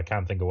name, but I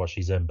can't think of what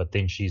she's in. But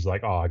then she's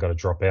like, "Oh, I got to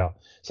drop out."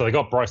 So they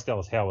got Bryce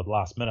Dallas Howard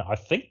last minute. I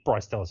think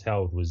Bryce Dallas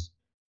Howard was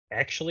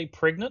actually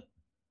pregnant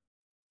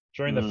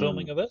during the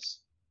filming of this.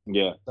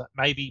 Yeah, but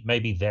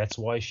maybe that's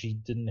why she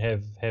didn't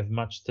have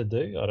much to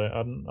do.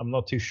 I'm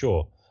not too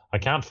sure. I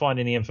can't find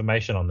any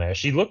information on that.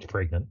 She looked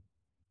pregnant.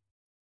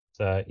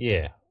 So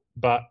yeah,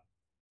 but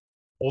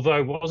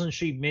although wasn't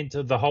she meant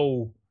to the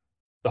whole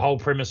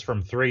premise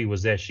from 3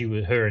 was that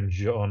her and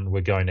John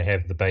were going to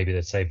have the baby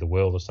that saved the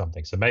world or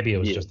something. So maybe it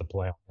was just a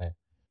play on that.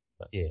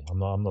 But yeah, I'm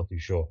not too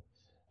sure.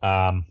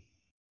 I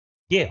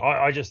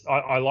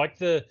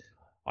like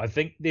I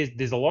think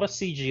there's a lot of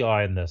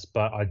CGI in this,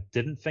 but I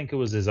didn't think it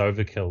was as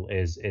overkill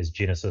as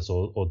Genesis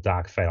or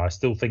Dark Fate. I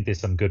still think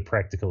there's some good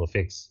practical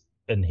effects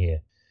in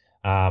here.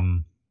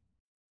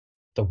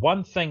 The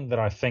one thing that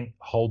I think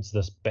holds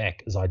this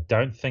back is I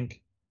don't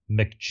think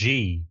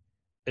McG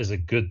is a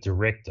good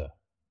director.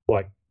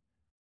 Like,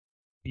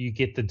 you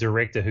get the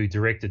director who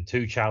directed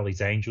 2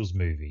 Charlie's Angels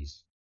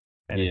movies,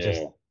 and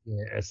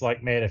it's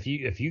like, man, if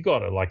you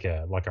got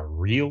a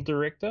real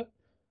director,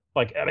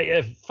 like, I mean,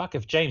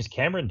 if James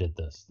Cameron did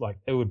this, like,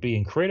 it would be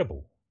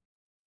incredible.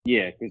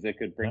 Yeah, because it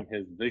could bring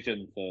his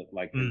vision to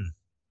his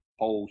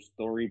whole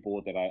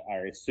storyboard that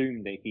I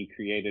assume that he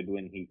created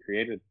when he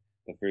created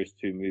the first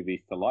 2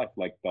 movies to life,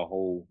 like the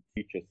whole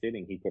future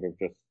setting. He could have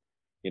just,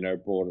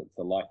 brought it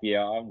to life.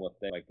 Yeah, I'm with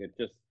that. Like,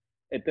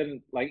 it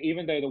didn't, like,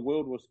 even though the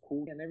world was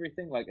cool and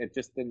everything, like, it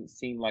just didn't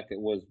seem like it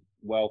was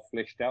well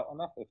fleshed out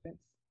enough, I think.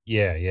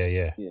 Yeah.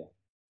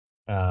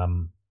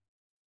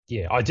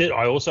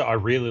 I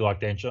really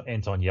liked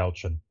Anton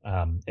Yelchin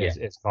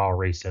as Kyle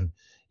Reese, and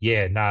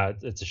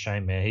it's a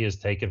shame, man. He is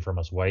taken from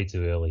us way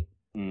too early.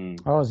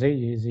 Oh, is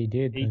he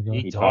dead?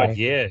 He died.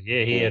 Yeah.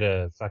 He had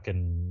a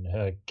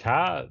fucking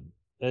car.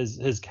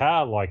 His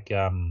car, like,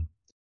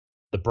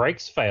 the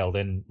brakes failed,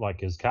 and like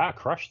his car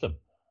crushed him.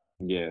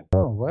 Yeah.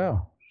 Oh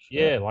wow.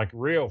 Yeah, like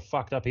real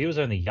fucked up. He was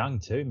only young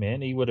too,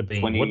 man. He would have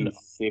been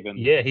 27.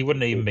 Yeah, he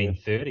wouldn't even been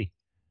 30.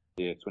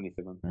 Yeah,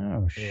 27.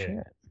 Oh shit.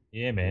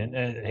 Yeah, man.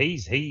 And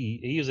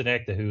he was an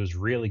actor who was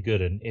really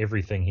good in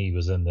everything he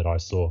was in that I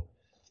saw.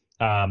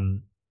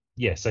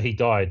 So he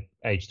died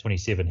age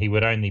 27. He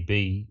would only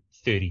be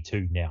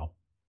 32 now.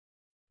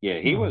 Yeah,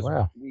 he was.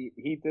 Wow.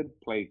 He did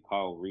play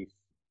Kyle Reese.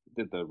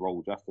 Did the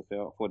role justice. I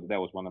thought that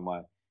was one of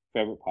my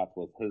favorite parts,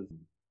 was his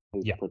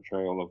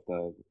portrayal of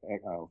the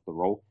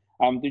role.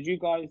 Did you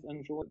guys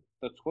enjoy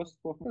the twist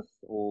with this,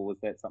 or was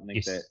that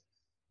something that?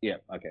 Yeah.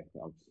 Okay.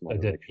 I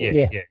did.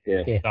 Yeah.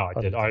 No,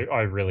 I did.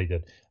 I really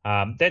did.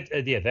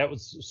 That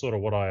was sort of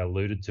what I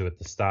alluded to at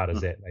the start,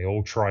 is that they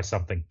all try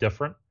something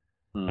different.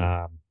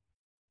 And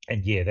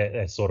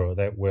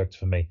that worked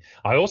for me.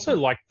 I also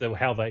liked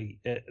how they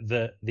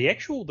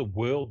the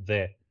world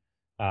that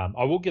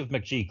I will give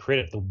McG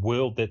credit. The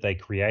world that they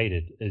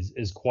created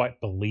is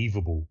quite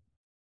believable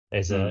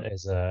as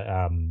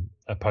a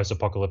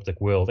post-apocalyptic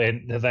world,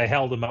 and they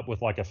held him up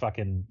with like a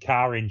fucking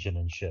car engine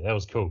and shit. That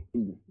was cool.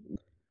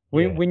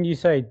 When you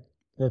say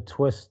the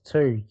twist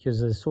too, because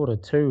there's sort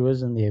of 2,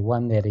 isn't there?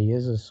 One that he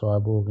is a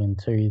cyborg, and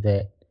 2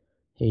 that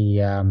he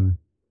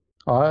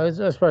I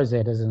suppose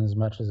that isn't as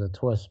much as a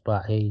twist,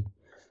 but he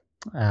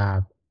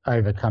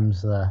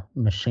overcomes the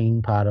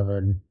machine part of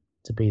it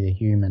to be the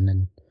human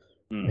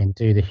and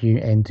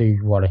do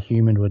what a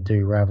human would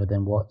do rather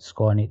than what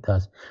Skynet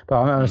does.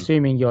 But I'm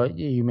assuming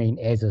you mean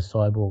as a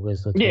cyborg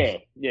as the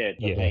twist.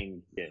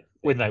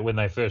 When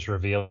they first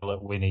reveal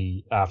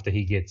it, after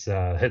he gets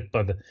hit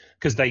by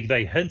because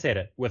they hint at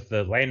it with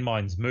the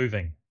landmines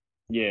moving,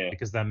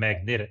 because they're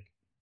magnetic.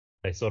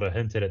 They sort of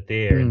hinted it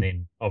there, and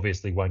then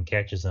obviously one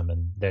catches him,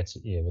 and that's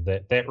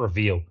that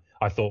reveal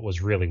I thought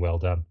was really well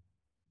done.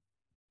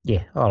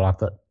 Yeah, I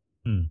liked it.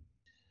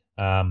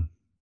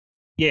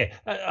 Yeah,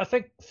 I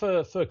think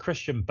for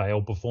Christian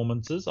Bale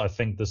performances, I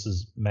think this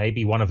is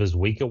maybe one of his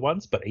weaker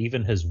ones, but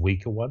even his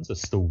weaker ones are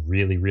still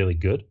really, really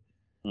good.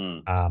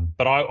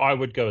 But I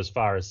would go as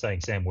far as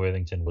saying Sam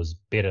Worthington was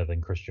better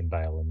than Christian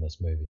Bale in this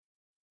movie.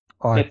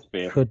 I can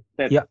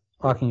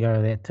go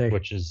with that too.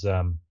 Which is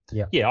I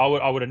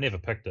would have never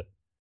picked it.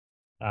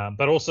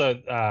 But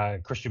also,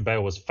 Christian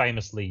Bale was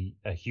famously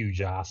a huge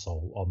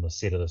arsehole on the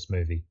set of this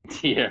movie.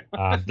 Yeah.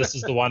 This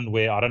is the one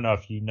where, I don't know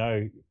if you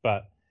know,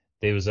 but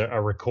there was a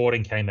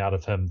recording came out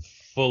of him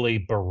fully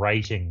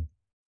berating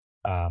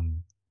a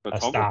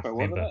staff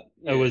member.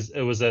 Yeah.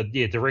 It was a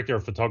director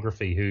of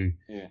photography who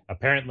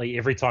apparently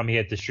every time he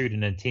had to shoot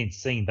an intense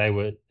scene, they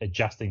were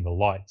adjusting the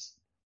lights.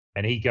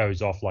 And he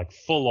goes off like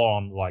full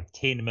on, like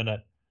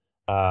 10-minute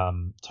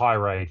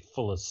tirade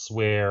full of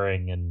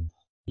swearing and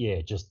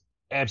just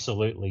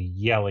absolutely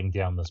yelling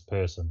down this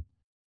person.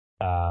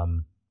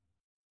 And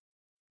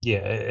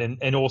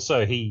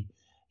also he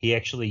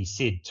actually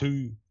said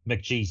to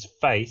McGee's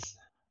face,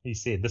 he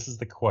said, this is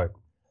the quote,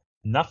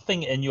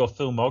 "Nothing in your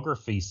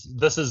filmography."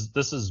 This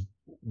is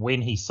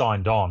when he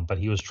signed on, but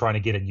he was trying to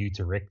get a new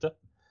director.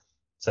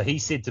 So he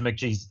said to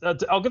McGee's,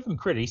 I'll give him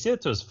credit, he said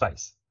it to his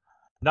face,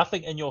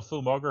 "Nothing in your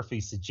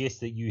filmography suggests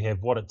that you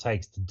have what it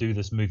takes to do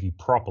this movie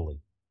properly."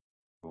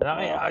 And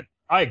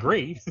I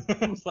agree.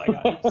 It's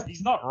like,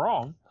 he's not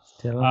wrong.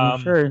 Telling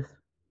the truth.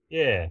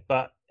 Yeah,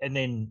 and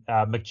then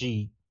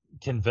McGee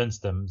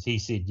convinced him. He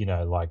said,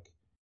 like,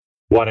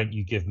 why don't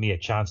you give me a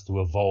chance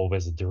to evolve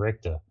as a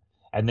director?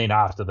 And then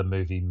after the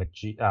movie,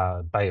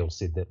 Bale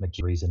said that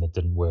McGee reason it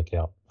didn't work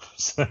out.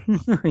 So,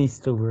 he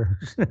still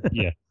works.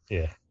 yeah.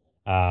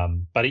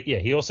 But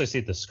he also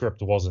said the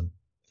script wasn't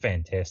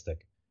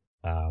fantastic.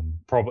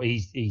 Probably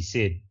he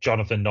said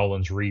Jonathan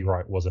Nolan's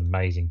rewrite was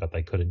amazing, but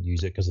they couldn't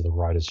use it because of the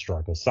writer's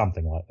strike or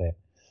something like that.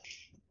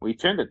 We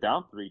turned it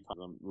down 3 times.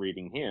 I'm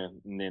reading here,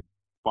 and then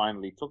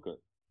finally took it.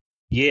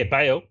 Yeah,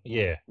 Bale.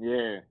 Yeah.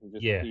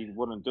 He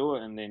wouldn't do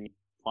it, and then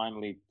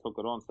finally took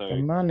it on. So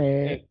the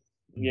money.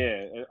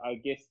 I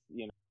guess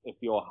if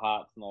your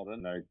heart's not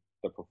in it,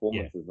 the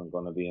performance isn't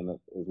going to be in it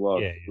as well.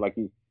 Yeah. Like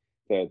you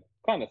said,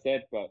 kind of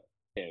sad, but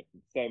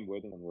Sam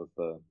Worthington was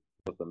the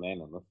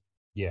man in this.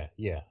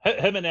 Yeah.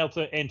 Him and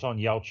Anton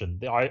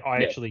Yelchin.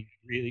 I actually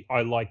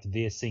I liked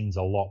their scenes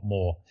a lot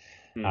more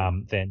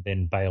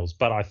than Bale's.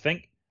 But I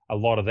think a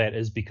lot of that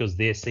is because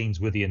their scenes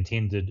were the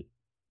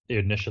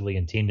initially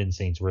intended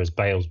scenes, whereas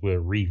Bale's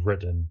were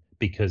rewritten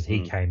because he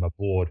came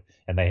aboard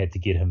and they had to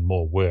get him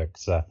more work.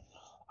 So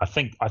I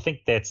think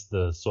that's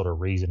the sort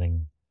of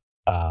reasoning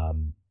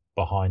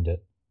behind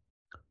it.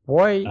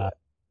 Why?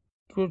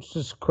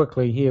 Just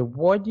quickly here,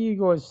 why do you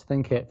guys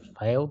think it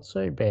failed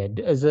so bad?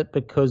 Is it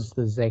because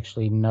there's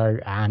actually no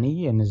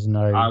Arnie and there's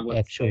no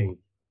actual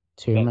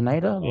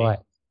Terminator?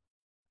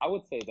 I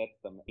would say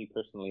that's me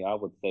personally. I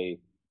would say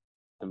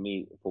for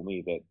me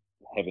that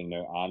having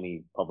no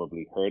Arnie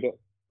probably hurt it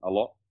a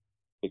lot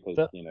because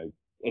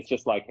it's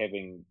just like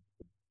having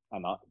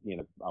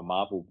a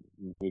Marvel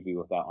movie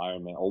without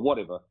Iron Man or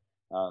whatever.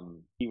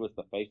 He was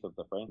the face of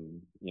the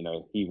friend.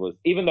 He was,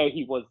 even though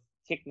he was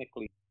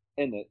technically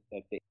in it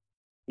at the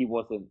he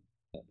wasn't.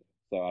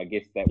 So I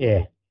guess that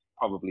would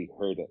probably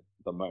hurt it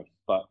the most.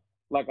 But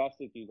like I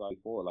said to you guys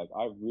before, like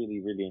I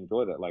really, really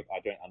enjoyed it. Like I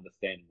don't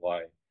understand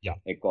why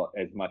it got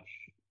as much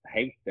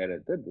hate that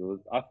it did.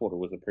 I thought it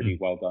was a pretty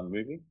well done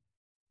movie.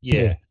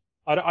 Yeah.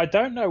 I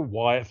don't know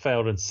why it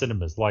failed in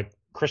cinemas. Like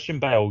Christian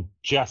Bale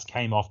just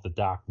came off The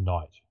Dark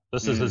Knight.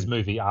 This is his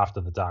movie after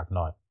The Dark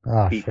Knight.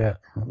 Oh shit!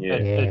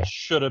 It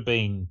should have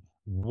been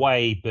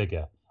way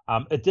bigger.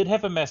 It did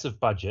have a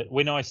massive budget.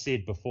 When I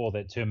said before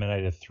that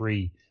Terminator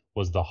 3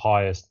 was the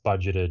highest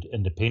budgeted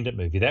independent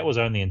movie, that was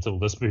only until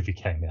this movie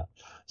came out.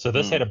 So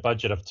this had a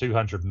budget of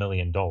 $200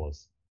 million.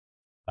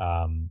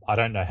 I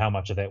don't know how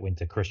much of that went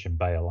to Christian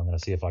Bale. I'm going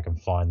to see if I can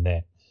find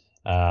that.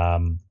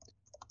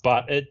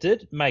 But it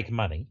did make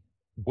money.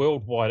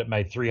 Worldwide, it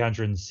made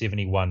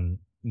 $371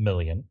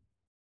 million.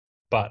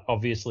 But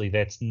obviously,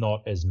 that's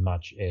not as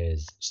much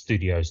as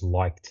studios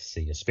like to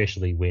see,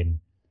 especially when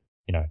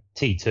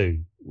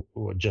T2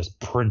 just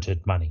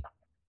printed money.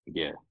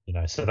 Yeah.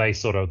 So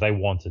they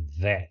wanted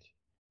that,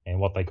 and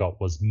what they got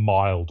was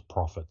mild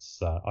profits.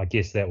 So I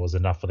guess that was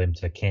enough for them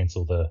to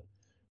cancel the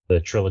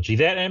trilogy.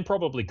 That and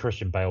probably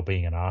Christian Bale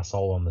being an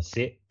asshole on the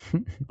set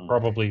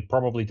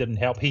probably didn't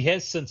help. He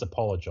has since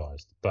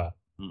apologized, but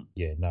at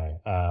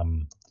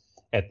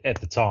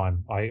the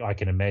time, I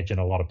can imagine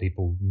a lot of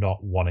people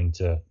not wanting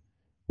to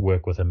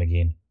work with him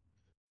again.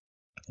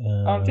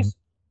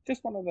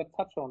 Just wanted to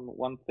touch on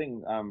one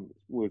thing.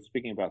 We were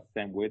speaking about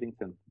Sam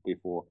Worthington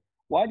before.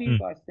 Why do you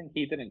guys think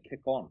he didn't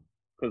kick on?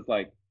 Because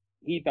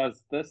he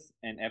does this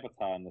and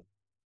Avatar in this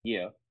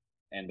year,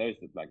 and those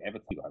like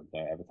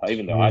Avatar,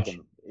 even though I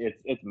didn't.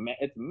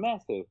 It's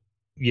massive.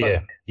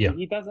 Yeah.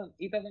 He doesn't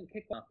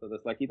kick on after this.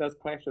 Like he does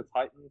Clash of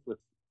Titans, which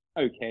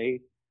okay,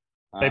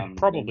 They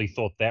probably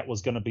thought that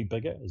was going to be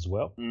bigger as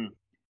well.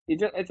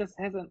 It just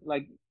hasn't,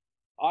 like,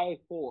 I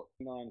thought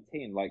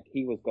 19, like,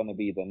 he was going to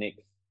be the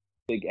next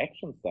big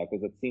action star,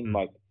 because it seemed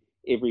like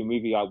every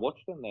movie I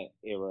watched in that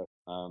era,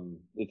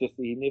 it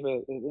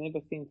never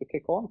seemed to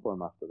kick on for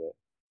him after that.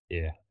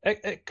 Yeah,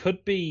 it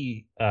could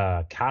be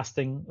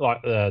casting,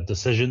 like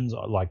decisions,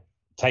 like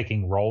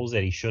taking roles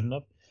that he shouldn't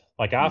have.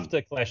 Like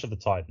after Clash of the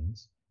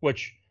Titans,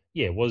 which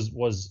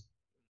was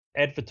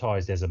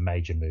advertised as a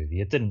major movie,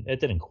 it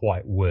didn't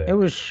quite work. It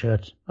was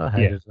shit. I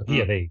hated it.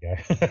 Yeah, there you go.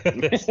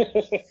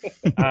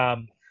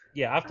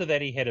 After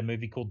that he had a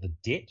movie called The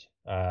Debt.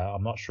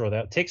 I'm not sure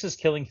that Texas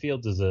Killing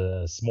Fields is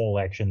a small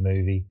action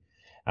movie.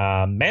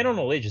 Man on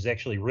a Ledge is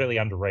actually really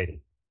underrated.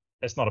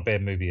 It's not a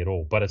bad movie at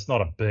all, but it's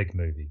not a big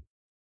movie.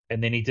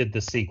 And then he did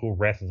the sequel,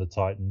 Wrath of the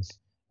Titans.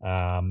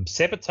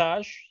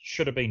 Sabotage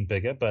should have been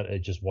bigger, but it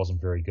just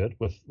wasn't very good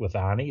with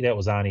Arnie. That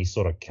was Arnie's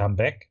sort of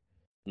comeback.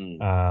 He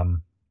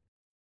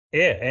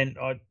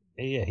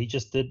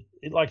just did,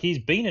 like, he's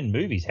been in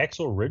movies,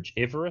 Hacksaw Ridge,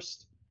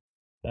 Everest.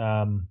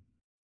 I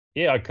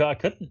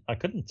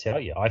couldn't tell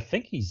you. I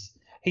think he's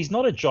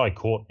not a Jai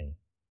Courtney.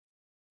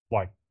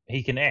 Like,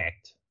 he can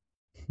act,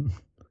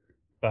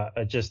 but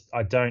I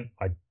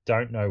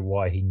don't know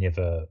why he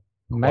never.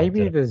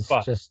 Maybe there's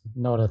just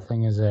not a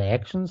thing as an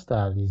action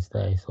star these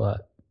days.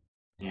 Like,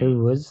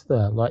 who is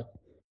the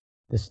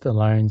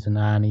Stallones and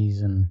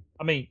Arnies and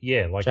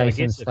like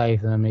Jason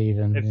Statham,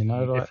 even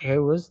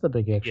who is the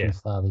big action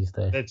star these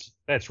days?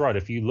 That's right.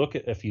 If you look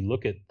at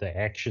the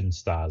action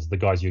stars, the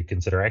guys you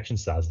consider action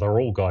stars,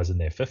 they're all guys in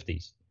their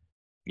 50s.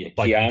 Yeah,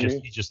 like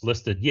you just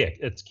listed. Yeah,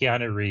 it's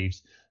Keanu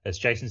Reeves, it's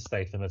Jason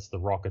Statham, it's The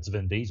Rock, it's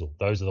Vin Diesel.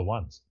 Those are the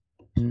ones.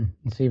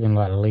 It's even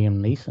like Liam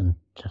Neeson.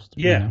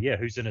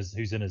 Who's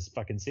in his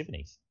fucking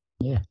 70s.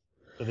 Yeah.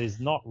 So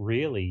there's not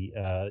really,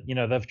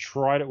 they've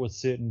tried it with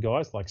certain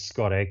guys, like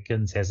Scott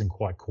Adkins hasn't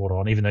quite caught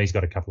on, even though he's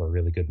got a couple of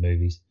really good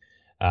movies.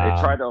 They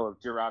tried it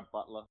with Gerard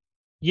Butler.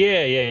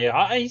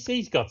 Yeah.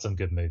 He's got some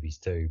good movies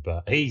too,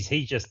 but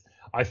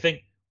I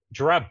think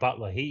Gerard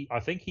Butler, I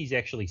think he's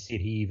actually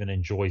said he even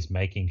enjoys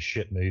making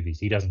shit movies.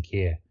 He doesn't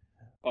care.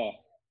 Oh.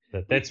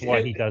 That's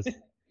why he does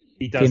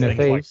things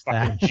like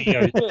fucking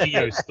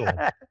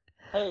Geostorm.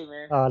 Hey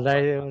man! Oh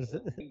no,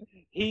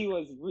 he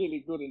was really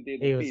good in Den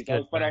of Thieves.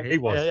 He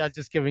was. I'm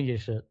just giving you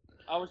shit.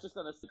 I was just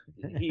gonna say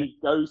he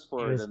goes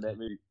for it in that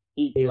movie.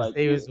 He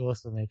was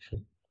awesome,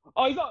 actually.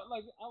 Oh, he's not,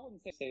 like, I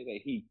wouldn't say that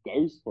he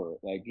goes for it.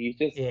 Like, he's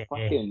just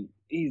fucking.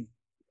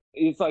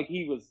 It's like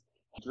he was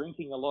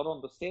drinking a lot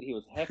on the set. He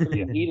was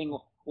happily eating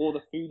all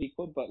the food he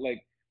could, but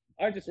like,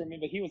 I just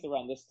remember he was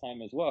around this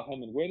time as well,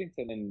 him and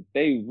Worthington, and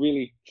they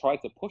really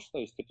tried to push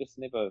those to just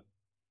never.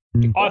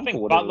 I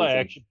think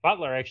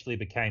Butler actually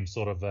became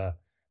sort of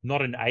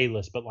not an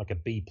A-list, but like a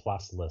B+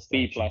 list.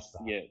 B+,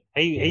 yeah.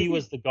 He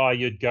was the guy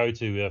you'd go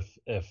to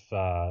if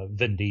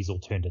Vin Diesel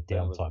turned it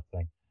down, type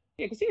thing.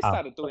 Yeah, because he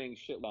started doing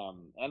shit like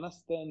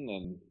Aniston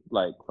and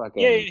like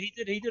fucking. Yeah,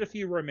 he did a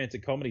few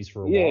romantic comedies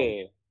for a while.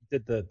 Yeah. He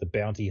did the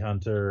Bounty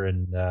Hunter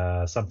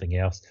and something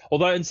else.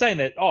 Although in saying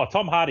that,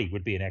 Tom Hardy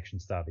would be an action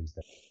star these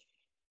days.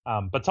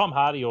 But Tom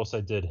Hardy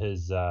also did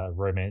his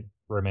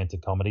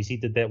romantic comedies. He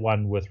did that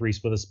one with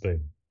Reese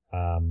Witherspoon.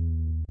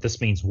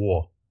 This Means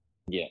War.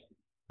 Yeah.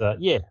 I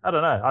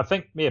don't know. I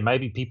think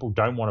maybe people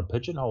don't want to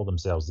pigeonhole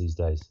themselves these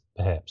days,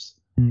 perhaps.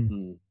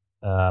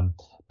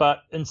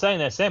 But in saying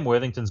that, Sam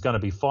Worthington's going to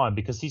be fine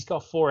because he's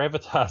got 4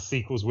 Avatar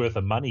sequels worth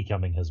of money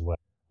coming his way.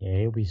 Yeah,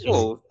 he'll be sweet.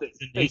 Well,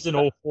 he's in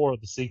all 4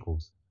 of the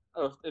sequels.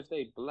 If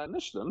they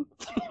blemish them.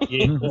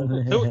 Yeah,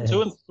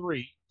 2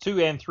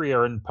 and 3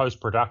 are in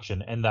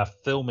post-production, and they're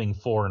filming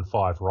 4 and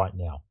 5 right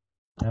now.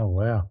 Oh,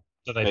 wow.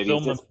 So they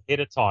film them ahead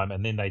of time,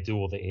 and then they do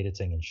all the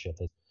editing and shit.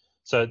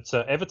 So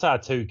Avatar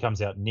 2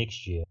 comes out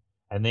next year,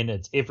 and then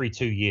it's every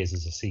 2 years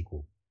as a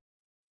sequel.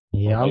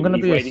 Yeah, I'm going to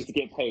be ready to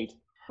get paid.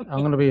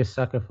 I'm going to be a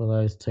sucker for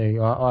those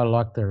two. I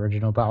like the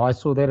original, but I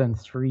saw that in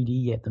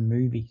 3D at the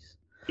movies.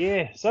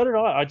 Yeah, so did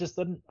I. I just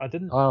didn't. I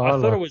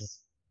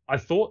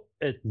thought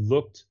it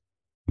looked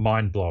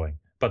mind blowing,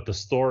 but the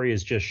story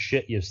is just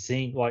shit. You've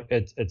seen, like,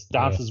 it's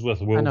Dances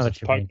with Wolves. I know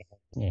what you mean.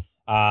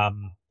 Yeah.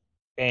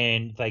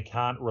 And they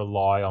can't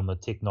rely on the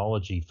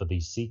technology for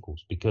these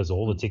sequels because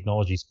all the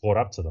technology's caught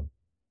up to them.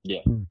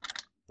 Yeah.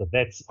 So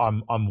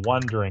I'm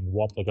wondering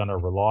what they're going to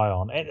rely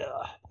on. And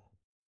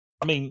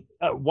I mean,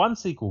 1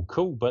 sequel,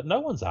 cool, but no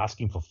one's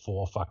asking for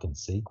 4 fucking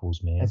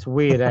sequels, man. It's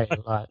weird, eh?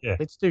 Like,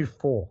 let's do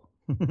 4.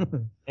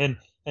 and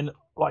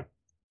like,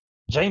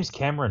 James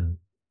Cameron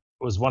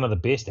was one of the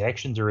best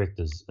action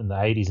directors in the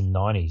 80s and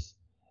 90s,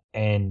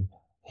 and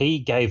he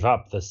gave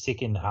up the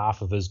second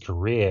half of his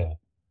career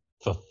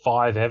for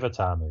 5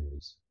 Avatar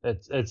movies.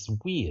 It's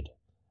weird.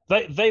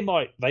 They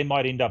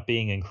might end up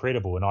being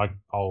incredible, and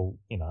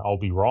I'll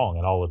be wrong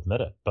and I'll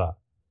admit it, but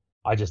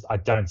I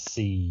don't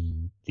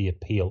see the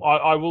appeal.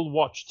 I will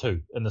watch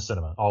 2 in the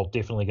cinema. I'll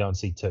definitely go and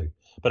see 2.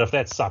 But if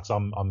that sucks,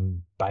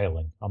 I'm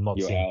bailing. I'm not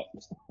seeing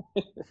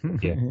it.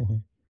 Yeah.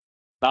 No,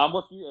 I'm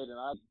with you, Ed,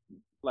 and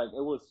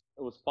it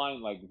was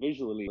fine. Like,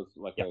 visually, it was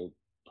like a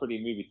pretty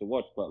movie to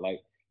watch, but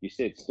like you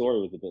said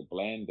story was a bit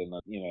bland, and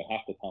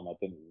half the time I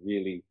didn't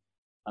really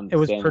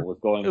understand what was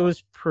going on. It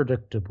was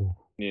predictable.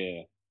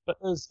 Yeah, but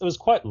it was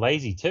quite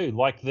lazy too.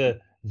 Like the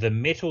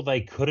metal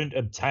they couldn't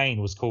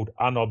obtain was called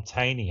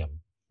unobtainium.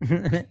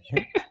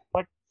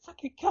 Like,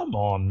 fucking come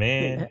on,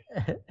 man.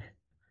 Hey,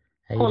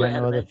 you don't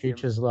know what the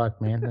future's like,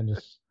 man. They're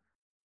just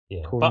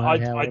but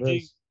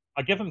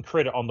I give him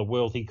credit on the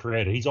world he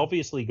created. He's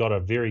obviously got a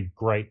very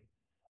great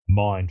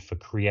mind for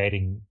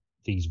creating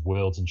these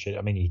worlds and shit.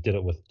 I mean, he did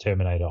it with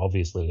Terminator,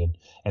 obviously,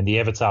 and the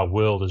Avatar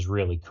world is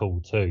really cool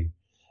too.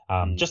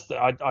 Just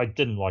I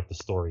didn't like the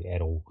story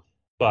at all,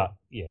 but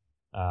yeah.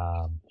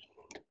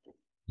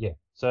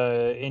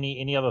 So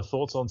any other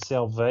thoughts on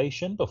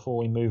Salvation before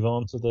we move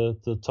on to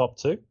the top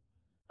two?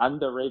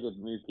 Underrated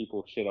movie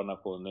people shit on it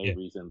for no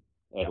reason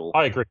at all.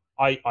 I agree.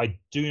 I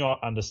do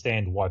not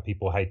understand why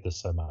people hate this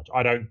so much.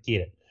 I don't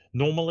get it.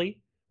 Normally,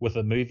 with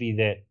a movie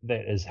that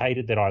is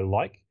hated that I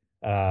like,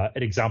 an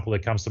example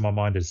that comes to my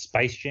mind is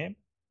Space Jam.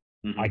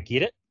 Mm-hmm. I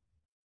get it.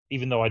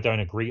 Even though I don't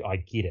agree, I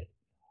get it.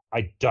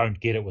 I don't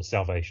get it with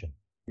Salvation.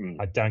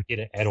 I don't get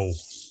it at all.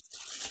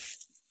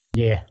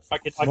 Yeah. I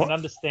can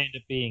understand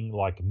it being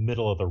like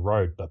middle of the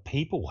road, but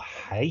people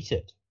hate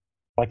it.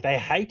 Like, they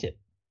hate it.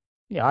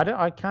 Yeah,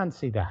 I can't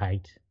see the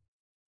hate.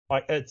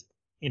 Like, it's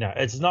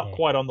not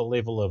quite on the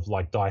level of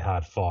like Die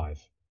Hard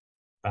 5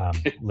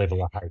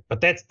 level of hate,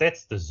 but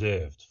that's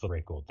deserved for the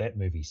record. That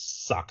movie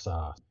sucks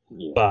ass.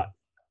 Yeah. But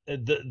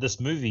this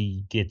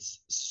movie gets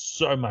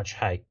so much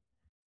hate,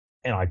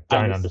 and I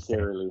don't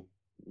understand.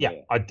 Yeah,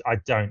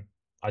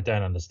 I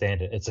don't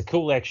understand it. It's a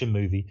cool action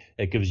movie.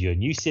 It gives you a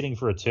new setting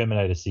for a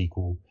Terminator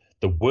sequel.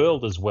 The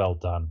world is well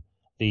done.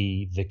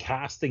 The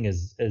casting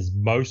is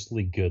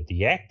mostly good.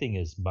 The acting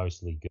is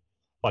mostly good.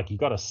 Like, you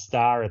got a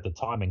star at the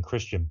time in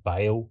Christian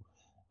Bale.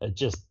 It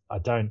just, I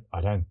don't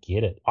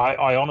get it.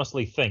 I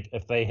honestly think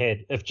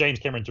if James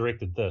Cameron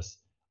directed this,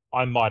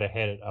 I might have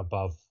had it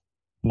above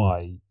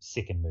my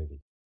second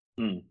movie.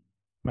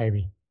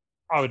 Maybe.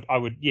 I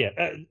would,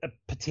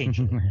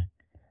 potentially.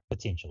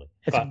 Potentially.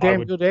 It's a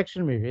damn good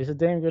action movie. It's a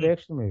damn good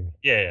action movie.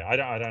 Yeah, I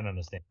don't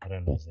understand.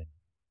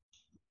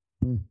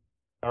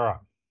 All right.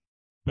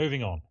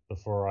 Moving on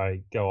before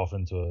I go off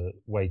into a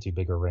way too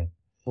big a rant.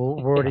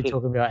 Well, we're already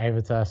talking about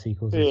Avatar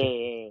sequels.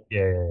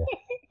 Yeah.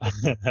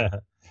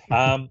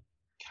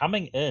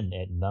 Coming in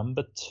at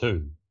number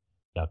 2.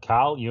 Now,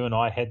 Carl, you and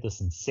I had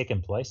this in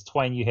second place.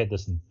 Twain, you had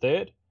this in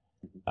third.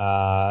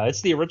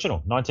 It's the original,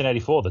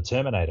 1984, The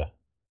Terminator.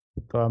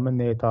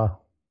 Terminator.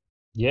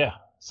 Yeah.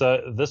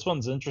 So this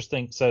one's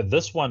interesting. So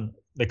this one,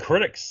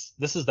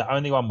 this is the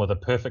only one with a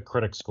perfect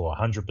critic score,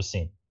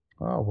 100%.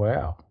 Oh,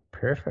 wow.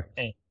 Perfect.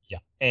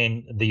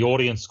 And the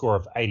audience score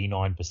of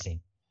 89%.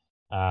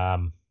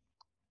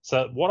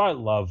 So what I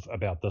love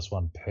about this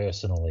one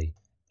personally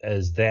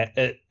is that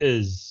it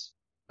is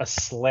a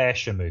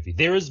slasher movie.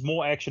 There is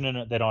more action in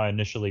it than I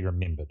initially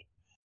remembered.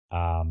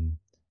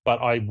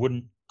 But I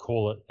wouldn't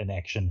call it an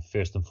action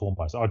first and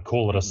foremost. I'd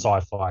call it a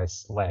sci-fi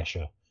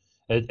slasher.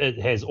 It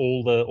has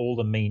all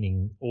the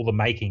meaning, all the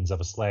makings of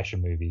a slasher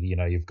movie.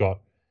 You've got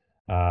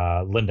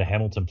Linda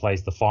Hamilton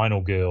plays the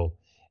final girl,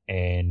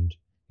 and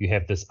you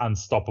have this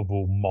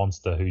unstoppable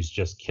monster who's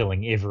just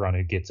killing everyone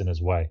who gets in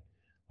his way.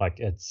 Like,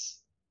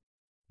 it's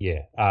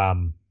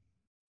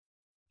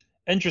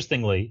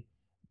interestingly,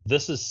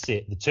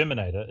 the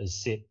Terminator is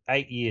set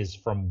 8 years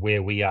from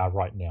where we are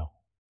right now.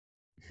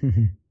 So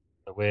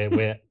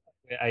we're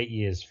 8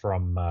 years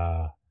from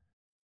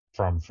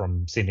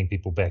sending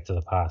people back to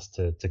the past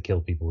to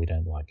kill people we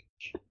don't like.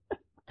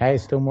 Hey, it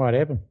still might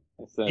happen.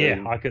 So,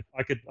 yeah, I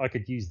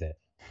could use that.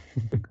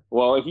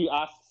 Well, if you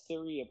ask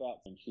Siri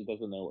about them, she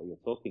doesn't know what you're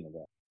talking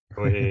about.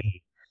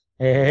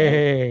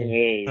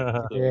 Hey.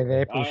 So, Yeah,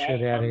 they push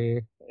it out of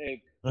here.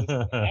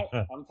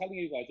 I'm telling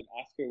you guys,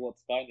 ask her what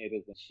Skynet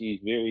is, and she's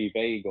very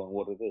vague on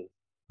what it is.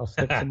 I'll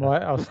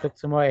stick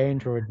to my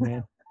Android,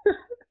 man.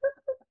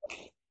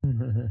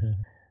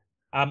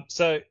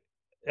 So,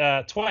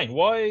 Twain,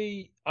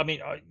 why? I mean,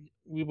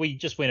 we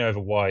just went over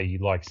why you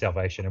like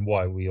Salvation and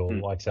why we all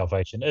like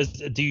Salvation.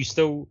 Do you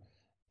still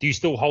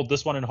hold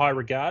this one in high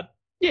regard?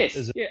 Yes,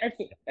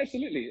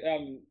 absolutely.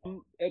 I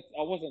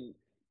wasn't.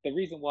 The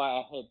reason why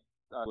I had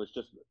was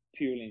just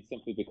purely and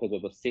simply because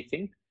of the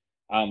setting.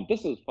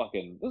 This is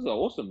an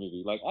awesome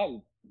movie. Like, I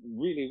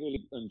really,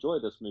 really enjoy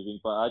this movie,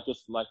 but I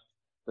just like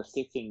the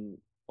setting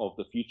of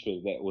the future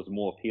that was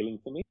more appealing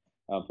to me,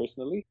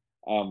 personally.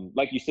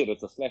 Like you said,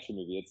 it's a slasher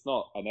movie. It's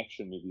not an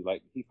action movie.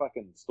 Like, he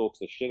fucking stalks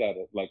the shit out of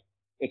it. Like,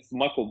 it's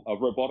a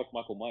robotic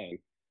Michael Myers.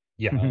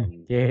 Yeah.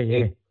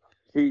 Yeah.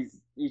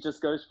 He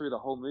just goes through the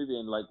whole movie,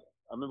 and like,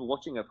 I remember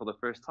watching it for the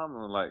first time,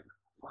 and I'm like,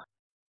 what?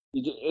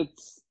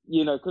 It's,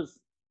 because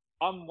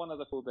I'm one of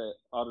the people that,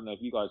 I don't know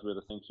if you guys were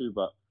the same too,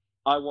 but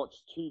I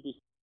watched 2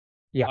 before.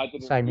 Yeah,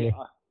 same here.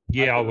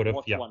 I would have.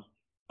 Yeah.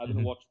 I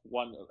didn't watch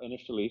 1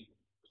 initially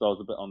because I was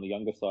a bit on the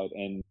younger side,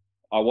 and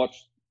I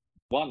watched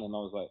 1, and I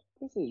was like,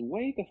 this is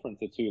way different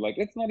to 2. Like,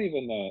 it's not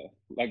even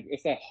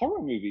it's a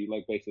horror movie.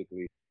 Like,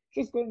 basically,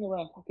 just going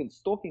around fucking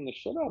stalking the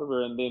shit out of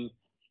her, and then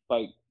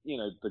like,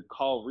 the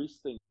Kyle Reese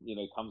thing,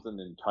 comes in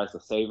and tries to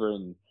save her,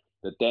 and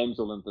the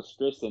damsel in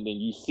distress, and then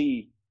you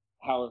see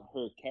how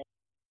her character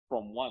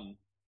from 1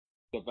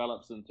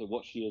 develops into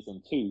what she is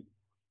in 2.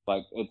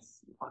 Like, it's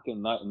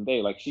fucking night and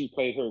day. Like, she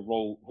played her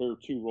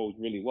 2 roles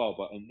really well,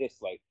 but in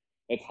this, like,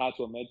 it's hard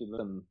to imagine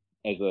them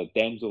as a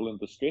damsel in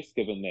distress,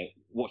 given that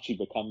what she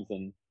becomes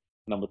in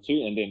number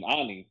 2. And then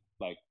Arnie,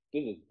 like,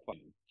 this is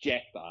fucking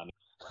jacked Arnie.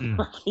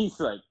 Like, he's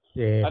like,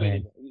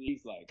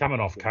 he's like coming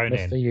off Conan,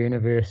 Mr.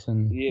 Universe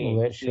and all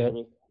that shit.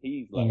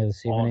 He's like end of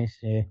the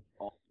 70s.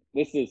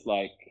 This is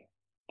like,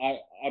 I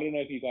don't know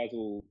if you guys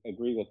will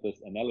agree with this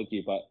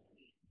analogy, but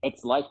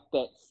it's like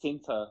that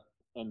center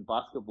in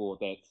basketball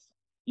that's,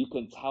 you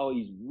can tell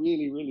he's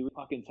really, really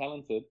fucking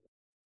talented,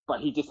 but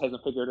he just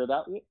hasn't figured it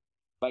out yet.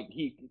 Like,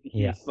 he's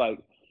like,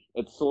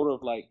 it's sort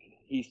of like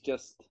he's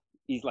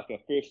like a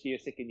first year,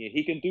 second year.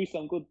 He can do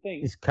some good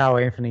things. He's Karl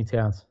Anthony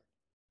Towns.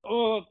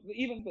 Oh,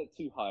 even a bit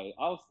too high.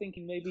 I was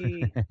thinking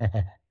maybe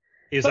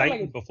he was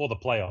 8 before the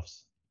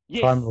playoffs.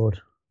 Yes. Time Lord.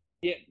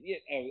 Yeah,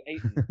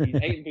 8. He's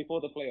 8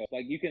 before the playoffs.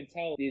 Like, you can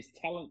tell there's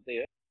talent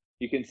there.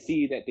 You can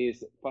see that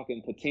there's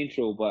fucking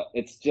potential, but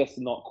it's just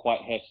not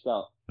quite hashed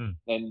out.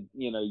 And,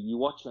 you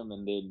watch him,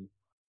 and then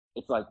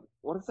it's like,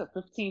 what is it,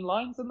 15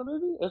 lines in the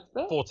movie? It's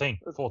that? 14.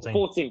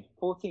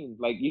 14.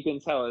 Like, you can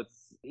tell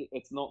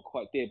it's not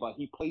quite there, but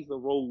he plays the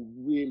role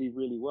really,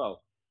 really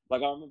well.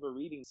 Like, I remember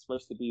reading it's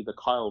supposed to be the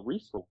Kyle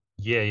Reese role.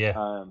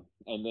 Yeah.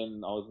 And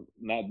then I was,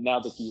 now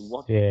that you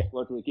watch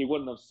he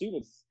wouldn't have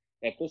suited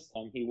at this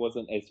time. He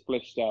wasn't as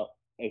fleshed out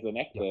as an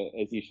actor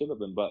as he should have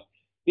been. But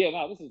yeah,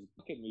 no, this is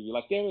a good movie.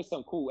 Like, there is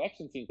some cool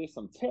action scenes. There's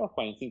some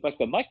terrifying scenes, like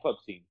the nightclub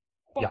scene.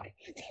 Fuck.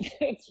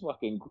 Yeah. That's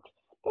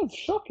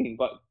shocking.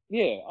 But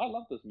yeah, I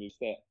love this movie.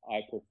 That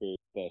I prefer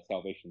the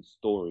Salvation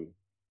story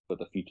for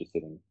the future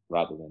setting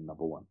rather than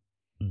number 1.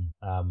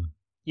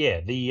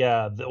 Yeah, the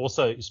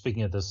also,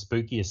 speaking of the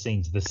spookier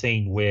scenes, the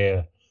scene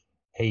where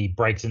he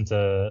breaks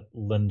into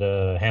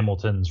Linda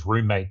Hamilton's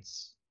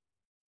roommates,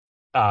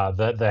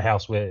 the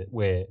house where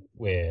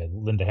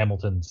Linda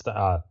Hamilton's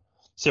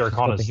Sarah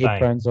Connor's staying.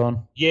 Headphones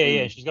on.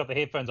 Yeah, she's got the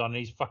headphones on, and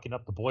he's fucking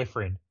up the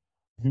boyfriend.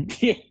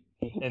 Yeah.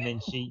 And then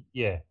he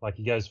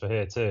goes for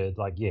her too.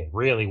 Like,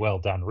 really well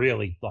done,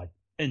 really like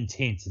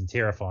intense and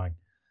terrifying.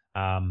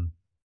 And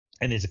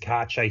there's a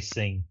car chase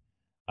scene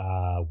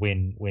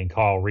when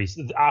Kyle Reese,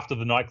 after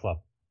the nightclub.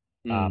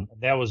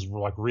 That was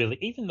like really,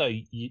 even though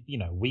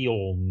we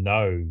all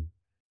know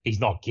he's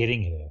not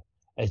getting her,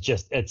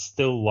 it's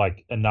still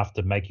like enough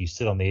to make you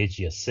sit on the edge of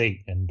your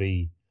seat and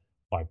be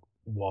like,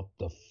 what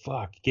the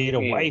fuck, get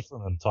away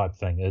from him type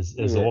thing is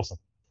awesome.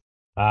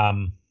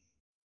 Well,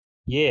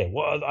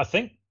 I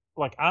think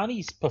like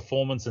Arnie's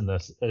performance in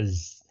this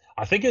is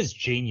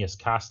genius,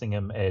 casting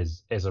him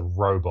as a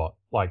robot,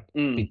 like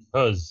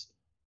because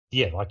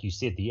like you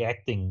said, the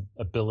acting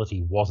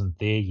ability wasn't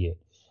there yet.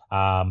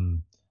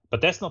 But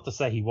that's not to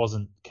say he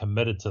wasn't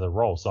committed to the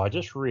role. So I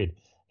just read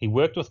he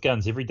worked with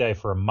guns every day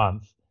for a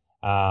month.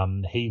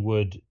 He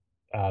would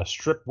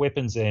strip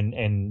weapons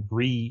and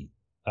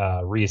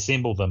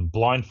reassemble them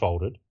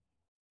blindfolded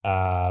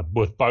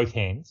with both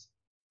hands.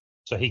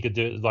 So he could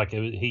do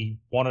he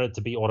wanted it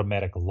to be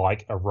automatic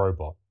like a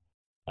robot.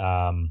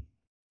 And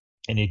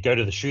he'd go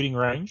to the shooting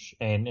range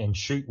and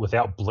shoot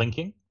without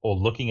blinking or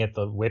looking at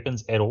the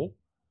weapons at all.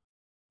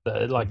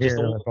 He'd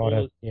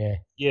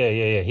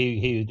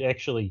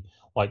actually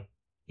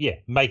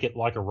make it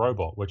like a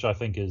robot, which I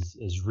think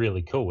is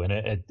really cool, and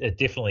it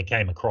definitely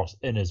came across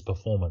in his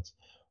performance.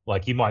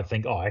 Like, you might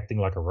think, acting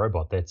like a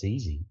robot, that's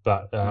easy,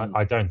 but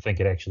I don't think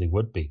it actually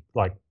would be.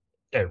 Like,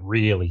 it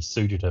really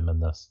suited him in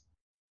this.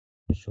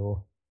 For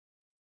sure,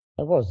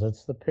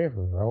 it's the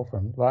perfect role for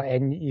him. Like,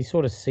 and you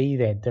sort of see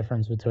that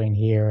difference between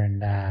here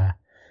and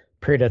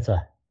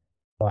Predator.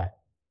 Like,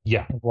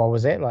 what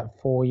was that, like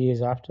 4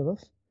 years after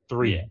this?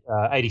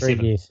 87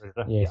 3 years.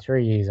 Yeah,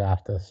 3 years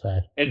after.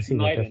 So it's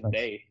night and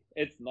day.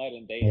 It's night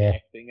and day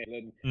acting,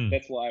 and then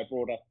that's why I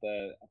brought up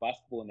the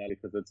basketball analogy,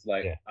 because it's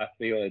like I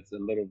feel it's a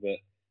little bit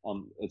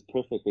it's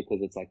perfect,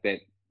 because it's like that,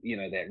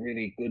 that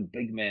really good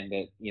big man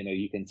that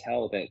you can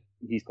tell that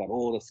he's got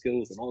all the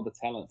skills and all the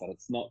talent, but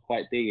it's not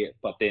quite there yet.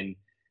 But then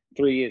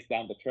 3 years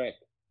down the track,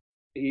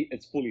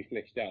 it's fully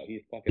fleshed out.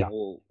 He's fucking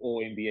all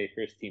NBA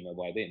first teamer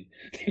by then.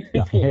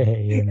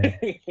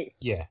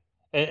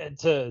 And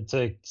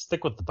to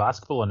stick with the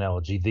basketball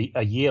analogy,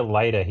 a year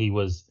later he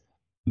was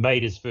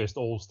made his first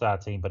All-Star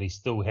team, but he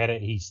still had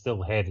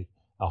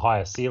a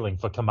higher ceiling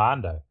for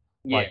Commando.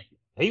 Like,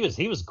 he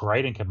was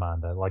great in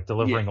Commando, like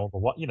delivering all the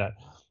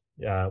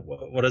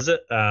what is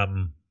it?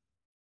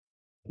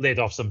 Let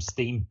off some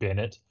steam,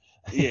 Bennett.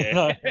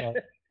 Yeah.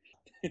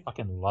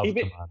 Fucking love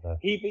Commando.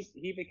 He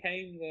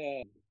became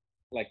the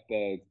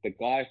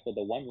guy for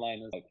the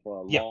one-liners for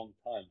a long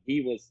time.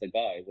 He was the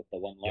guy with the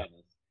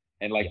one-liners.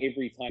 And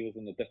every time he was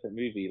in a different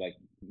movie, like,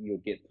 you'll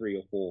get 3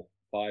 or 4,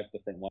 5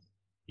 different ones.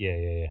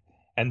 Yeah.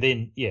 And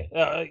then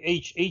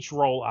each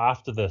role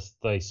after this,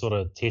 they sort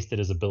of tested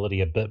his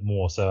ability a bit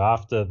more. So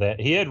after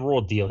that, he had Raw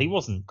Deal. He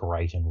wasn't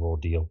great in Raw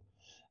Deal.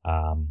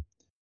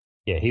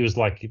 Yeah, he was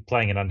like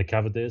playing an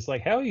undercover there. It's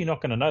like, how are you not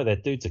going to know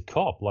that dude's a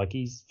cop? Like,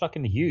 he's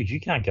fucking huge. You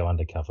can't go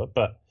undercover.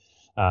 But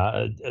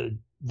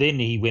then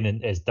he went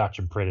in as Dutch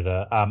and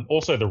Predator.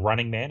 Also, The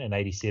Running Man in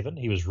 '87.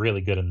 He was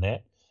really good in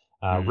that.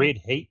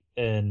 Red Heat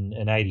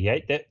in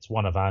 '88. That's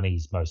one of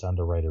Arnie's most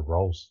underrated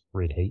roles.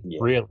 Red Heat. Yeah.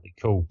 Really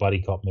cool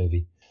buddy cop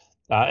movie.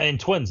 And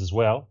Twins as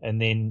well.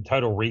 And then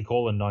Total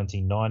Recall in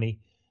 1990.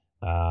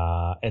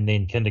 And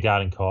then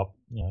Kindergarten Cop.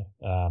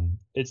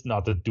 It's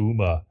not the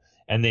Doomer.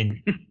 And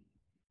then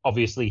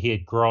obviously he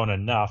had grown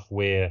enough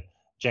where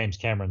James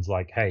Cameron's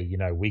like, hey,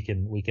 we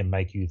can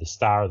make you the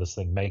star of this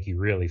thing, make you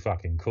really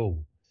fucking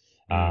cool.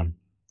 And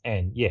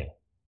yeah,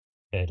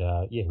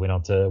 it went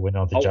on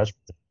to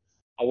Judgment.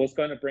 I was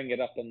going to bring it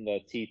up on the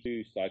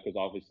T2 side because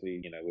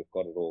obviously we've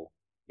got it all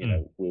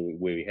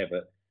where we have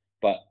it.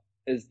 But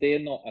is there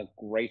not a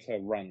greater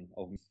run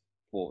of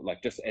for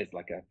like just as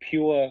like a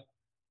pure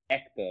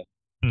actor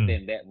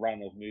than that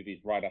run of movies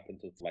right up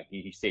until like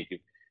you said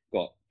you've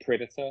got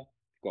Predator,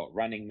 got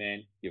Running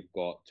Man, you've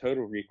got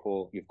Total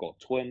Recall, you've got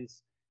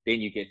Twins,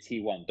 then you get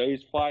T1.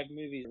 Those 5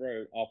 movies in a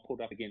row are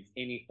put up against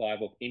any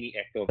 5 of any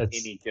actor of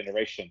any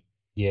generation.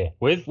 Yeah,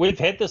 we've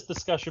had this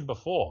discussion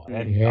before,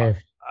 and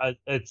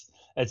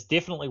it's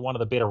definitely one of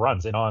the better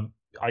runs. And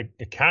I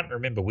can't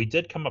remember. We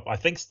did come up. I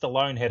think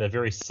Stallone had a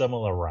very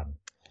similar run.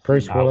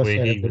 Bruce Willis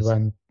had a good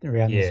run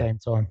around the same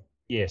time.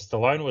 Yeah,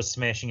 Stallone was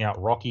smashing out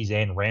Rockies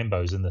and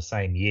Rambos in the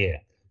same year.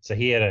 So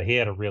he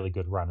had a really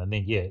good run, and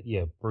then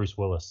Bruce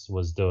Willis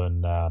was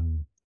doing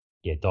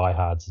Die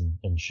Hards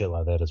and shit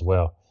like that as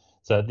well.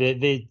 So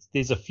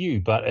there's a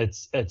few, but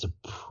it's a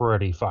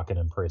pretty fucking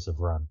impressive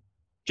run.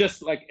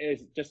 Just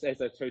as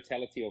a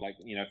totality of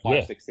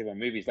 5, 6, 7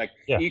 movies,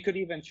 you could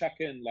even chuck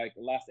in like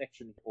Last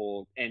Action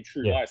and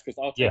True Lies, because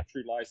I'll take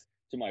True Lies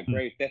to my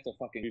grave. That's a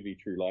fucking movie,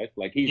 True Lies.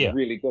 Like he's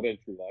really good in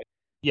True Lies.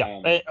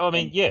 Yeah,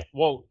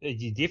 well,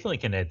 you definitely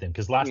can add them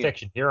because Last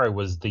Action Hero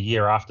was the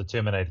year after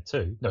Terminator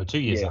 2. No, 2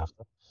 years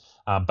after.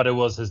 But it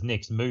was his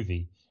next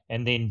movie.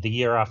 And then the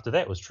year after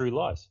that was True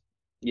Lies.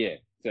 Yeah.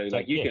 So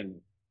you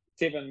can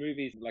 7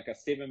 movies, like a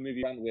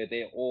 7-movie run where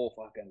they're all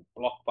fucking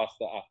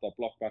blockbuster after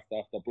blockbuster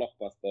after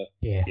blockbuster.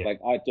 Yeah. Like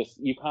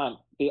you can't,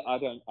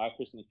 I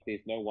personally,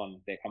 there's no one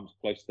that comes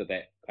close to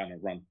that kind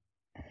of run.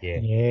 Yeah.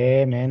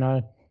 Yeah, man.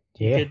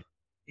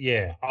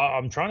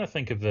 I'm trying to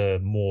think of a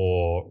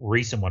more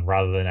recent one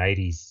rather than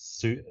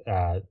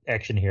 80s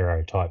action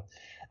hero type.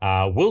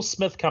 Will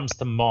Smith comes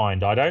to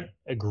mind. I don't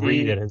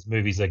agree that his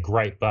movies are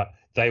great, but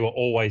they were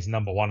always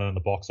number 1 in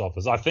the box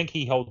office. I think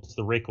he holds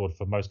the record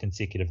for most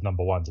consecutive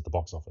number 1s at the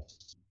box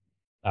office.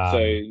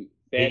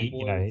 Bad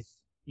Boys.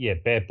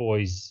 Bad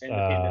Boys.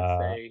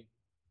 Independence Day.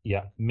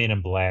 Yeah, Men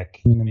in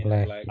Black.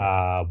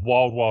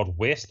 Wild Wild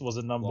West was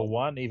a number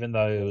 1, even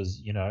though it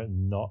was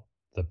not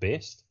the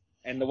best.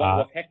 And the one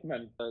with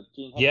Hackman,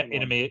 Gene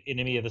Hackman.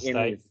 Enemy of the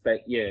State.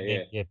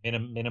 Yeah.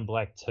 Men in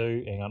Black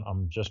 2. Hang on,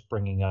 I'm just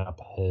bringing up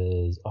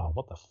his. Oh,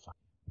 what the fuck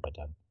have I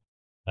done?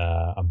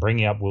 I'm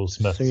bringing up Will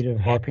Smith's Pursuit of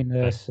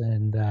Happiness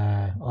and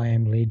I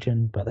Am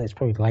Legend, but that's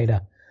probably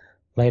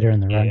later in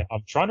the run. Yeah,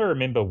 I'm trying to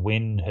remember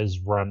when his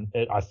run.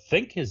 I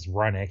think his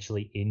run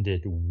actually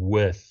ended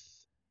with.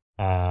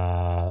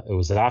 It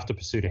was after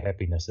Pursuit of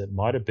Happiness. It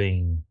might have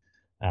been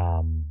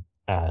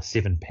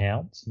 7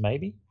 Pounds,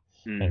 maybe.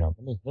 Hang on,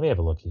 let me have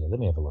a look here. Let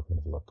me have a look.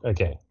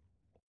 Okay.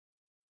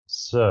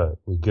 So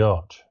we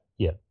got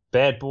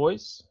Bad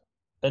Boys,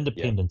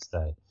 Independence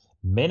Day,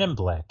 Men in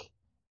Black,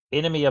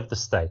 Enemy of the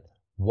State,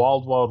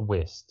 Wild Wild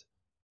West,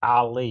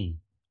 Ali,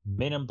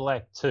 Men in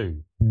Black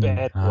 2,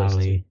 Bad Boys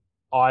 2,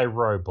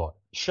 iRobot,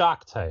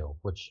 Shark Tale,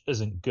 which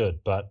isn't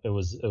good, but it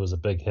was a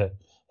big hit.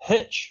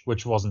 Hitch,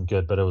 which wasn't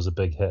good, but it was a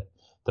big hit.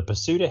 The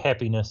Pursuit of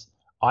Happiness,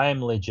 I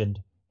Am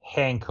Legend,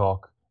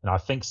 Hancock, and I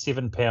think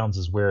 7 Pounds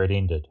is where it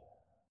ended.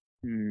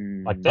 I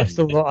like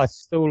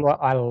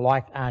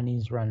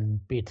Arnie's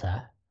run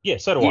better. Yeah,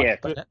 so do I.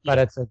 But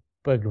it's a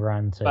big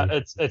run too. But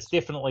it's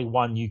definitely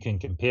one you can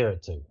compare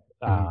it to.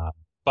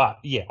 But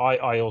yeah,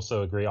 I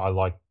also agree. I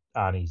like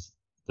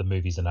the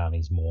movies in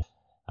Arnie's more.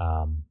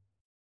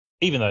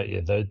 Even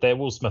though that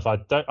Will Smith, I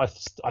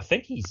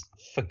think he's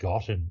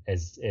forgotten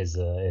as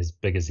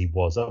big as he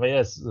was. I mean,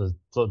 that's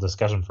a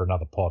discussion for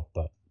another pod.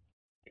 But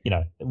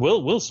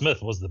Will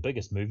Smith was the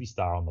biggest movie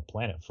star on the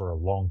planet for a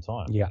long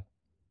time. Yeah.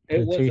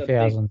 It was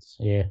 2000s,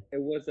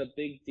 It was a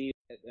big deal,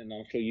 and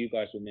I'm sure you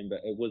guys remember.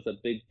 It was a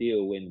big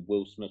deal when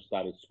Will Smith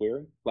started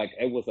swearing. Like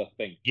it was a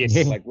thing.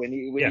 Yes. Like when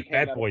he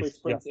came out of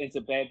Fresh Prince into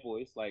Bad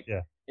Boys,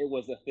 it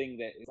was a thing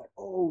that it's like,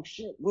 oh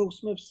shit, Will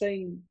Smith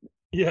saying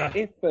F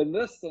and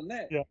this and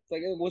that. Yeah. It's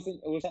like it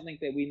was something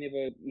that we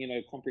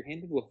never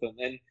comprehended with him.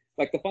 And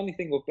like the funny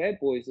thing with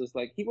Bad Boys is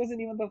like he wasn't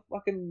even the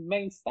fucking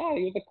main star.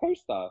 He was a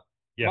co-star.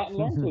 Yeah. Martin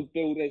Lawrence was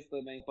billed as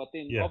the main, but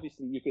then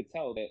obviously you could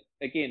tell that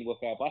again with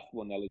our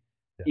basketball knowledge.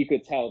 You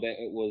could tell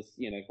that it was,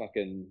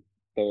 fucking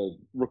the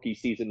rookie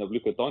season of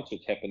Luka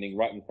Doncic happening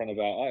right in front of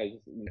our eyes.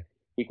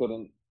 We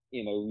couldn't,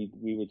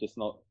 we were just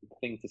not the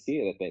thing to see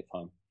it at that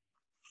time.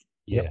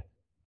 Yeah.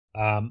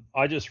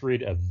 I just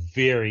read a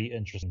very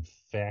interesting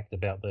fact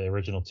about the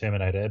original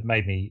Terminator. It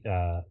made me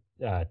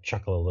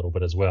chuckle a little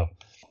bit as well.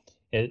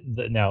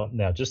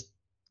 Now, just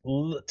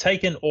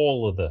taking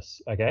all of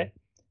this, okay?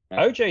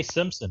 O.J.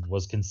 Simpson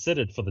was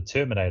considered for the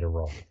Terminator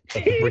role,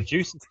 but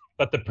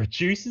the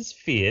producers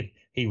feared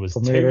he was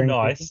too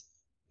nice.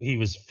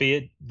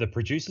 The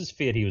producers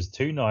feared he was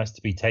too nice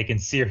to be taken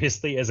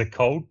seriously as a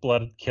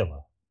cold-blooded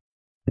killer.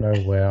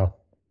 Oh wow.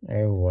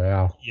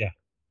 Yeah.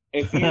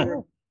 If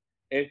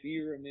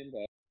you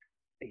remember,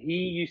 he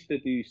used to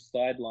do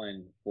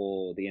sideline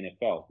for the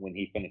NFL when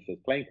he finished his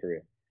playing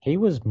career. He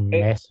was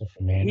massive,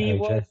 man. He OJ.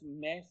 was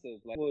massive.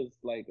 Like, he was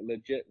like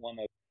legit one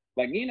of,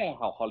 like, you know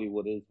how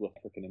Hollywood is with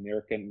African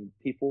American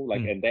people.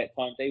 Like at that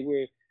time, they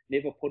were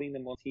never putting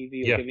them on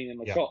TV or giving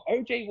them a shot.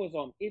 OJ was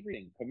on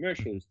everything,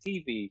 commercials,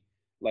 TV.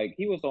 Like,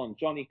 he was on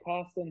Johnny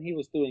Carson. He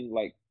was doing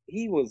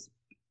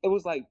it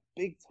was like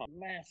big time,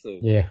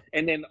 massive. Yeah.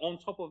 And then on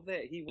top of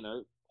that, he,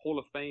 Hall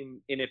of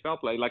Fame NFL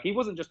player. Like, he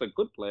wasn't just a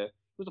good player.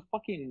 He was a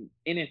fucking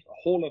NFL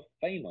Hall of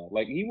Famer.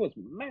 Like, he was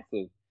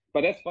massive.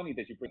 But that's funny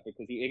that you bring it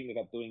because he ended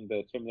up doing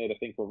the Terminator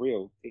thing for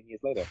real 10 years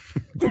later.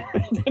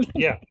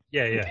 Yeah.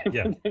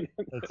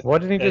 Why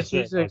didn't he just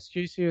use the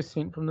excuse he was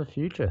sent from the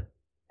future?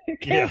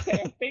 Yeah.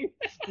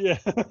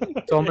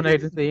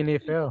 Dominated the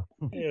NFL.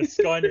 Yeah,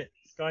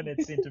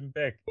 Skynet sent him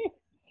back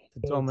to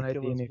dominate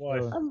the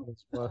NFL.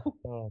 Oh my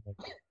God.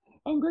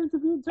 I'm going to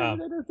be in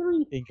Terminator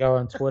 3. He go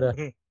on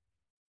Twitter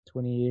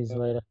 20 years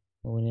later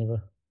or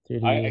whenever.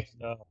 30 years.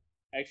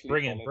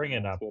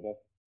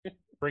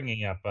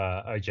 Bringing up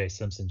O.J.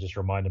 Simpson just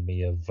reminded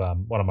me of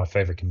one of my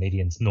favorite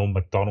comedians, Norm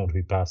Macdonald,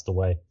 who passed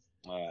away.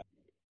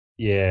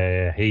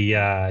 Yeah,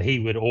 he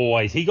would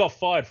always. He got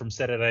fired from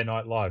Saturday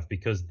Night Live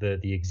because the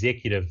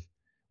executive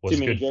was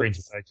good friends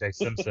with O.J.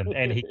 Simpson,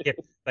 and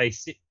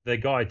the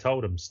guy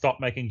told him stop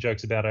making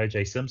jokes about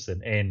O.J.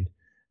 Simpson, and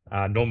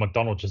Norm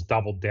Macdonald just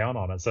doubled down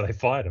on it, so they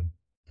fired him.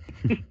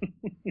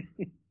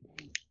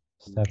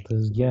 Stuck to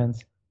his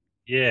guns.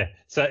 Yeah,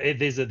 so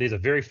there's a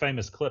very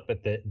famous clip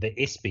at the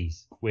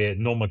ESPYs where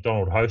Norm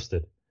Macdonald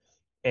hosted,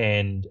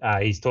 and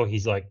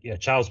he's like,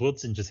 Charles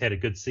Woodson just had a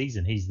good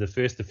season. He's the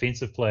first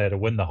defensive player to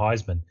win the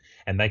Heisman,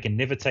 and they can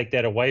never take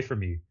that away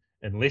from you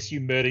unless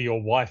you murder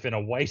your wife and a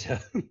waiter.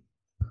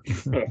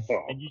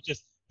 And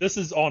this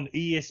is on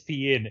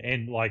ESPN,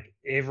 and like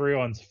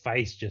everyone's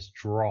face just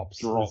drops.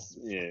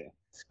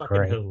 It's fucking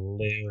great.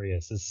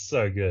 Hilarious. It's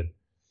so good.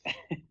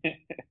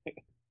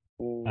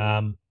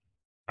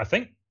 I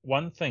think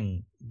one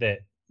thing that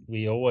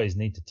we always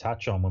need to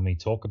touch on when we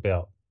talk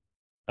about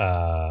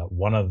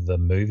one of the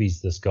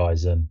movies this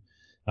guy's in,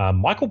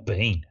 Michael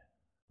Biehn.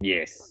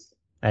 Yes.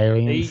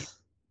 Aliens.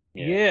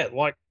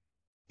 Like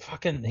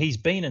fucking, he's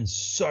been in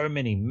so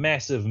many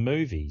massive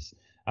movies.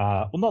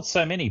 Well, not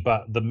so many,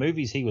 but the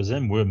movies he was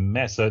in were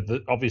massive.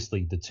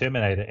 Obviously, The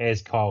Terminator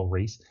as Kyle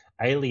Reese,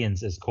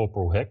 Aliens as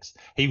Corporal Hicks.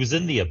 He was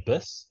in The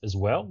Abyss as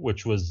well,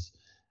 which was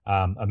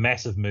a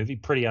massive movie,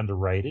 pretty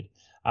underrated.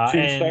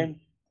 Tombstone.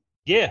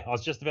 I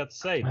was just about to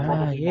say,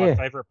 probably my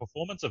favorite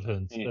performance of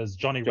him is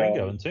Johnny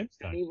Ringo in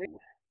Tombstone.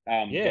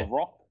 The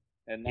Rock.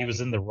 He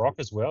was in The Rock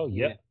as well,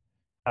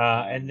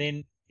 and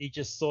then he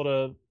just sort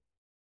of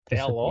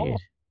fell off,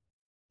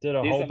 did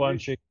a whole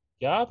bunch of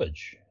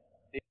garbage.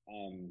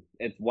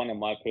 It's one of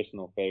my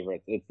personal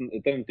favorites.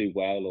 It didn't do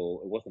well,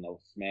 or it wasn't a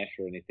smash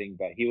or anything,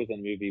 but he was in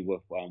a movie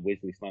with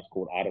Wesley Snipes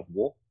called Art of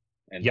War,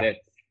 and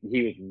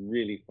he was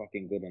really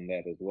fucking good in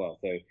that as well.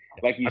 So,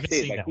 like you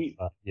said, like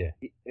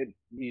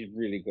he's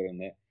really good in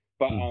that.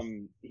 But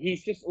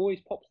he's just always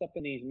pops up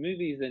in these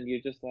movies, and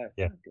you're just like,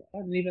 I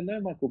didn't even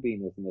know Michael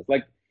Biehn was in this.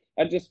 Like,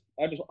 I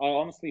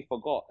honestly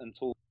forgot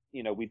until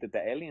we did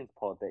the Aliens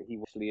pod that he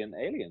was actually in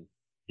Aliens.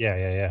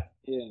 Yeah,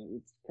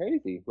 it's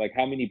crazy. Like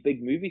how many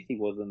big movies he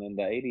was in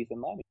the 80s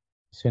and 90s.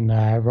 So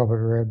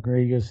Robert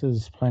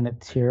Rodriguez's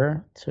Planet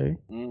Terror too.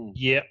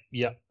 Yeah.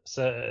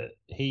 So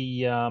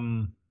he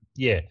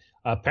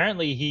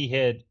apparently he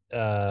had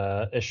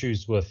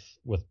issues with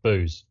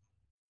booze.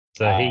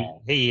 So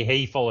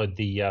he followed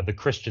the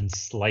Christian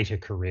Slater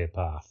career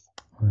path.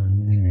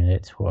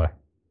 That's why.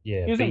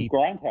 Yeah, he was in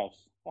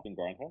Grindhouse. Fucking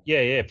Grindhouse.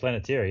 Yeah,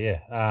 Planet Terror.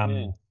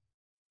 Yeah.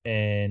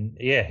 And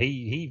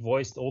he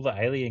voiced all the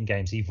Alien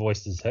games. He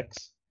voiced as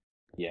Hicks.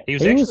 Yeah, he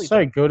was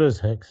so good as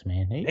Hicks,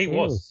 man. He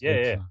was.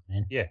 Yeah.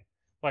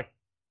 Like,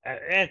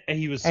 and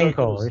he was so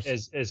good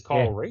as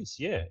Kyle Reese.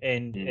 Yeah,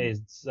 and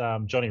as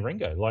Johnny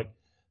Ringo. Like,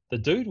 the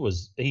dude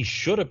he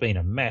should have been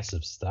a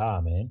massive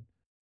star, man.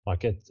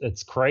 Like,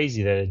 it's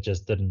crazy that it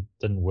just didn't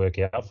work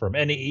out for him.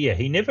 And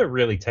he never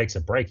really takes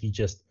a break.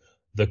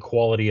 The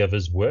quality of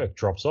his work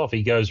drops off.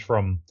 He goes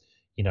from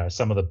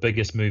some of the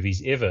biggest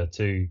movies ever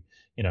to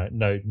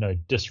no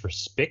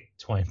disrespect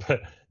to him,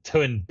 but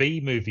to in B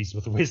movies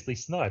with Wesley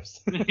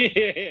Snipes. I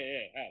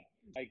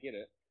get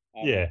it.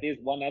 There's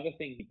one other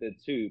thing he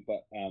did too,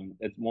 but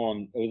it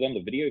was on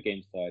the video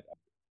game side.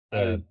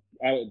 The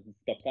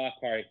Far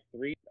Cry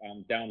 3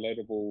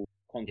 downloadable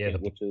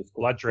content, which is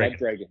called Blood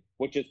Dragon,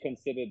 which is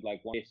considered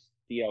like one of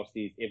the best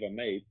DLCs ever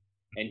made,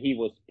 and he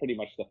was pretty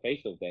much the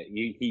face of that.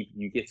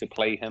 You get to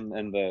play him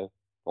in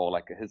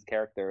his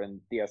character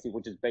in DLC,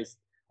 which is based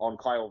on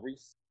Kyle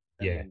Reese.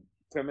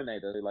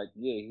 Terminator. Like,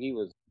 yeah, he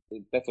was.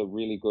 That's a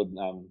really good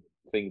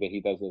thing that he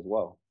does as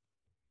well.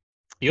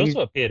 He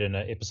also appeared in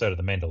an episode of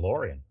The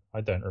Mandalorian.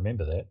 I don't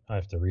remember that. I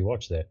have to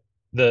rewatch that.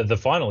 The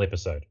final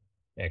episode,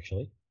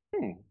 actually.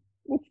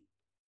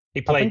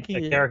 He played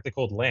a character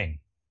called Lang.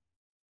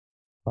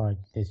 Oh,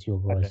 that's your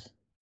voice.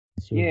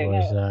 That's your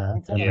voice.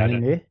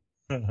 running there.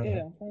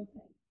 Yeah.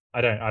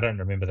 I don't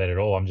remember that at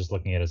all. I'm just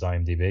looking at his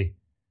IMDb.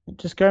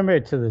 Just going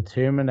back to the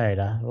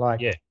Terminator,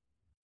 like,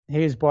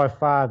 he's by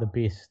far the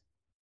best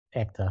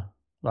actor.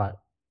 Like,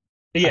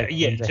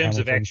 in terms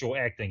of actual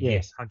acting,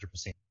 yes,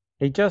 100%.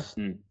 He just,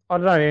 I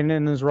don't know,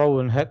 and his role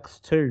in Hicks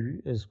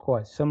too is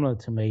quite similar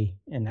to me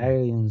in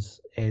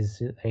Aliens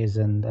as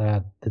in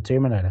the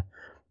Terminator,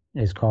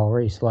 as Kyle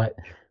Reese. Like,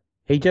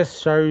 he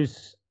just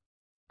shows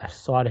a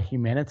side of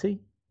humanity,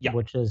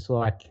 which is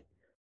like,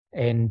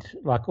 and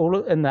like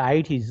all in the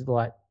 80s,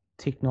 like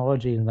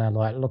technology, and they're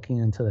like looking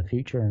into the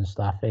future and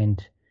stuff,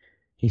 and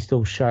he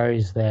still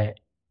shows that,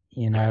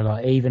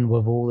 like even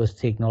with all this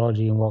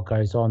technology and what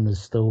goes on,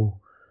 there's still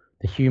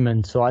the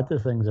human side to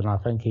things, and I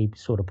think he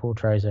sort of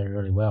portrays that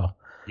really well.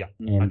 Yeah,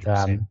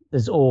 and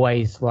there's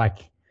always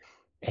like,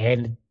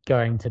 and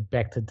going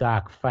back to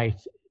Dark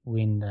Fate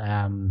when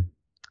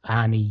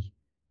Arnie,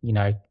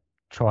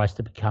 tries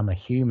to become a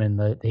human,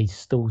 that he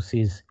still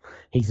says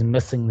he's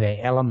missing that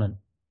element,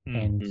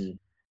 and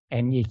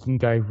you can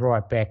go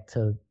right back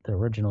to the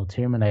original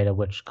Terminator,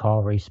 which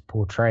Kyle Reese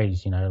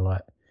portrays.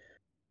 So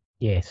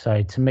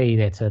to me,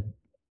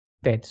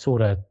 that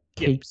sort of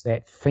keeps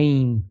that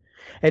theme.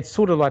 It's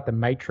sort of like the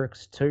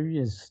Matrix 2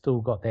 has still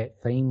got that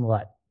theme,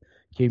 like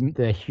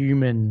the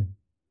human,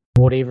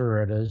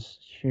 whatever it is,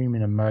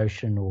 human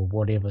emotion or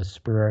whatever,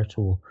 spirit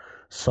or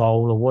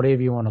soul or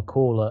whatever you want to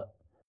call it,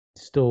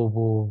 still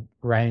will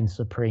reign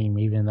supreme,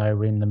 even though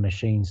when the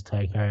machines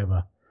take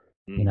over,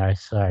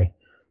 So, I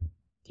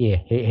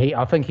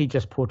think he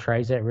just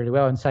portrays that really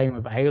well. And same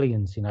with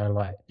Aliens,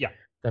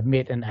 they've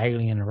met an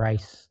alien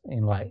race,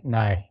 and like,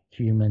 no,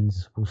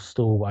 humans will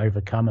still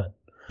overcome it.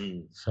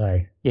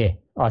 So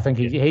I think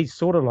he's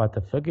sort of like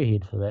the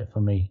figurehead for that for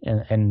me,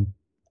 and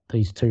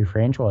these two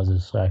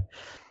franchises. So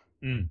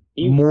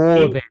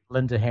more than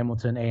Linda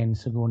Hamilton and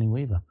Sigourney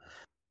Weaver.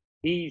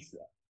 I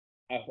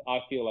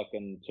feel like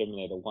in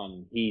Terminator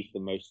 1, he's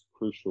the most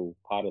crucial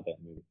part of that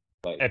movie.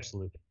 Like,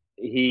 absolutely,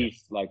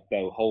 he's like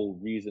the whole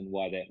reason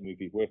why that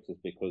movie works is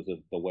because of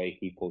the way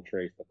he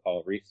portrays the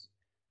Kyle Reese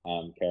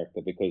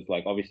character. Because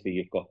like obviously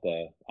you've got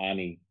the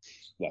Arnie,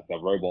 like the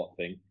robot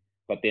thing.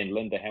 But then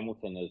Linda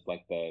Hamilton is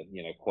like the,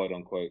 quote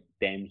unquote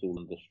damsel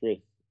in distress,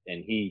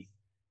 and he's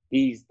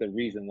the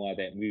reason why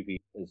that movie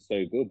is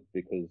so good,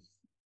 because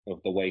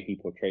of the way he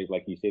portrays,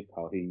 like you said,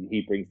 Carl.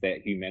 He brings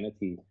that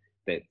humanity,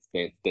 that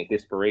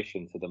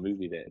desperation to the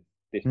movie that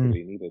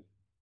desperately needed.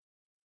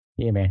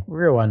 Yeah, man,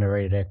 real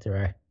underrated actor,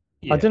 eh?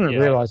 I didn't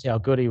realize how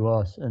good he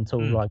was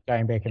until like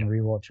going back and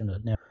rewatching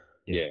it now.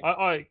 Yeah,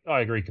 I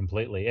agree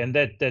completely, and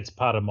that's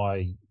part of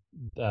my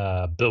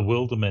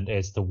bewilderment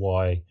as to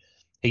why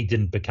he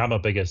didn't become a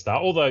bigger star.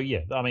 Although,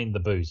 I mean, the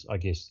booze, I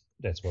guess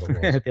that's what it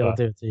was. They'll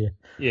do it to you.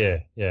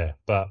 Yeah.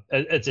 But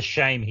it's a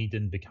shame he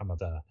didn't become a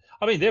star.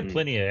 I mean, there are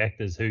plenty of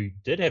actors who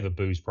did have a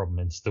booze problem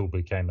and still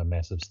became a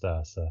massive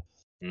star. So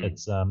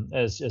it's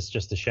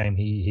just a shame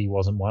he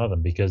wasn't one of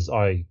them, because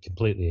I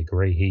completely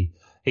agree.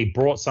 He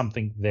brought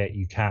something that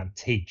you can't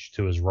teach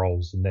to his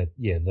roles, and that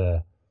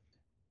the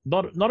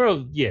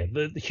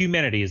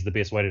humanity is the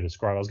best way to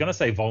describe it. I was going to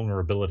say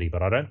vulnerability,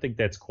 but I don't think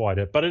that's quite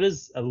it. But it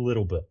is a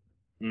little bit.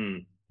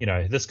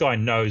 This guy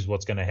knows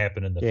what's going to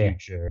happen in the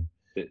future,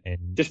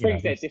 and just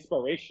brings that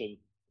desperation.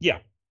 Yeah.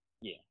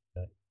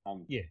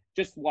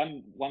 Just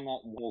one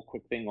more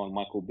quick thing on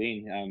Michael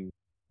Biehn.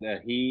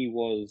 He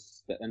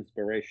was the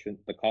inspiration.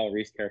 The Kyle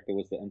Reese character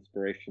was the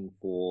inspiration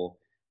for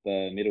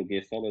the Metal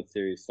Gear Solid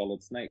series,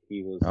 Solid Snake.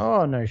 He was.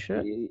 Oh no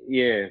shit.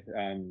 Yeah.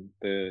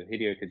 The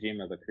Hideo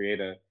Kojima, the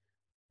creator,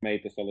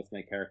 made the Solid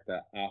Snake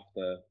character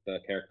after the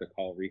character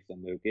Kyle Reese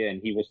in Metal Gear,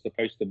 and he was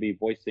supposed to be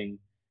voicing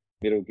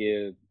Metal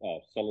Gear,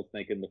 Solid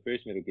Snake in the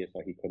first Metal Gear,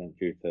 so he couldn't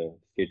due to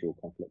schedule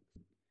conflict.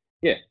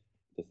 Yeah,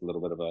 just a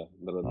little bit of a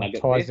little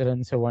nugget. Ties it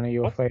into one of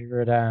your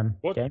favorite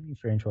gaming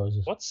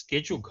franchises. What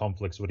schedule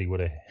conflicts would he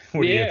have?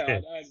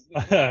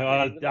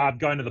 I'm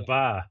going to the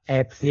bar.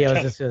 I was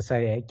just going to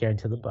say, going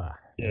to the bar.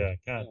 Yeah,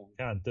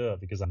 can't do it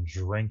because I'm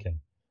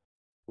drinking.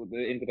 Well,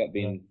 it ended up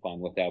being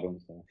fun without him.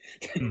 So.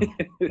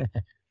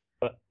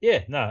 But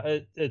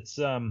it's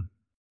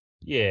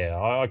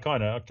I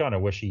kind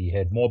of wish he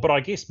had more, but I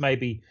guess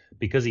maybe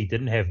because he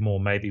didn't have more,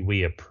 maybe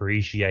we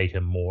appreciate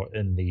him more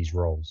in these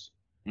roles.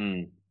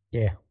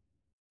 Yeah,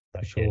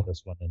 for sure.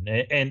 This one,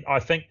 and I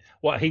think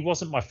he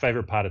wasn't my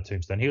favorite part of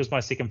Tombstone. He was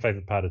my second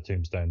favorite part of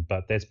Tombstone,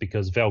 but that's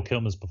because Val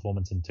Kilmer's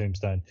performance in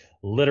Tombstone,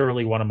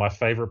 literally one of my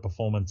favorite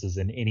performances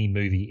in any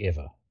movie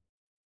ever.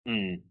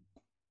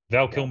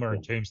 Val Kilmer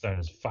in Tombstone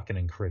is fucking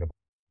incredible.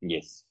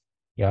 Yes.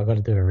 Yeah, I got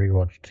to do a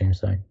rewatch of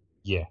Tombstone.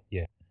 Yeah.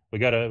 We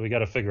got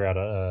to figure out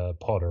a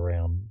pod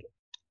around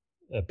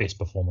best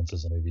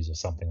performances in movies or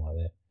something like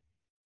that.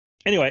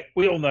 Anyway,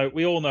 we all know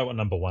what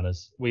number one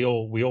is. We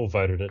all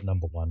voted it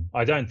number one.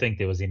 I don't think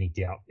there was any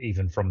doubt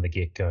even from the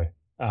get go.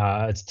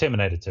 It's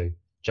Terminator 2,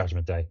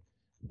 Judgment Day.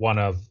 One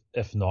of,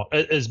 if not,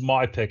 it is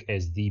my pick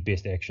as the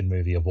best action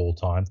movie of all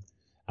time.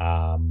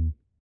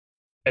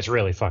 It's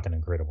really fucking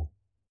incredible.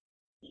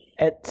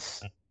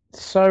 It's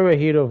so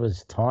ahead of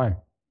its time.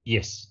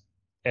 Yes,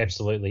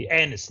 absolutely,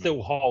 and it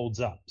still holds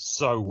up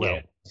so well.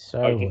 Yeah.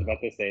 So I was just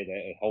about to say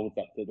that it holds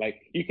up to,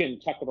 like, you can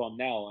chuck it on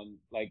now and,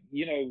 like,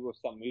 you know, with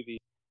some movies,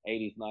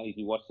 80s, 90s,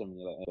 you watch them and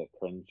you're like,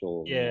 cringe,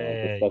 or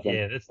yeah,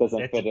 this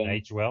doesn't fit in.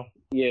 age well.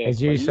 Yeah,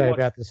 as you say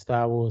about the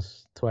Star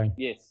Wars, Twain.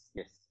 Yes,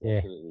 yeah,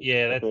 absolutely.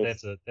 Yeah.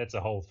 That's a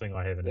whole thing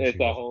I have an issue. It's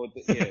a whole.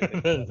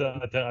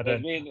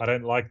 Yeah, I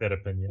don't like that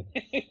opinion.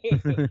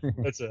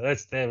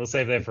 We'll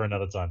save that for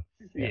another time.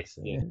 Yes,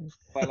 yeah.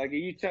 But like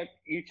you chuck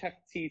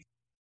T,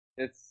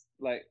 it's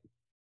like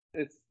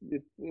it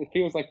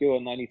feels like you're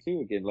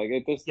 92 again. Like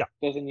it just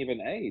doesn't even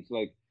age.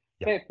 Like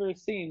that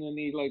first scene when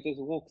he like just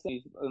walks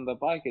in the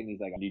bike and he's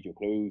like, I need your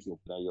clothes, your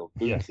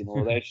boots and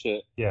all that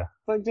shit. Yeah.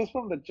 It's like just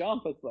from the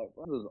jump, it's like,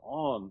 what is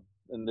on?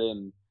 And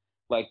then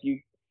like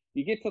you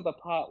get to the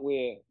part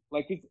where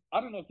like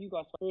I don't know if you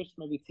guys first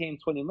maybe 10,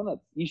 20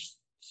 minutes, you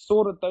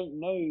sort of don't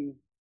know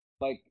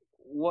like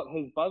what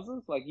his buzz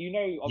is. Like, you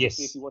know,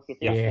 obviously if you watch the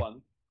first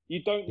one,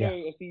 you don't know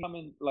if he's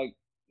coming like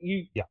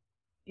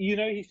you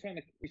know he's trying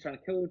to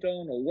kill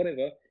John or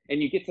whatever,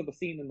 and you get to the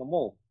scene in the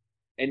mall,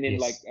 and then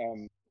like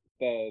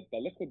the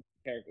liquid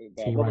character,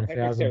 the Robert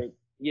Patrick character,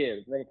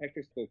 Robert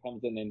Patrick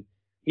comes in and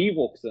he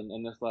walks in,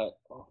 and it's like,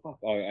 oh fuck,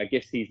 I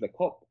guess he's the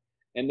cop,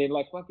 and then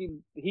like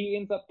fucking he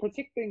ends up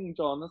protecting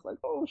John. It's like,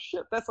 oh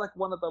shit, that's like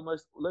one of the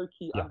most low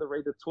key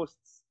underrated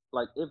twists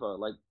like ever,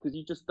 like because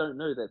you just don't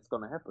know that's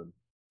gonna happen.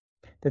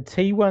 The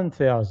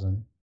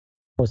T-1000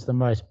 was the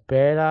most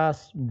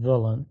badass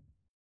villain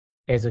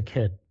as a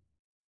kid.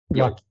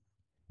 Like,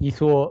 you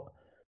thought,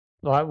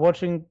 like,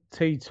 watching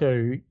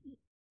T2,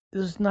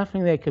 there's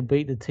nothing that could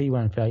beat the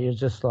T-1000. You're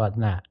just like,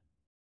 nah.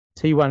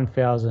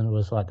 T-1000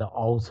 was like the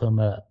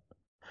ultimate,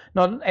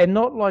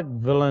 not like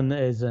villain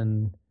as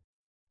in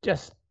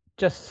just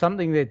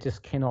something that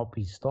just cannot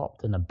be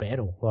stopped in a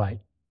battle. Like,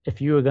 if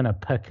you were going to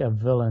pick a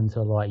villain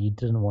to, like, you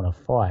didn't want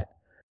to fight.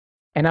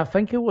 And I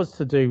think it was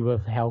to do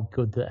with how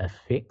good the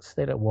effects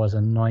that it was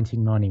in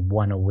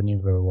 1991 or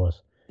whenever it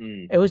was.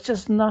 It was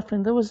just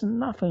nothing. There was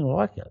nothing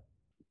like it.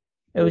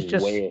 It was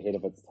just way ahead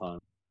of its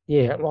time.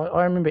 Yeah, like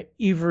I remember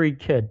every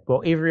kid,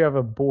 well, every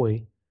other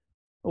boy,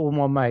 all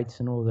my mates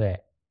and all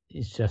that.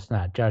 It's just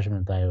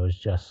Judgment Day was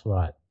just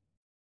like,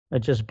 it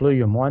just blew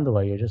your mind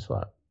away. You're just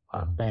like,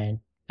 oh man.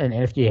 And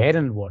if you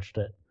hadn't watched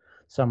it,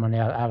 someone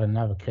else,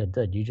 another kid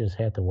did. You just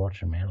had to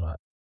watch it, man. Like,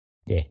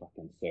 yeah,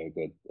 fucking so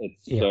good.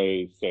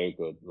 It's so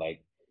good.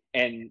 Like,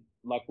 and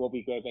like, what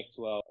we go back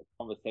to our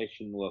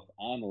conversation with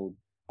Arnold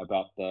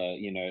about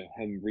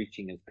him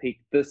reaching his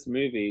peak. This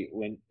movie,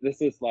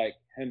 this is like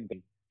him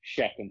being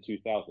Shaq in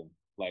 2000.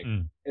 Like,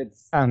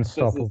 it's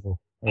unstoppable.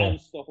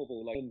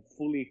 Unstoppable. Like, him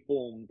fully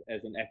formed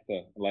as an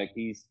actor. Like,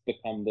 he's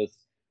become this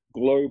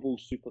global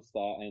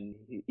superstar, and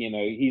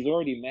he's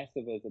already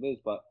massive as it is,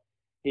 but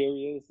here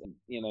he is, and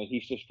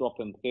he's just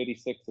dropping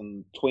 36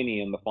 and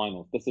 20 in the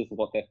finals. This is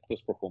what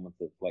this performance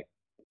is like.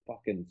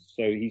 Fucking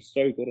he's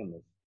so good in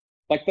this.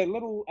 Like the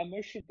little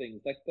emotion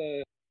things, like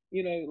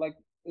like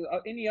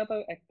any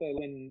other actor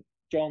when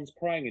John's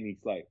crying and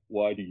he's like,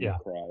 "Why do you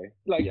cry?"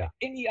 Like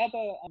any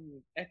other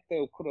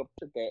actor could have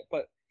put that,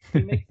 but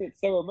he makes it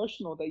so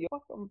emotional that you're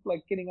fucking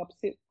like getting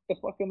upset. The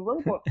fucking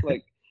robots,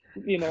 like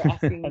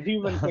asking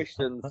human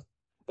questions.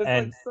 It's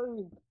like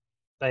so.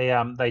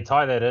 They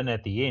tie that in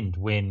at the end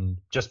when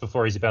just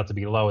before he's about to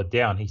be lowered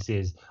down, he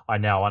says, "I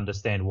now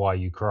understand why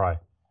you cry."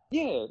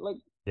 Yeah, like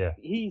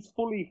he's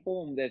fully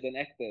formed as an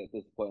actor at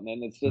this point,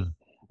 and it's just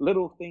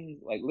little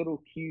things like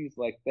little cues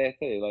like that.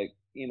 Like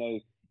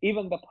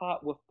even the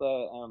part with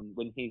the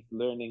when he's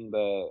learning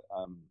the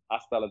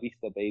 "Hasta la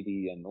vista,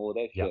 baby" and all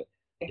that shit.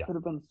 It could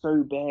have been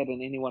so bad in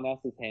anyone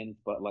else's hands,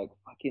 but like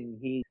fucking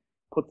he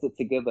puts it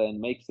together and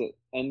makes it,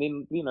 and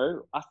then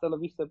Hasta la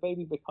vista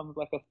baby becomes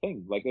like a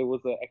thing, like it was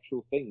an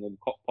actual thing in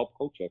pop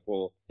culture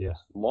for a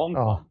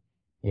long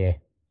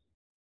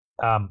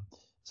time.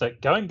 So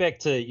going back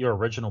to your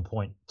original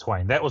point,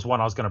 Twain, that was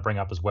one I was going to bring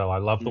up as well. I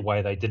love the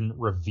way they didn't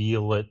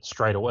reveal it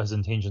straight away, his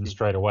intentions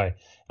straight away.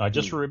 And I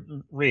just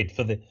read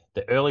for the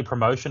early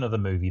promotion of the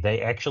movie,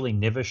 they actually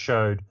never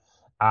showed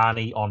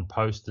Arnie on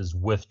posters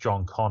with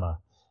John Connor.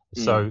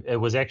 So it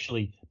was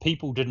actually,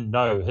 people didn't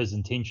know his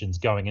intentions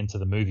going into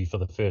the movie for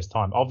the first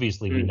time.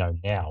 Obviously, we know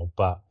now,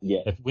 but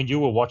when you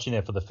were watching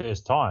that for the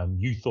first time,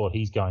 you thought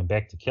he's going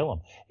back to kill him.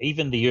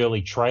 Even the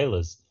early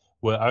trailers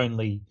were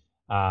only,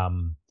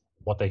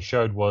 what they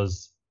showed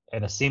was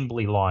an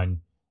assembly line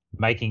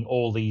making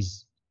all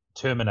these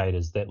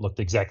Terminators that looked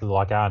exactly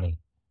like Arnie.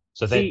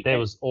 So that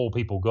was all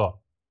people got.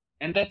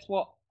 And that's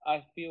what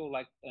I feel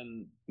like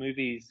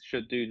movies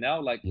should do now.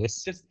 Like,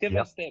 just give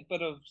us that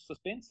bit of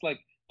suspense.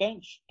 Like,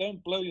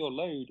 don't blow your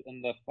load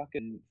in the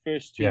fucking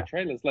first two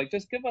trailers. Like,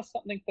 just give us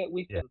something that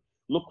we can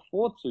look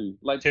forward to.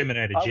 Like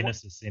Terminator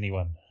Genesis,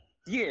 anyone?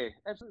 Yeah,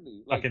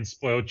 absolutely. Fucking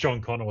spoiled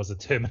John Connor was a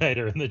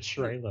Terminator in the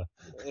trailer.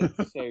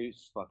 It's so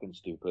fucking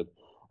stupid.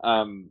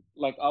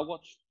 Like I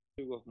watched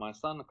it with my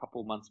son a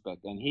couple months back,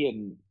 and he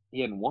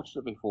hadn't watched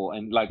it before,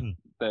 and like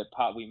the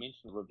part we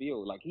mentioned, the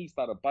reveal, like he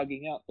started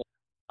bugging out that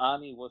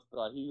Arnie was the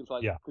guy. He was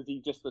like, because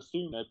he just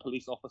assumed a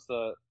police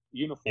officer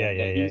uniform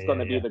that he's going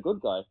to be the good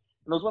guy.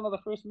 And it was one of the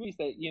first movies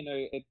that, you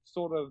know, it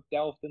sort of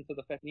delved into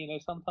the fact, you know,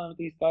 sometimes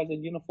these guys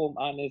in uniform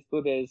aren't as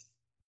good as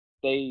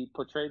they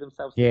portray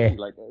themselves to be.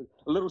 Like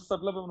a little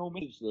subliminal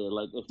message there.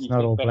 Like if it's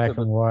not all black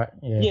and white.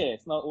 Yeah,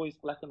 it's not always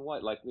black and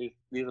white. Like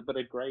there's a bit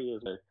of grey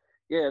as well.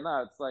 Yeah,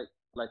 no, it's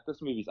like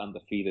this movie's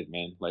undefeated,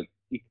 man. Like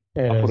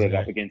I put it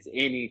up against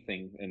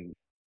anything and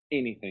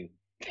anything.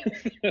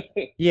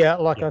 Yeah,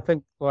 like I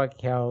think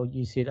like how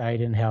you said,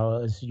 Aiden, how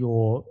it's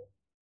your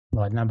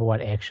like number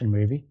one action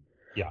movie.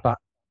 Yeah. But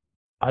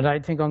I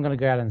don't think I'm going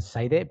to go out and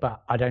say that,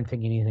 but I don't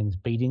think anything's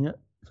beating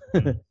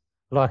it.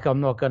 Like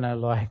I'm not going to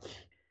like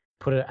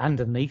put it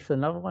underneath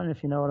another one,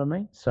 if you know what I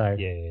mean. So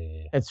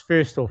it's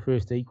first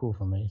equal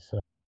for me. So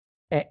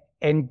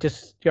and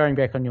just going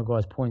back on your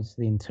guys' points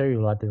then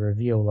too, like the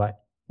reveal, like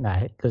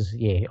because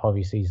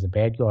obviously he's the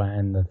bad guy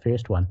in the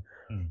first one.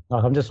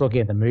 Like I'm just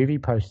looking at the movie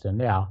poster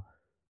now.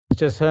 It's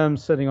just him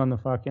sitting on the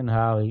fucking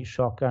Harley,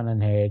 shotgun in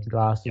hand,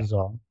 glasses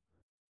on.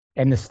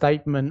 And the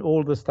statement,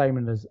 all the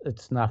statement is,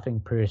 it's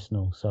nothing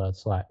personal. So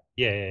it's like,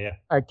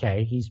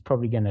 okay, he's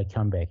probably going to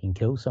come back and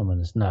kill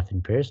someone. It's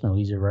nothing personal.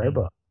 He's a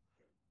robot.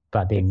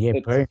 But then,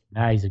 boom,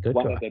 he's a good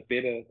guy.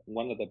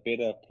 One of the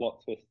better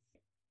plot twists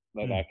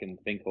that I can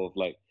think of.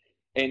 Like,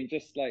 and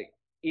just like,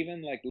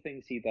 even like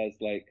things he does,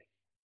 like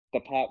the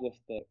part with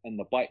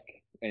the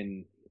bike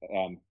and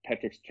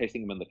Patrick's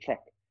chasing him in the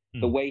truck.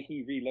 The way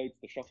he reloads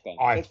the shotgun.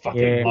 I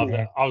fucking love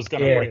that. I was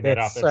going to bring that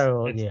up.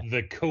 It's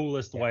the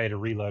coolest way to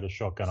reload a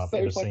shotgun I've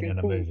ever seen in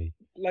a movie.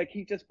 Like,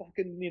 he just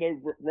fucking, you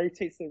know,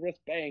 rotates the wrist,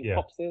 bang,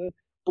 pops it,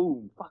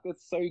 boom. Fuck,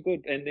 it's so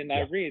good. And then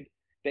I read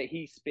that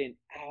he spent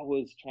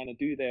hours trying to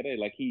do that.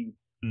 Like, he,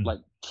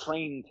 like,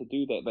 trained to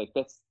do that. Like,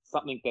 that's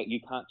something that you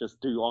can't just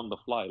do on the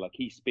fly. Like,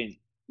 he spent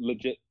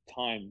legit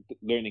time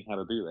learning how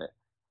to do that.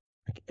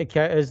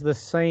 Okay, is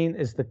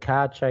the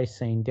car chase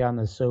scene down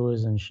the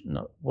sewers and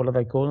what do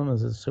they call them?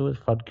 Is it sewers,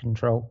 flood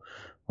control,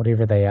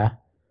 whatever they are?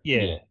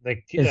 Yeah.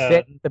 Is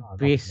that the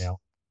best?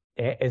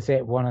 Is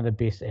that one of the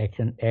best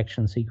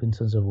action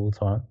sequences of all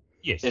time?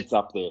 Yes, it's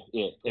up there.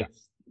 Yeah,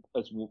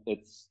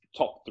 it's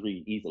top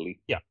 3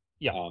 easily. Yeah.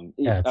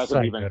 I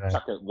could even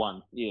chuck it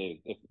 1. Yeah,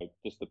 it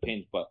just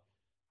depends, but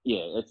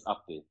it's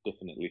up there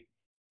definitely.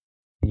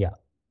 Yeah.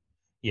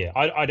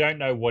 I don't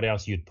know what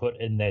else you'd put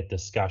in that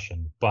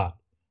discussion, but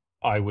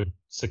I would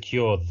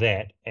secure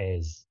that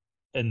as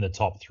in the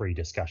top 3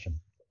 discussion.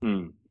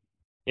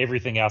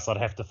 Everything else I'd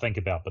have to think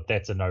about, but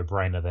that's a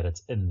no-brainer that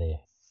it's in there.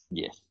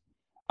 Yes.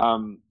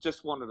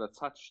 Just wanted to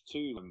touch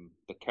too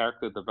the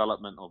character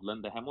development of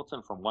Linda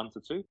Hamilton from 1 to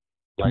 2.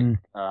 Like,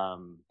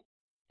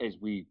 as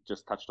we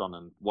just touched on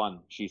in 1,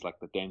 she's like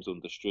the damsel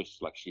in distress.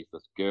 Like, she's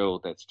this girl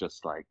that's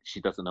just like,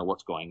 she doesn't know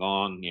what's going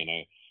on. You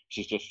know,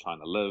 she's just trying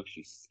to live.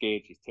 She's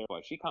scared. She's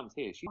terrified. She comes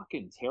here. She's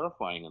fucking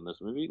terrifying in this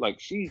movie. Like,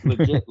 she's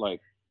legit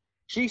like.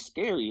 She's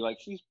scary. Like,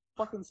 she's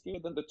fucking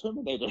scarier than the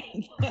Terminator.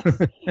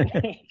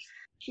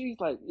 She's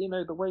like, you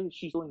know, the way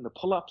she's doing the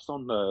pull-ups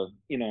on the,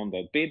 you know, on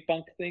the bed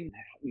bunk thing.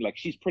 Like,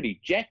 she's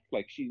pretty jacked.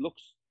 Like, she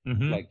looks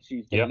like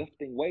she's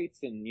lifting weights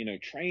and, you know,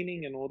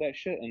 training and all that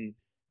shit. And,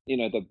 you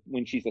know,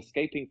 when she's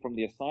escaping from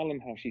the asylum,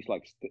 how she's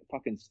like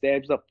fucking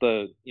stabs up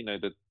the, you know,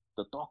 the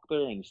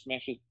doctor and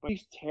smashes.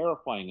 She's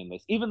terrifying in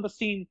this. Even the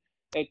scene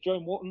at Joe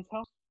Morton's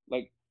house,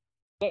 like,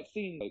 that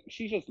scene, like,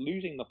 she's just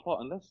losing the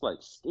plot, and that's like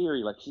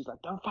scary. Like, she's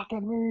like, "Don't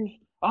fucking move,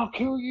 I'll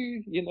kill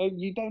you." You know,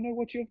 you don't know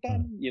what you've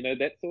done. You know,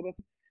 that sort of.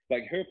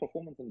 Like, her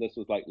performance in this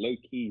was like low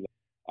key.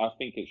 I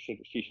think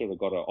she should have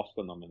got an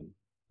Oscar nomination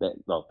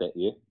that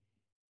year.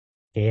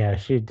 Yeah,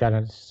 she'd done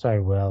it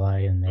so well,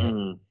 in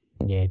that.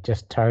 Yeah,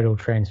 just total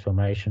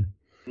transformation.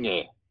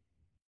 Yeah.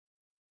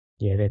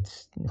 Yeah,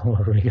 that's all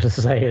I really got to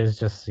say is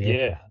just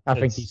I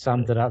think he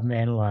summed it up,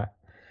 man. Like,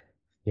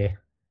 it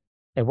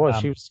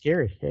was. She was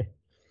scary. Yeah.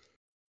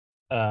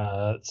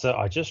 So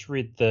I just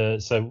read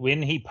so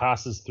when he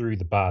passes through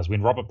the bars,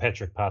 when Robert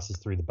Patrick passes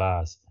through the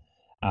bars,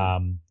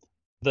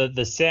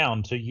 the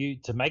sound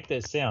to make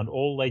that sound,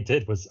 all they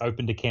did was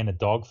opened a can of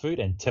dog food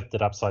and tipped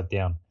it upside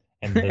down,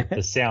 and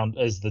the sound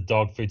is the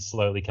dog food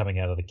slowly coming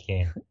out of the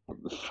can.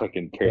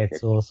 Fucking perfect.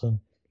 That's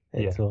awesome.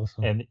 That's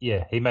awesome. And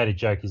he made a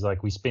joke. He's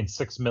like, we spent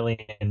 $6 million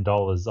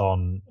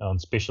on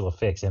special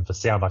effects, and for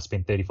sound I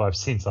spent 35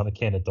 cents on a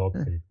can of dog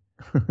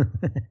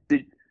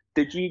food.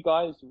 Did you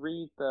guys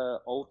read the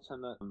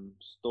alternate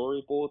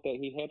storyboard that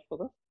he had for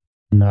this?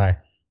 No.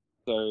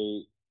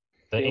 So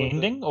the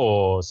ending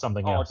or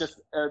something else?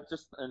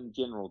 Just in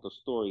general, the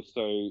story.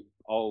 So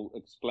I'll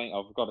explain.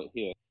 I've got it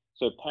here.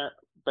 So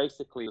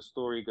basically, the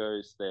story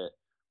goes that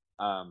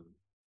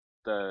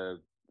the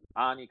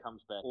Arnie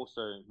comes back.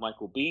 Also,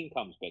 Michael Biehn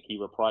comes back. He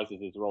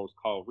reprises his role as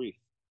Kyle Reese.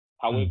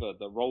 However,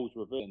 the roles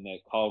reverse, and that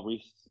Kyle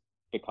Reese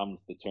becomes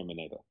the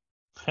Terminator.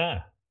 Huh.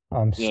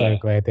 I'm so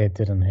glad that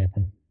didn't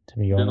happen. to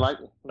be Didn't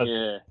honest. like,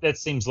 yeah. That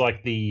seems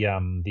like the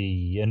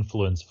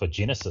influence for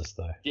Genesis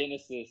though.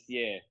 Genesis,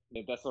 yeah.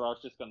 That's what I was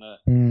just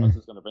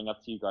gonna bring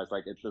up to you guys.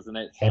 Like, doesn't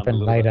it sound a Happened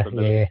little later, bit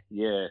familiar?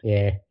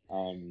 yeah.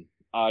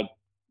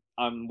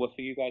 I'm with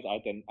you guys.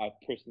 I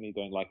personally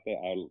don't like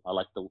that. I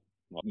like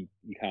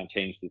you can't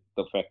change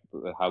the fact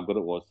of how good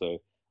it was. So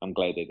I'm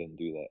glad they didn't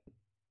do that.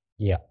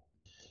 Yeah.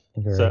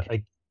 Agreed. So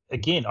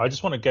again, I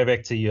just want to go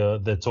back to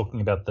the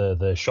talking about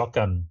the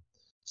shotgun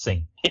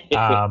scene.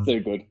 So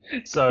good.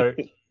 So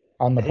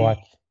on the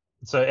bike.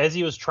 So as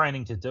he was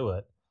training to do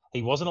it,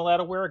 he wasn't allowed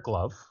to wear a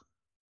glove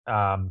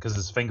because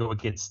his finger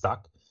would get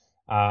stuck.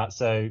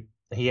 So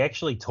he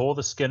actually tore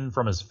the skin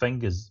from his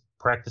fingers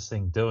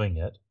practicing doing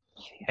it,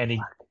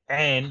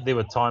 and there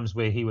were times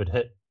where he would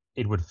hit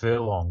Edward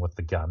Furlong with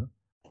the gun,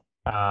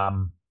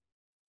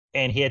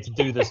 and he had to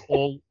do this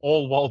all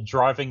while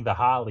driving the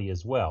Harley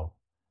as well.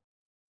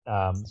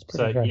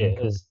 So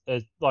yeah,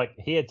 it's like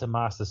he had to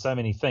master so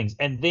many things,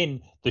 and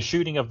then the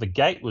shooting of the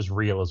gate was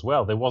real as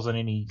well. There wasn't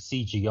any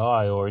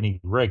CGI or any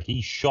rig.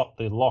 He shot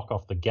the lock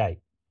off the gate,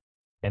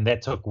 and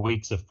that took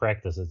weeks of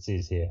practice. It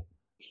says here.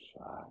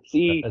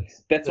 See,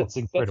 that's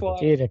incredible. why,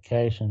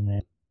 dedication,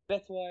 man.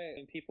 That's why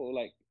when people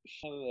like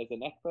show as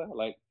an actor,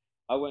 like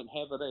I won't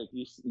have it.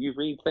 You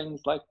read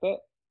things like that.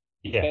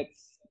 Yeah,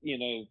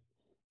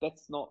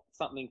 that's not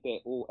something that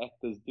all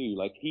actors do.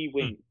 Like he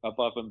went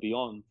above and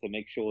beyond to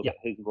make sure that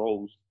his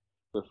roles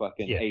were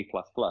fucking A++.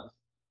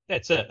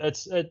 That's it.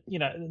 It's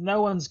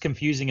no one's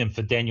confusing him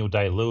for Daniel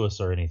Day-Lewis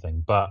or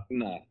anything, but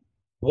no.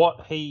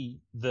 What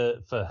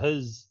for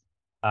his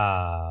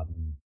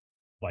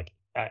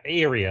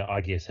area,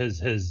 I guess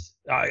his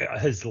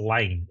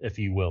lane, if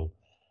you will.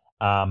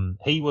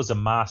 He was a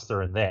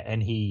master in that,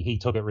 and he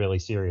took it really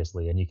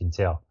seriously, and you can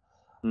tell.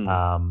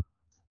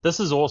 This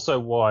is also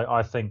why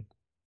I think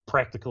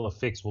practical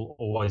effects will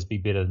always be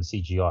better than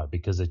CGI,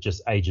 because it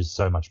just ages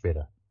so much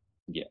better.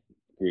 Yeah,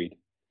 agreed.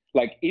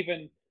 Like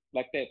even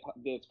like that.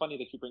 It's funny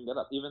that you bring that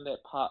up. Even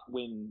that part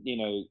when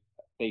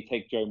they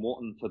take Joe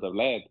Morton to the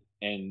lab,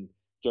 and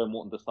Joe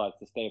Morton decides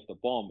to stay with the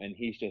bomb, and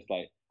he's just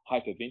like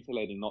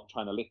hyperventilating, not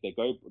trying to let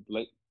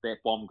that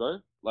bomb go,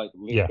 like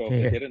let go of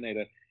the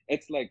detonator.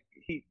 It's like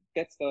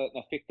that's the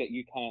effect that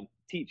you can't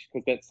teach,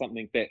 because that's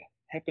something that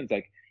happens.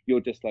 Like you're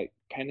just like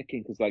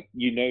panicking because like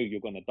you're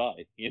gonna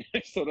die,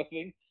 sort of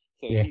thing.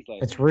 So he's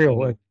like, it's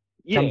real.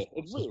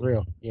 It's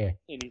real. Yeah.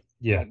 And he's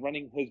like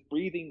running, his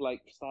breathing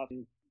like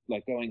starting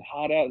like going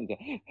hard out,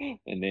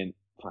 and then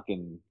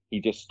fucking he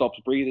just stops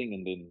breathing,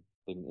 and then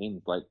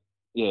ends. Like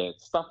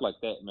stuff like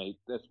that, mate.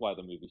 That's why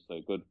the movie's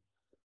so good.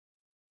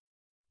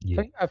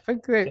 Yeah. I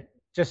think that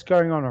just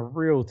going on a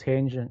real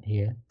tangent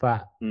here,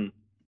 but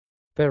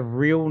the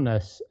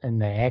realness in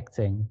the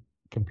acting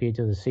compared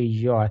to the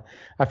CGI,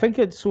 I think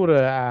it's sort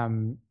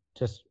of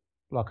just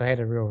like I had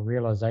a real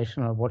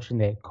realization of watching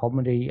that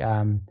comedy.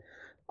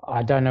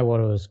 I don't know what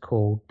it was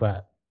called,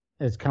 but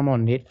it's come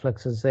on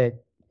Netflix. Is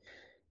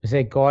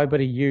that guy? But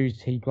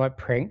he like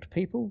pranked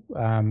people.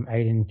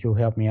 Aiden, you'll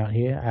help me out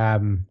here.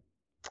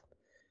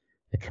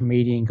 The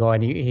comedian guy,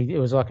 and it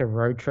was like a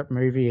road trip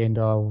movie, and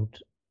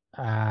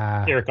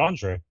Eric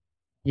Andre.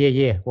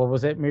 Yeah. What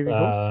was that movie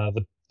called?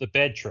 The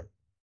Bad Trip.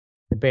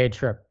 The Bad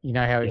Trip. You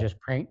know how he just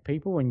pranked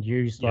people and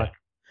used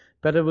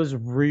but it was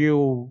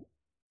real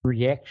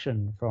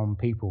reaction from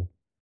people,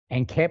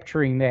 and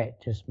capturing that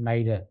just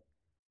made it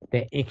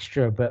that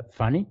extra bit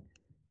funny.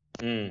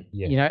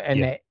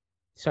 That.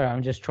 So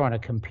I'm just trying to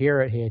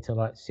compare it here to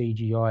like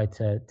CGI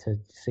to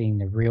seeing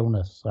the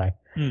realness. So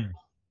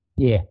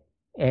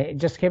and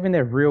just having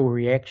that real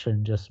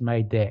reaction just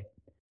made that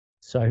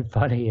so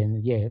funny.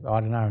 And I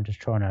don't know. I'm just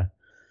trying to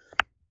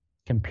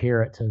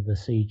compare it to the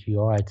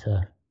CGI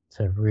to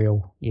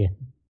real, the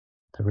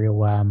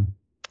real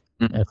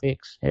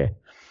effects. Yeah.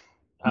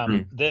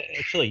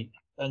 Actually,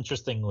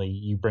 interestingly,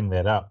 you bring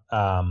that up.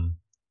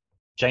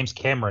 James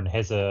Cameron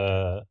has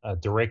a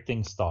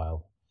directing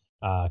style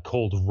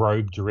called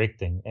rogue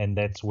directing, and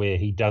that's where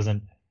he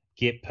doesn't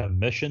get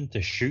permission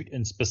to shoot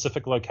in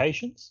specific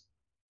locations.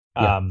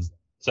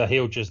 So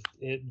he'll just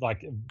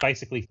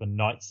basically for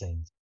night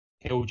scenes,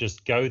 he'll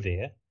just go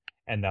there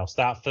and they'll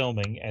start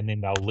filming, and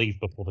then they'll leave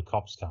before the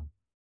cops come.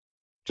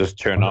 Just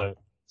turn up.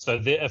 So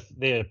if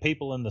there are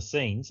people in the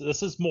scenes,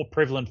 this is more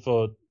prevalent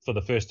for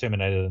the first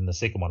Terminator than the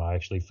second one. I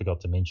actually forgot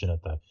to mention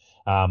it though.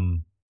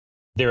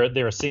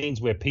 There are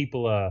scenes where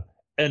people are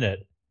in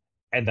it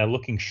and they're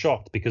looking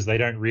shocked because they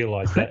don't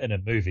realize they're in a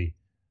movie.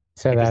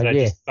 So they're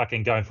just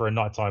fucking going for a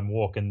nighttime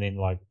walk, and then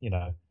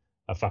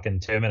a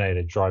fucking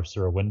Terminator drives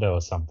through a window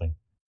or something.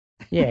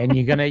 Yeah, and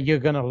you're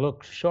gonna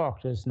look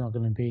shocked. It's not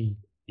gonna be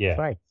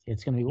fake.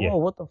 It's gonna be whoa,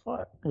 what the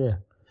fuck? Yeah.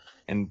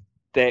 And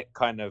that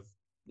kind of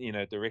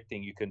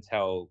directing, you can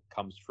tell,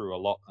 comes through a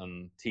lot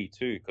on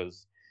T2,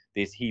 because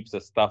there's heaps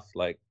of stuff,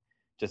 like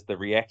just the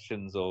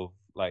reactions of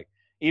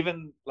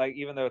even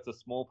though it's a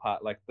small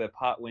part, like the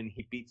part when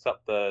he beats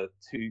up the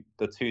two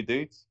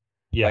dudes,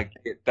 like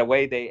the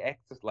way they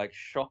act is like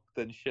shocked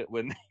and shit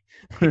when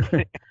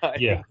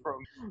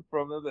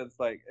from them. It's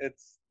like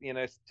it's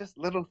just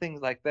little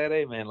things like that,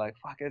 man. Like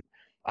fuck it,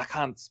 I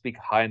can't speak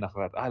high enough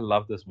about it. I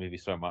love this movie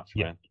so much,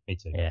 man. Me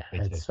too. Yeah, me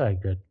too. it's so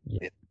good. Yeah.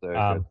 It's so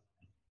good.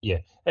 Yeah,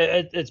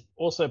 it's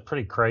also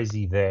pretty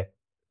crazy that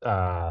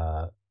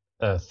a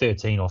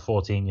 13 or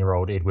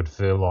 14-year-old Edward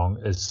Furlong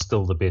is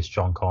still the best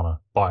John Connor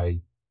by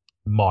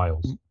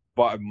miles.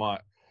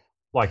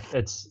 Like,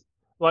 it's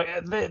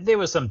like there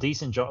was some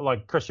decent job.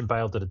 Like, Christian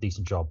Bale did a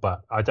decent job,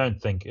 but I don't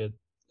think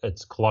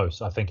it's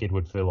close. I think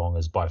Edward Furlong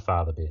is by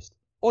far the best.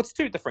 Well, it's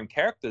two different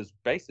characters,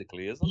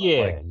 basically, isn't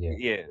it? Yeah.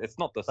 Yeah, it's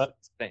not the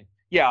same.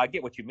 Yeah, I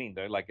get what you mean,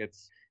 though. Like,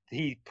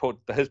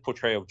 his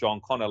portrayal of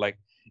John Connor. Like,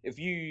 if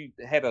you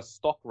had a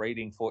stock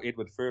rating for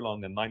Edward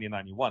Furlong in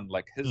 1991,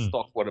 like, his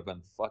stock would have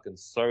been fucking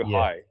so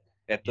high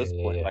at this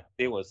point. Yeah. Like,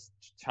 there was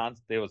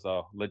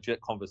a legit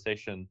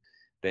conversation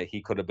that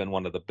he could have been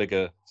one of the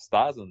bigger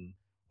stars in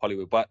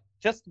Hollywood. But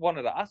just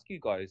wanted to ask you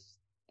guys,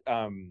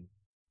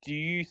 do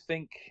you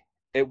think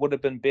it would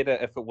have been better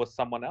if it was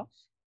someone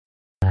else?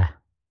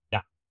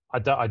 I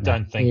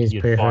don't think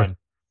you'd find.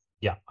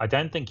 Yeah, I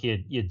don't think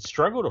you'd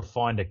struggle to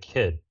find a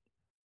kid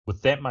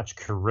with that much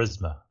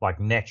charisma,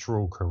 like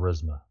natural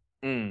charisma.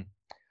 Well,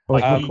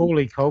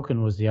 Macaulay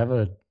Culkin was the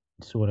other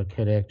sort of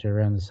kid actor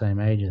around the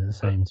same age at the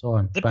same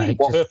time, but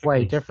it's just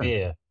way different.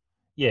 Fair.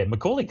 Yeah,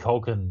 Macaulay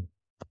Culkin.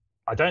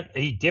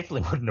 He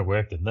definitely wouldn't have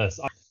worked in this.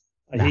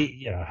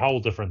 A whole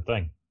different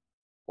thing.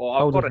 Well,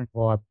 I've got a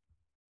vibe.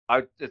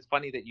 It's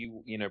funny that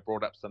you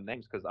brought up some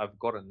names, because I've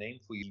got a name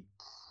for you.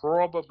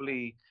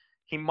 Probably.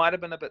 He might have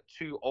been a bit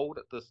too old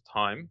at this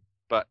time,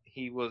 but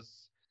he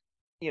was,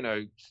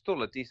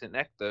 still a decent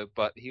actor.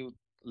 But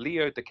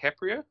Leo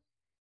DiCaprio.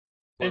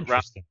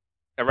 Interesting.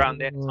 Around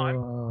that time.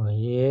 Oh,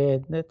 yeah,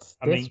 that's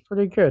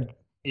pretty good.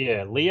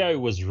 Yeah, Leo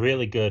was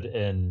really good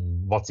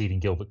in What's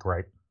Eating Gilbert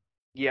Grape.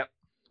 Yep.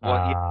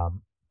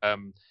 Well, I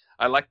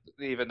liked,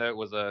 even though it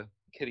was a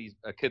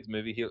kids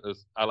movie,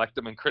 I liked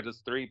him in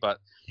Critters 3,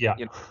 but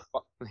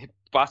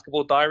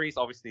Basketball Diaries,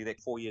 obviously, like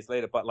 4 years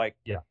later, but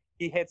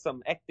he had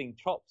some acting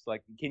chops.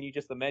 Like, can you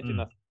just imagine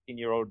a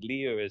 15-year-old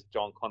Leo as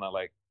John Connor?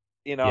 Like,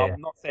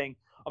 I'm not saying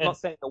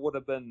it would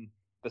have been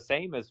the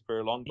same as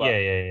Furlong, but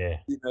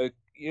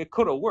it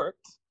could have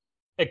worked.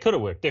 It could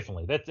have worked,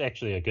 definitely. That's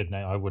actually a good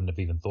name. I wouldn't have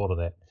even thought of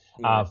that.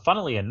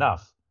 Funnily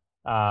enough,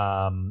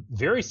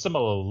 very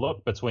similar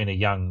look between a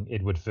young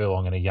Edward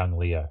Furlong and a young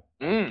Leo.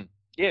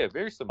 Yeah,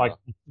 very similar. Like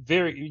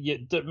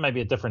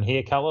maybe a different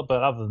hair color,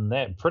 but other than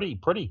that,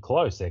 pretty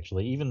close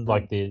actually. Even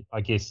like the,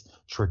 I guess,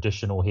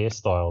 traditional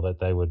hairstyle that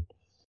they would,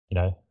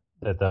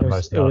 that they're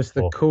most. It was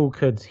the cool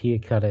kids'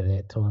 haircut at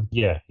that time.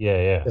 Yeah.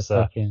 That's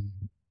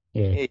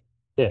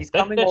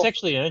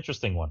actually an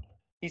interesting one.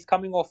 He's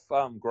coming off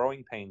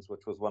Growing Pains,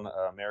 which was one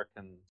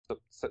American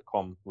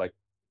sitcom, like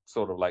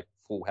sort of like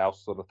Full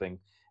House sort of thing,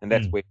 and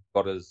that's where he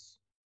got his.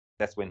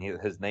 That's when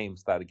his name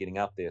started getting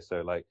out there.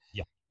 So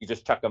you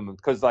just chuck him,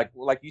 because like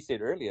you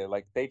said earlier,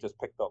 like they just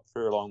picked up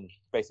Furlong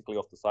basically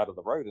off the side of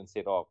the road and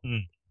said,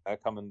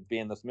 come and be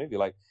in this movie.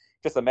 Like,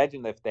 just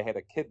imagine if they had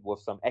a kid with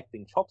some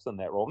acting chops in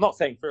that role. I'm not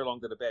saying Furlong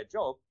did a bad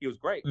job; he was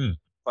great.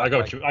 I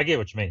get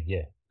what you mean.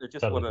 Yeah, it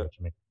just totally what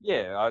you mean.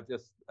 Yeah, it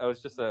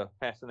was just a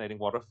fascinating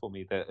what if for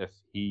me, that if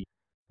he,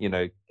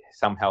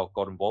 somehow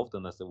got involved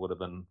in this, it would have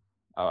been,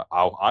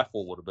 I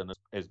thought would have been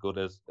as good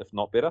as, if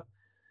not better.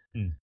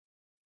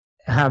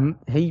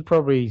 He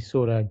probably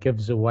sort of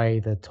gives away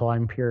the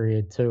time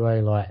period too,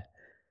 like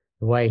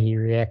the way he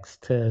reacts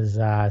to his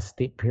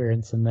step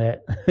parents and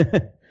that.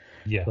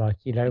 Yeah. Like,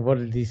 what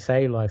did he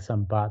say? Like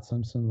some Bart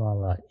Simpson,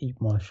 like eat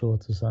my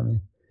shorts or something.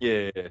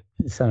 Yeah.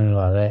 Something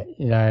like that.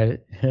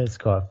 It's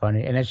quite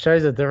funny. And it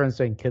shows the difference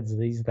between kids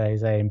these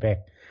days, and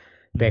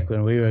back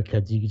when we were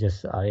kids, you could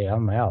just,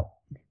 I'm out.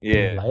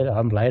 Yeah.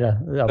 I'm later.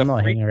 I'm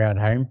not hanging around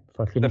home.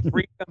 Fucking. The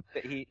freedom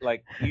that he,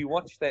 like, you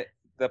watch that,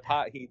 the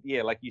part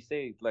like you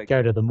say, like,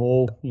 go to the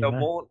mall.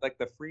 Mall, like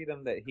the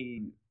freedom that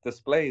he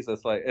displays,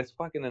 it's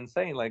fucking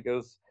insane. Like, it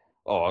was,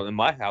 in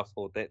my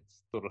household, that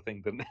sort of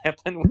thing didn't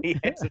happen. We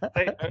had to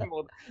stay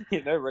home,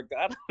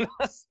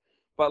 regardless.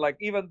 But like,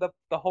 even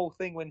the whole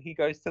thing when he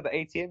goes to the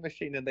ATM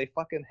machine and they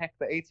fucking hack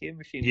the ATM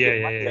machine.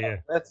 Yeah.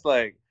 That's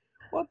like,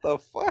 what the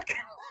fuck?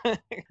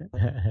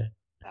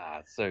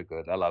 It's so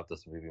good. I love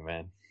this movie,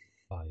 man.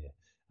 Oh yeah.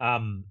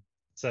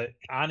 So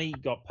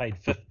Arnie got paid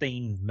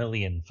 $15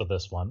 million for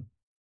this one.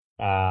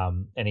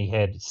 And he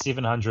had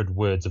 700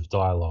 words of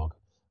dialogue,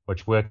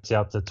 which works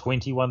out to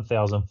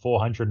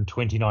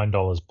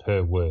 $21,429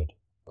 per word.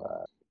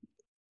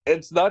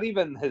 It's not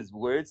even his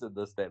words in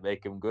this that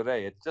make him good,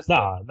 eh? It's just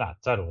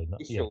totally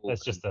not. Yeah,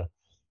 that's just a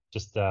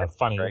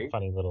funny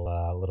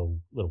little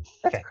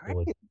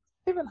factoid.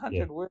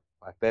 700 words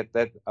like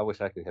that. I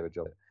wish I could have a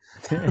job.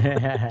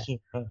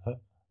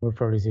 We'll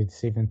probably said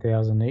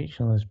 7,000 each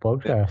on this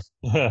podcast.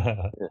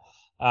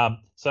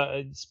 So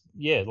it's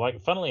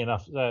like, funnily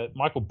enough,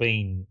 Michael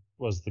Biehn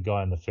was the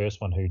guy in the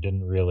first one who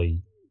didn't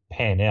really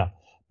pan out,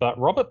 but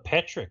Robert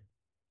Patrick,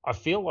 I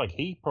feel like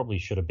he probably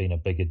should have been a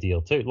bigger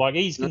deal too. Like,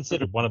 he's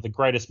considered one of the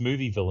greatest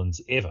movie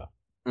villains ever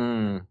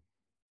in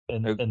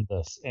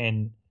this,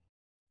 and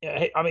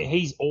Yeah, I mean,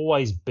 he's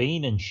always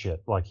been in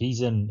shit. Like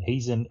he's in.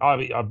 I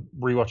mean, I'm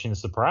rewatching The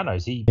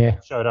Sopranos. He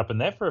showed up in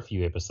that for a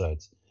few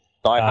episodes.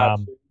 Die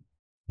Hard.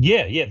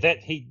 Yeah.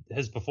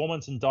 His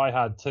performance in Die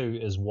Hard 2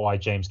 is why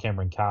James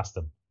Cameron cast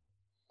him.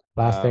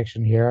 Last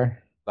Action Hero.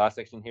 Last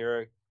Action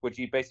Hero, which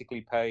he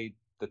basically played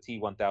the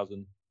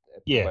T-1000.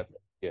 Yeah.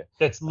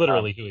 That's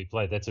literally who he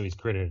played. That's who he's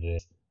credited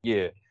as.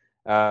 Yeah.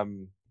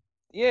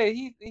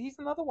 He's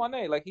another one,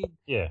 eh? Like he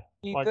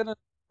didn't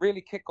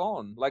really kick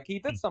on. Like he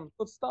did some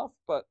good stuff,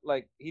 but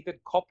like he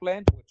did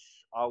Copland,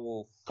 which I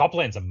will.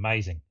 Copland's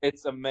amazing.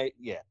 It's amazing.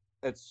 Yeah,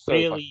 it's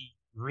so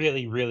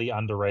really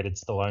underrated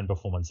Stallone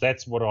performance.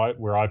 That's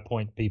where I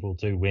point people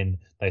to when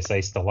they say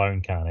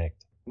Stallone can't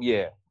act.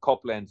 Yeah,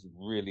 Copland's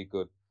really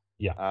good.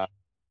 Yeah.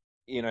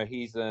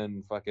 He's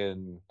in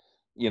fucking,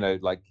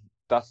 like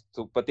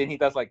but then he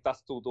does like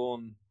Dusk Till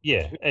Dawn.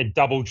 Yeah, and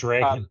Double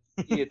Dragon.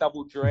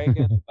 Double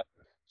Dragon. Like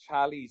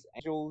Charlie's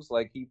Angels.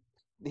 Like he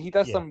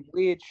does some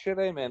weird shit,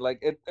 man.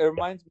 Like it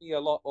reminds me a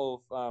lot of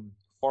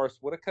Forrest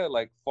Whitaker.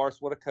 Like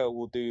Forrest Whitaker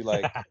will do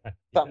like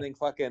something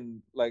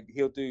fucking like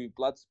he'll do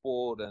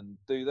Bloodsport and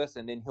do this,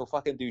 and then he'll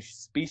fucking do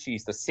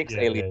Species, the sex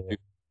alien,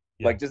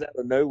 like just out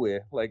of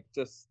nowhere, like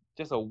just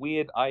a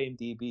weird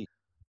IMDb.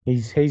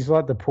 He's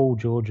like the Paul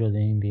George of the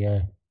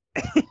NBA.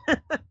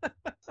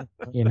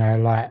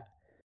 Like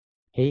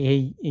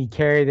he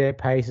carried that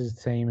Pacers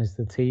team as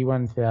the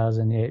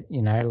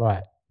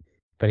T1000.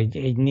 But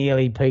he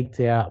nearly peaked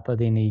out, but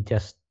then he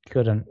just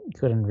couldn't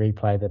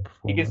replay the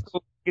performance.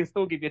 He can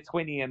still give you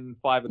 20 and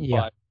 5 and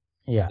 5.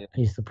 Yeah,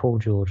 he's the Paul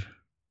George.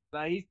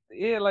 No, he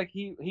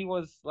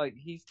was like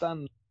he's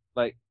done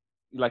like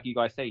you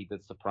guys say, he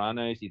did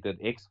Sopranos, he did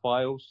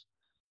X-Files,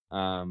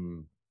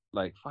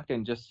 like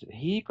fucking just a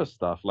heap of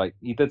stuff. Like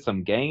he did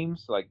some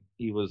games, like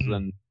he was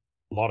in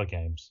a lot of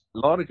game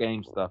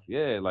stuff.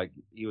 Yeah, like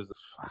he was.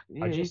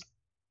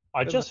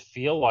 I just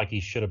feel like he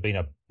should have been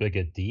a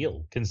bigger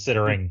deal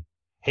considering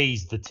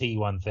he's the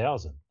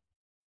T1000.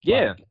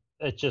 Yeah,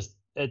 like,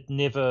 it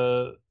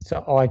never. It's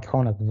an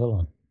iconic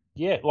villain.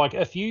 Yeah, like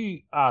if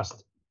you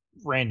asked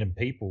random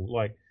people,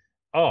 like,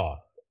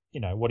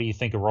 what do you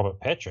think of Robert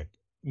Patrick?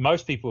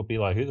 Most people would be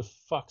like, who the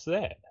fuck's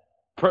that?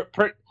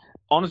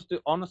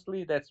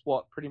 Honestly, that's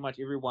what pretty much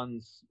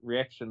everyone's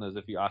reaction is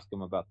if you ask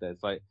them about that.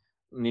 It's like,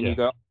 and then you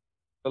go,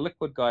 the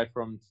liquid guy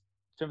from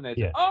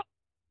Terminator.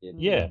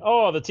 Yeah.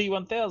 Oh, the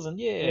T1000.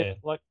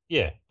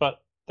 Yeah.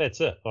 But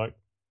that's it. Like,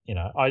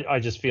 I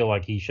just feel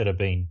like he should have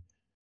been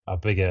a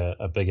bigger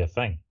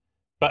thing.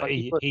 But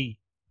he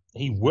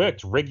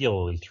worked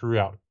regularly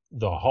throughout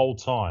the whole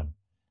time.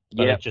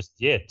 But it just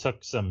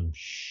took some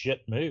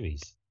shit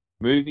movies.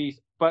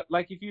 But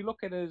like if you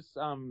look at his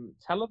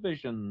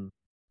television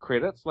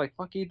credits, like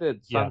fuck, he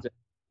did Sons of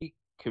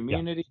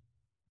Community.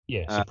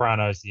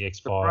 Sopranos, the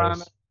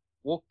X-Files.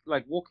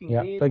 Walking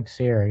Dead. Big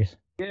series.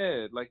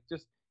 Yeah, like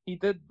just he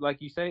did,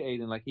 like you say,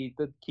 Aiden, like he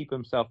did keep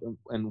himself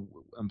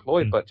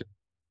employed, but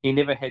he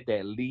never had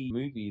that lead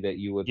movie that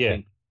you would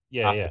think.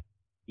 Yeah.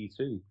 He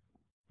too.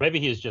 Maybe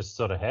he was just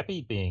sort of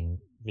happy being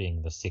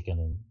the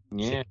second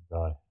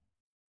guy.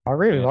 I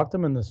really liked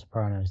him in The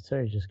Sopranos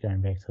too. Just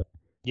going back to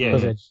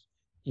because it's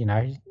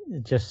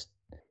it just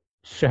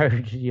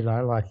showed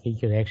like he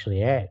could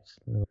actually act.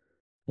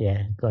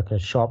 Yeah, like a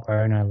shop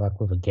owner,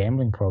 like with a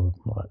gambling problem,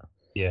 like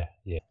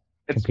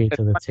compared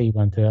to the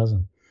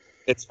T1000.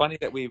 It's funny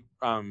that we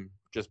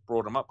just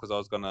brought him up because I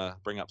was gonna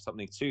bring up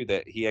something too,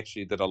 that he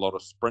actually did a lot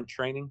of sprint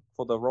training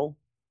for the role.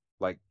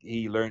 Like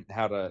he learned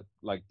how to,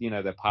 like,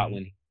 the part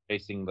when he's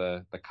chasing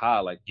the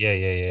car, like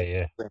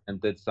and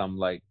did some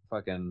like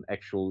fucking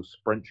actual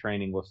sprint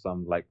training with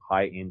some like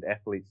high end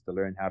athletes to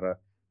learn how to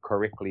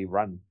correctly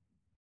run.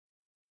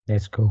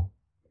 That's cool.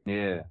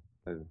 Yeah.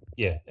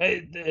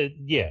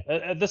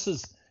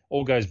 This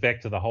all goes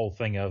back to the whole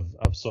thing of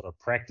sort of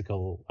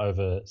practical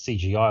over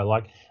CGI.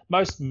 Like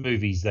most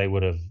movies, they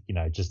would have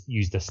just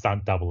used a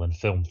stunt double and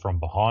filmed from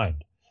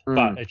behind.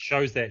 But it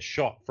shows that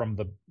shot from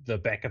the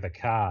back of the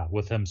car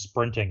with him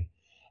sprinting,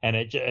 and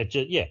it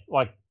just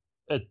like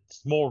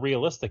it's more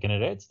realistic and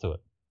it adds to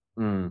it.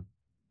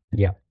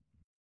 Yeah,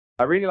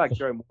 I really like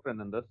Joe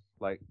Morton in this.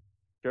 Like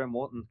Joe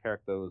Morton's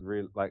character was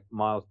really like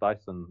Miles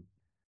Dyson,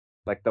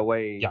 like the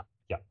way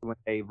when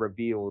they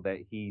reveal that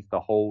he's the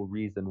whole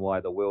reason why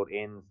the world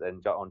ends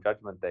and on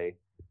Judgment Day,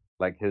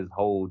 like his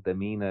whole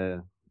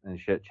demeanor and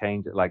shit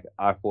changed. Like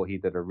I thought he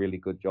did a really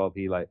good job.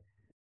 He like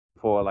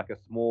for like a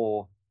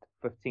small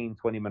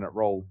 15-20 minute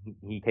role,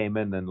 he came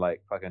in and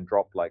like fucking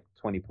dropped like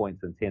 20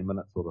 points in 10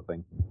 minutes sort of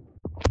thing.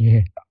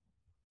 Yeah.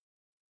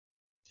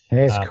 And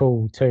that's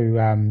cool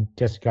too.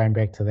 Just going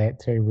back to that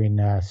too,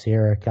 when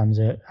Sarah comes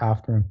out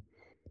after him.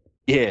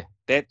 Yeah,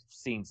 that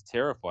scene's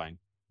terrifying.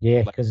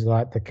 Yeah, because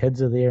like the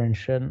kids are there and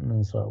shit, and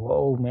it's like,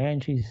 whoa,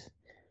 man, she's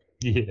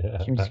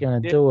gonna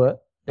do it.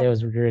 That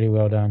was really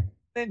well done.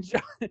 Then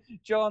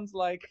John's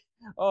like,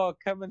 "Oh,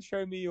 come and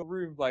show me your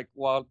room." Like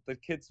while the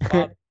kid's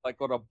father like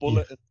got a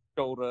bullet in his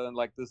shoulder, and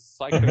like this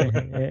psycho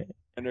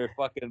and her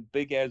fucking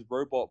big ass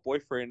robot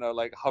boyfriend are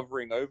like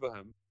hovering over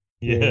him.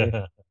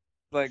 Yeah.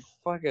 like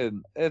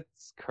fucking,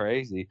 it's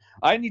crazy.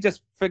 I only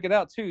just figured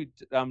out too.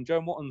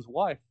 Joe Morton's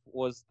wife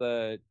was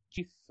the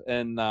chief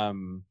in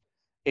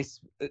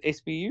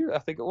SBU, I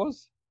think it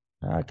was.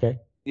 Okay.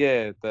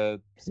 Yeah,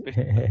 the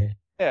special,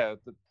 yeah.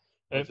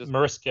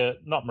 Mariska,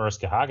 not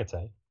Mariska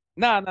Hargitay.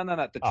 No.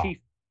 The chief,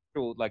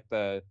 like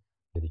the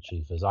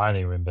chief is. I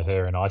only remember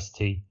her in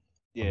Ice-T.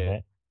 Yeah.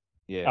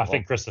 I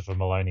think Christopher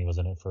Maloney was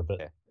in it for a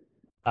bit.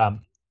 Yeah.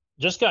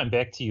 Just going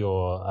back to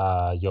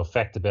your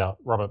fact about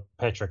Robert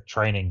Patrick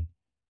training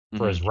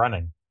for his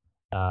running.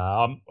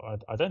 I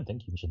don't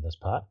think you mentioned this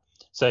part.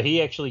 So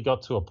he actually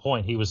got to a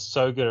point. He was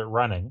so good at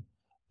running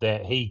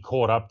that he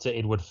caught up to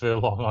Edward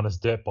Furlong on his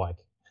dirt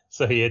bike.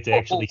 So he had to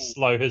actually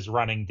slow his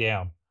running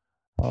down.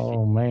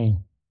 Oh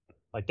man.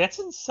 Like, that's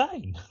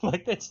insane.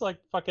 Like, that's like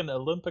fucking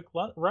Olympic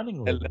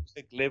running levels.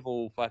 Olympic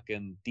level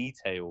fucking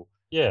detail.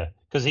 Yeah,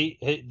 because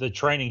the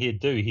training he'd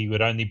do, he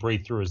would only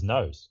breathe through his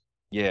nose.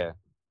 Yeah.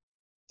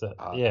 So,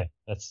 yeah,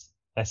 that's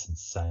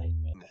insane,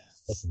 man.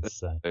 That's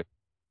insane.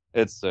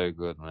 It's so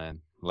good, man.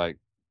 Like,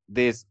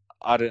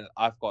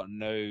 I've got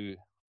no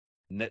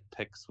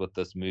nitpicks with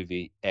this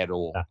movie at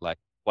all. Nah. Like,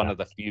 one of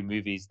the few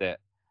movies that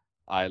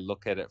I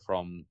look at it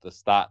from the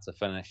start to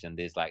finish, and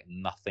there's like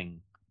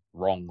nothing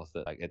wrong with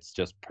it. Like, it's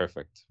just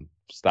perfect,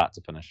 start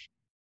to finish.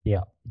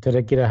 Yeah. Did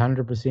it get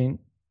 100%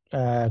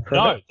 credit?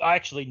 No,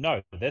 actually,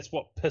 no. That's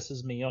what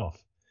pisses me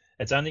off.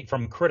 It's only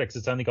from critics.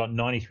 It's only got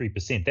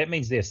 93%. That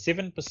means there's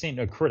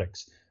 7% of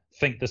critics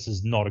think this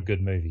is not a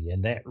good movie,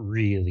 and that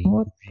really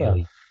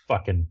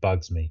fucking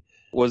bugs me.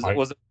 Was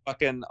it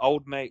fucking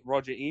old mate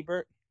Roger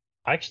Ebert?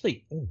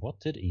 Actually, what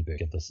did Ebert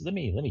give this? Let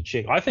me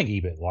check. I think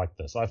Ebert liked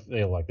this. I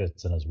feel like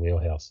that's in his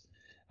wheelhouse.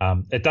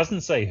 It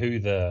doesn't say who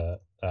the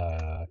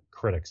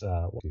critics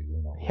are.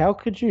 How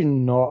could you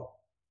not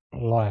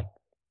like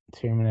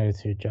Terminator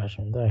 2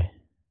 Judgment Day?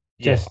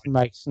 Just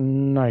makes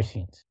no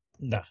sense.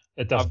 No,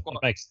 it doesn't. It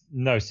makes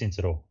no sense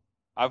at all.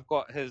 I've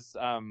got his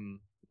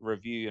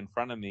review in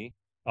front of me.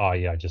 Oh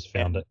yeah, I just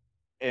found it.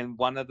 And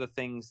one of the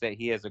things that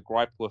he has a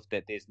gripe with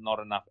that there's not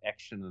enough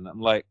action in it. I'm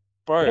like,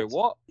 bro,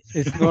 what?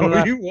 It's not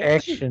enough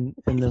action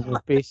in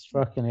the best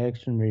fucking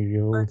action movie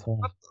of all time.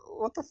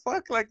 What the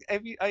fuck? Like,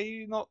 are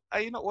you not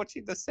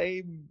watching the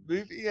same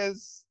movie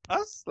as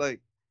us?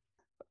 Like,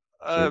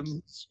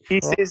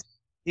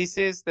 he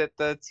says that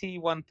the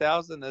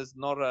T-1000 is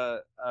not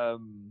a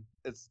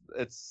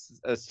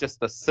it's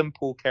just a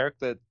simple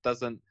character.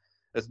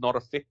 It's not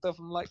effective.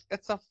 I'm like,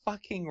 it's a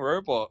fucking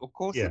robot. Of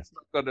course, it's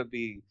not gonna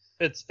be.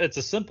 It's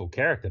a simple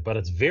character, but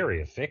it's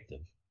very effective.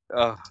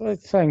 It's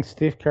like saying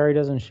Steph Curry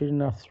doesn't shoot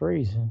enough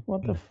threes.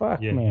 What the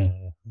fuck,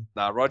 man?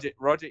 Nah, Roger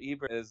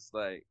Ebert is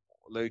like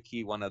low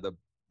key one of the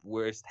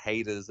worst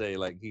haters.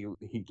 Like he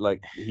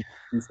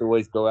used to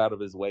always go out of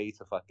his way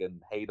to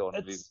fucking hate on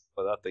him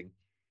for nothing.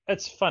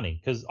 It's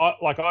funny because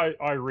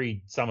I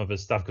read some of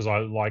his stuff because I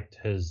liked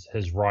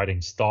his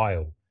writing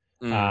style.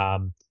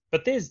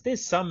 But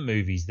there's some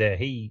movies that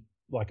he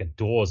like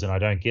adores and I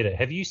don't get it.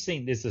 Have you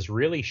seen? There's this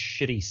really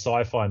shitty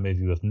sci-fi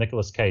movie with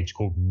Nicolas Cage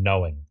called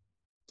Knowing.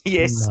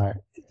 Yes. No.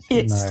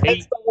 Yes. No.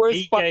 That's the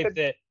worst.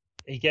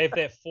 He gave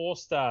that 4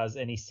 stars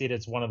and he said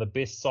it's one of the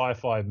best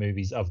sci-fi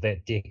movies of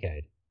that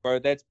decade. Bro,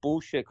 that's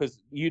bullshit. Because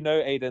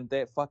Aiden,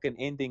 that fucking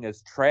ending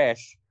is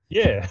trash.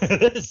 Yeah,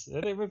 it is.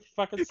 It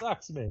fucking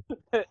sucks, man.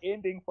 The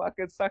ending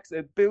fucking sucks.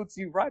 It builds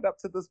you right up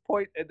to this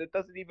point, and it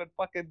doesn't even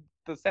fucking.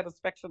 The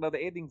satisfaction of the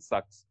ending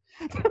sucks.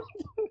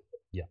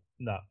 Yeah,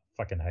 no,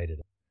 fucking hated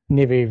it.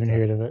 Never even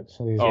heard of it.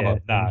 So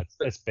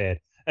it's bad.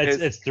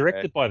 It's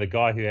directed by the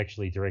guy who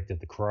actually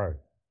directed The Crow,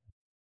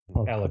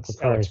 Alex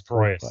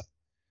Proyas.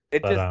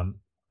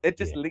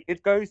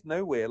 It goes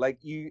nowhere. Like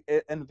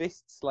it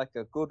invests like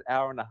a good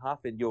hour and a half,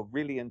 and you're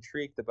really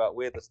intrigued about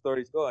where the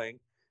story's going.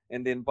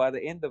 And then by the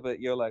end of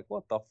it, you're like,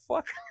 what the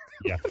fuck?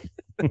 Yeah.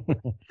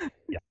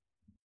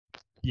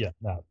 Yeah,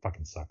 no, it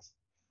fucking sucks.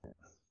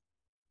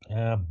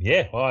 Well,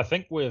 I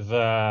think we've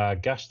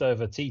gushed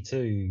over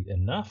T2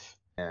 enough.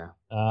 Yeah.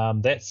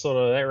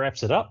 That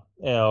wraps it up.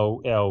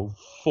 Our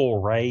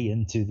foray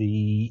into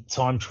the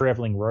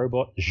time-traveling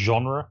robot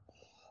genre.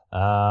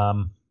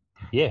 Well,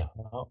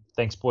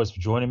 thanks, boys, for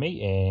joining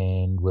me,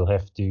 and we'll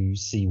have to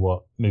see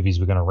what movies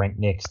we're going to rank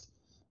next.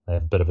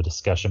 Have a bit of a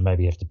discussion,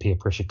 maybe have to peer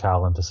pressure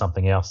Carl into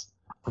something else.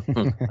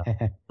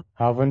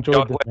 I've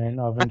enjoyed it, man.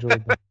 I've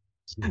enjoyed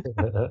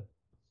it.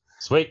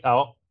 Sweet.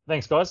 Oh,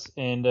 thanks, guys.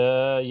 And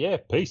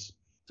peace.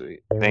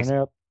 Sweet. Thanks.